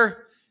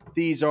nowhere.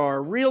 These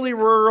are really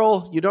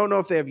rural. You don't know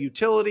if they have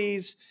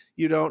utilities.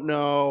 You don't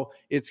know.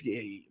 It's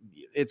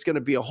going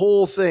to be a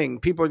whole thing.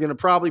 People are going to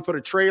probably put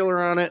a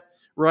trailer on it,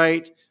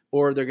 right?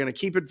 Or they're going to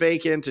keep it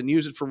vacant and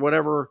use it for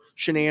whatever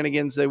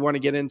shenanigans they want to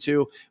get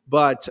into.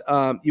 But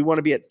you want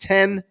to be at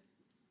 10%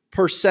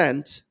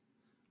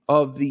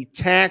 of the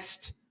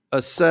taxed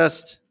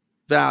assessed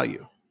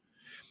value.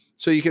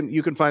 So you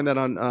can find that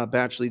on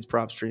Batch Leads,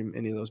 PropStream,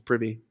 any of those,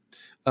 Privy.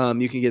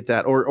 You can get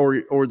that,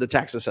 or the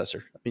tax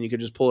assessor. I mean, you can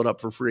just pull it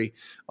up for free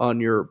on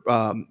your.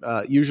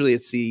 Usually,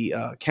 it's the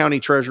county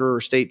treasurer,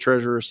 or state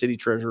treasurer, or city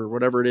treasurer,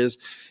 whatever it is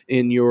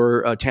in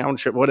your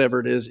township, whatever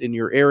it is in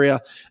your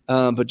area.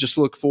 But just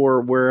look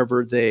for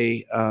wherever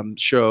they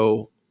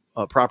show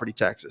property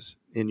taxes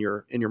in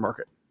your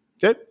market.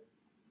 Okay.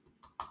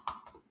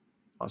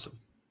 Awesome.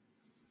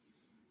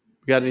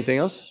 We got anything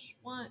else?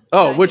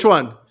 Which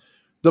one?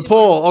 The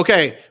poll.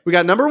 Okay, we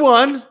got number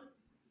 1.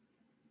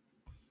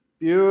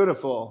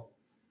 Beautiful.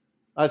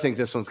 I think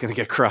this one's going to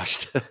get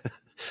crushed.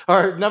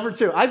 All right, number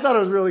 2. I thought it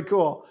was really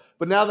cool,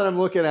 but now that I'm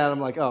looking at it, I'm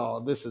like,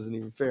 oh, this isn't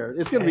even fair.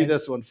 It's going to be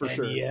this one for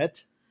sure.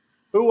 Yet,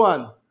 who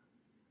won?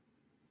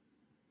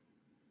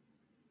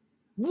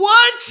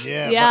 What?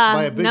 Yeah,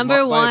 by a big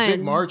number by a big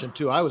one. margin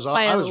too. I was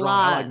By a wrong. I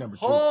lot. like number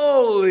 2.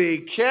 Holy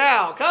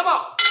cow. Come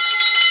on.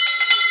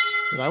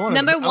 I wanted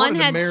Number to, I one wanted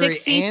to had marry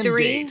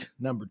 63. and date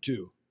number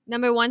 2.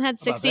 Number 1 had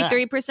How about that?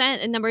 63%,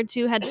 and number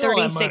 2 had Look at all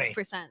that money.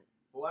 36%.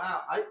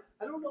 Wow. I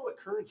don't know what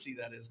currency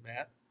that is,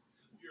 Matt.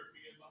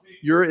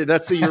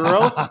 That's the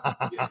euro?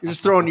 You're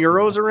just throwing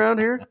euros around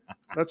here?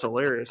 That's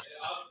hilarious.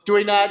 Do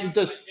we not?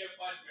 Does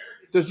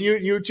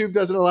YouTube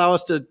doesn't allow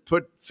us to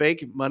put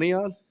fake money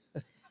on?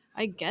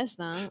 I guess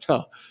not.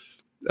 Oh.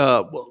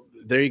 Well,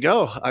 there you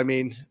go. I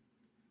mean,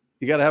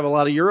 you got to have a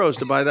lot of euros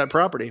to buy that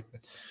property.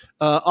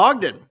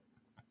 Ogden.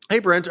 Hey,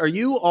 Brent, are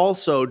you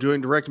also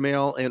doing direct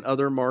mail and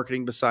other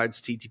marketing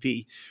besides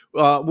TTP?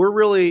 We're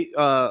really,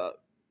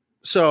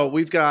 so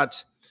we've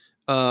got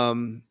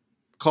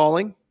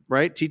calling,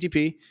 right? TTP.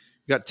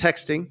 We've got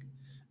texting.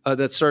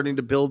 That's starting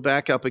to build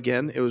back up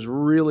again. It was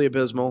really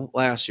abysmal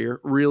last year,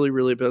 really,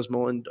 really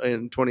abysmal in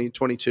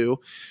 2022.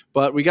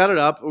 But we got it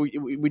up.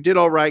 We did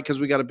all right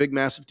because we got a big,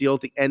 massive deal at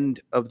the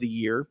end of the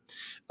year.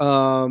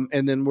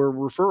 And then we're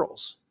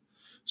referrals.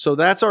 So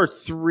that's our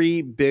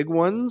 3 big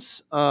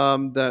ones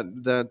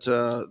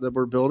that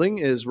we're building.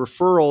 Is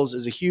referrals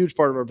is a huge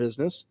part of our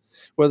business,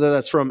 whether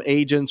that's from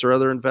agents or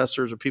other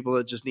investors or people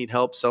that just need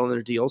help selling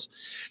their deals.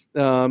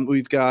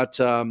 We've got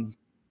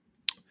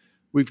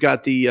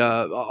the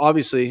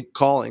obviously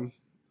calling,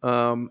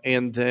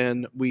 and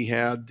then we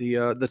had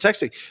the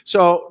texting.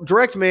 So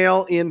direct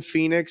mail in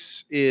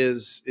Phoenix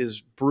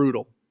is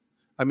brutal.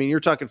 I mean,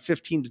 you're talking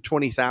 $15,000 to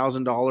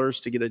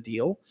 $20,000 to get a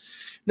deal.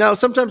 Now,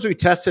 sometimes we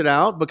test it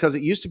out because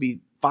it used to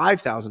be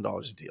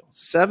 $5,000 a deal,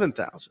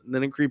 $7,000, and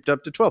then it creeped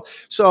up to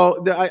 $12,000. So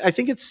I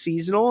think it's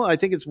seasonal. I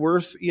think it's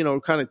worth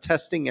kind of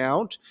testing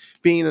out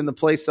being in the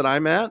place that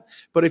I'm at.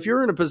 But if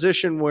you're in a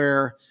position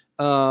where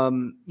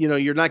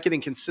you're not getting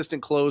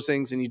consistent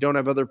closings and you don't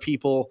have other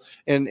people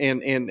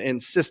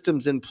and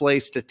systems in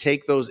place to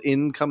take those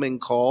incoming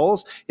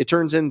calls, it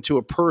turns into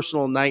a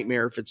personal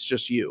nightmare if it's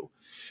just you.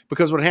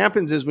 Because what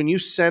happens is when you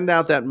send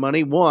out that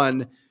money,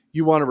 one,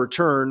 you want to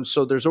return.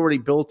 So there's already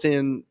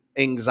built-in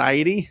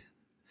anxiety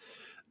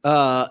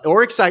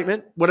or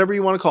excitement, whatever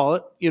you want to call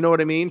it. You know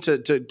what I mean? To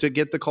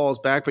get the calls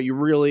back, but you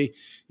really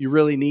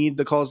need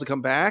the calls to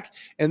come back.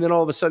 And then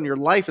all of a sudden your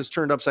life is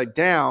turned upside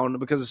down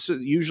because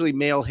usually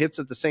mail hits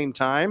at the same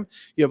time.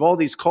 You have all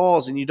these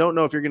calls and you don't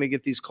know if you're going to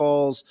get these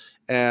calls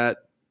at,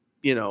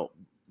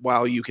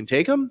 while you can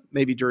take them,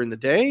 maybe during the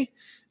day.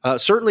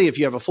 Certainly if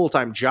you have a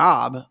full-time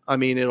job, I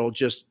mean, it'll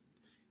just,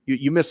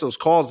 you miss those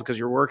calls because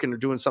you're working or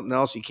doing something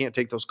else. You can't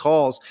take those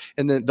calls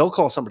and then they'll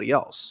call somebody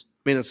else.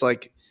 I mean, it's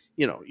like,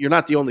 you're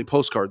not the only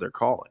postcard they're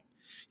calling.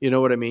 You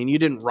know what I mean? You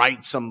didn't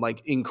write some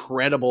like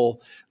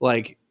incredible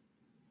like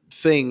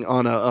thing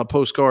on a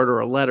postcard or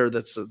a letter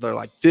they're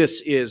like,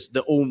 this is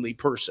the only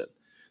person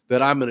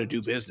that I'm going to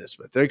do business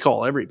with. They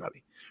call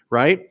everybody,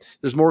 right?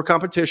 There's more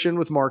competition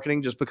with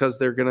marketing just because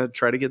they're going to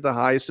try to get the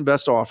highest and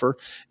best offer.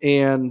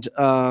 And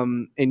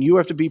you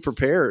have to be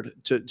prepared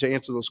to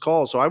answer those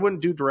calls. So I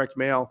wouldn't do direct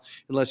mail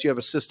unless you have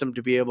a system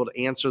to be able to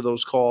answer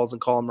those calls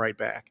and call them right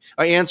back.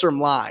 I answer them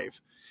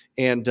live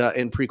and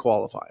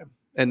pre-qualify them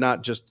and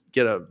not just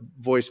get a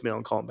voicemail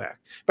and call them back.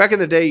 Back in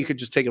the day, you could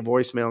just take a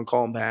voicemail and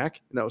call them back,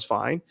 and that was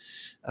fine.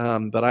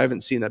 But I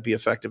haven't seen that be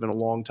effective in a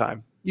long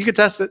time. You could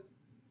test it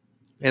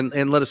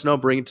and let us know.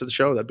 Bring it to the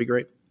show. That'd be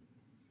great.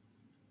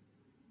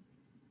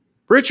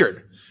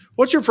 Richard,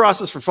 what's your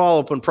process for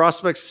follow-up when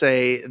prospects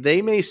say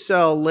they may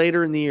sell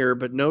later in the year,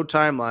 but no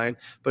timeline,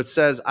 but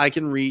says I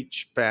can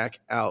reach back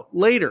out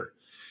later?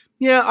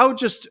 Yeah, I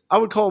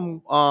would call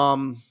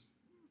them.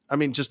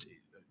 Just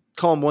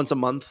call them once a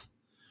month.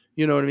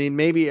 You know what I mean?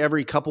 Maybe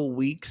every couple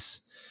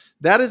weeks.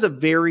 That is a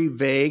very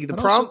vague. The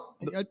problem.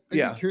 I'd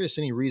be curious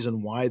any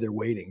reason why they're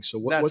waiting. So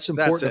what's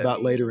important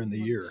about later in the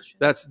year?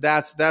 That's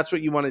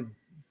what you want to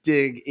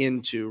dig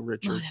into,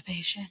 Richard.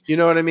 Motivation. You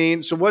know what I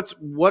mean? So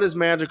what is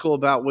magical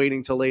about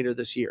waiting till later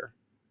this year?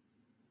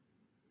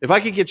 If I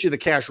could get you the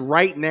cash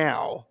right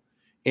now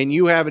and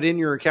you have it in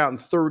your account in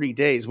 30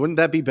 days, wouldn't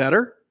that be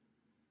better?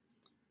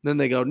 Then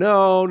they go,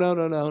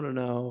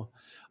 no.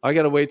 I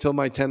got to wait till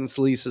my tenant's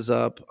lease is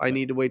up. I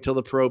need to wait till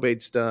the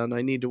probate's done.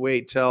 I need to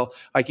wait till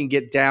I can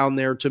get down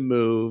there to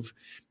move.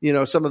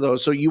 Some of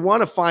those. So you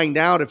want to find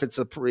out if it's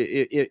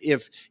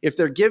if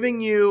they're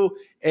giving you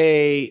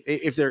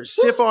if they're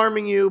stiff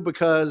arming you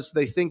because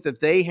they think that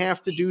they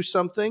have to do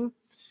something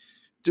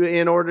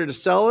in order to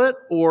sell it,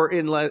 or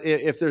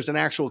if there's an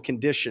actual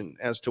condition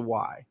as to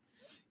why.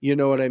 You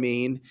know what I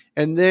mean?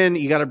 And then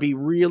you got to be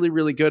really,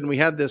 really good. And we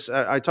had this.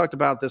 I talked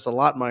about this a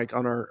lot, Mike,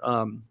 on our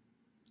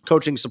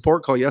coaching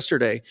support call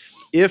yesterday.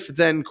 If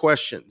then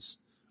questions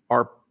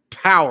are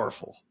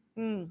powerful.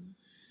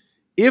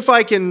 If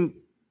I can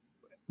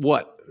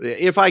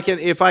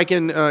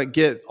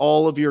get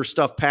all of your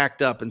stuff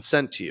packed up and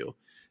sent to you,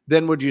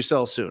 then would you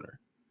sell sooner?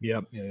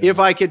 Yep. If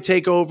I could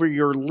take over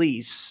your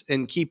lease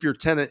and keep your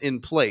tenant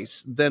in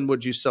place, then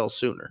would you sell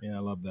sooner? Yeah, I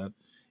love that.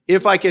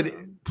 If I could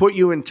put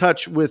you in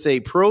touch with a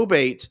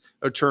probate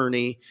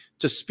attorney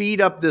to speed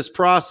up this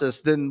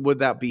process, then would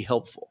that be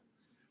helpful?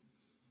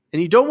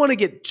 And you don't want to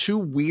get too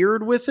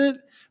weird with it,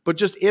 but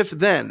just if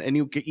then, and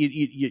you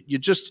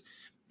just,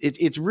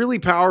 it's really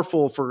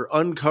powerful for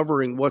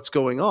uncovering what's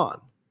going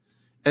on.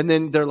 And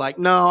then they're like,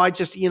 no, I'm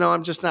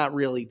just not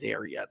really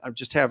there yet. I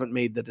just haven't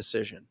made the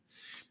decision.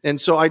 And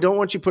so I don't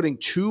want you putting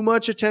too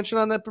much attention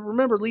on that. But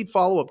remember, lead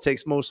follow-up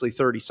takes mostly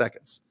 30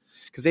 seconds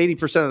because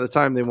 80% of the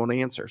time they won't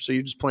answer. So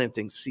you're just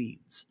planting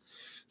seeds.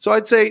 So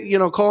I'd say,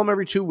 call them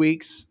every 2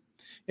 weeks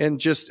and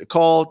just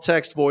call,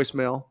 text,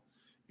 voicemail.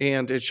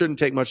 And it shouldn't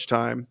take much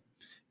time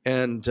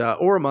and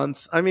or a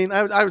month. I mean,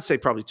 I would say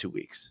probably 2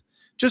 weeks.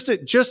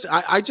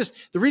 The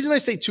reason I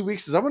say 2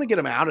 weeks is I want to get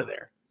them out of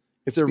there.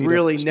 If they're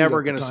really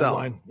never going to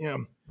sell. Yeah.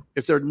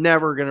 If they're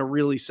never going to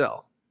really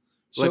sell.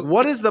 Like,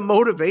 what is the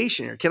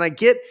motivation here? Can I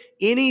get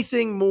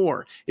anything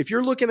more? If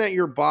you're looking at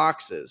your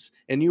boxes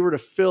and you were to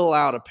fill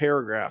out a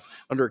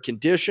paragraph under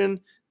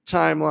condition,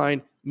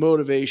 timeline,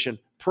 motivation,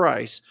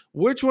 price,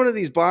 which one of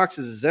these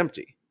boxes is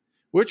empty?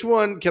 Which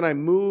one can I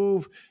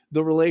move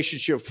the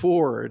relationship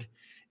forward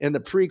and the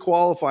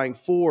pre-qualifying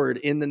forward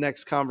in the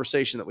next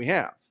conversation that we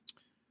have?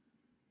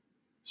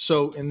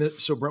 So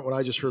Brent, what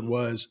I just heard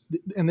was,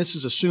 and this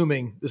is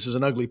assuming this is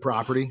an ugly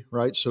property,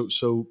 right?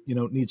 So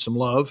needs some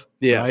love.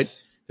 Yes.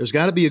 Right? There's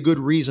got to be a good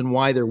reason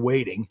why they're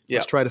waiting. Yep.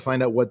 Let's try to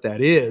find out what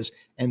that is,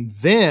 and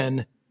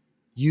then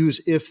use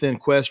if-then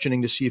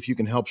questioning to see if you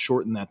can help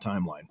shorten that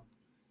timeline.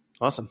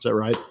 Awesome. Is that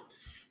right?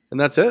 And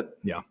that's it?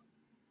 Yeah.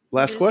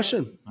 Last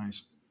question.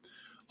 Nice.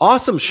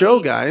 Awesome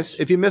show, guys.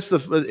 If you missed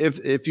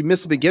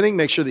the beginning,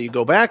 make sure that you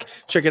go back,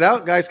 check it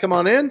out. Guys, come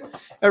on in.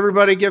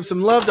 Everybody give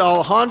some love to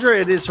Alejandra.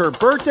 It is her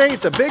birthday.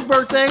 It's a big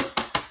birthday.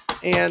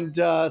 And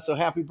so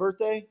happy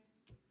birthday.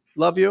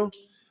 Love you.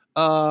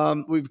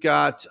 We've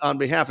got, on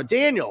behalf of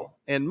Daniel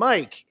and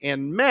Mike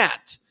and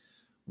Matt,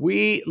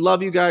 we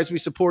love you guys. We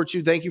support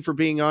you. Thank you for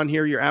being on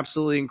here. You're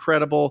absolutely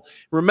incredible.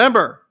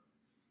 Remember,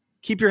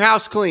 keep your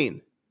house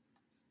clean.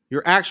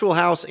 Your actual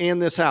house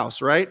and this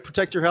house, right?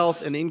 Protect your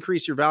health and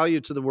increase your value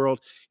to the world.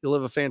 You'll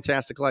live a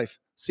fantastic life.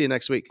 See you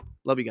next week.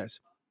 Love you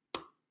guys.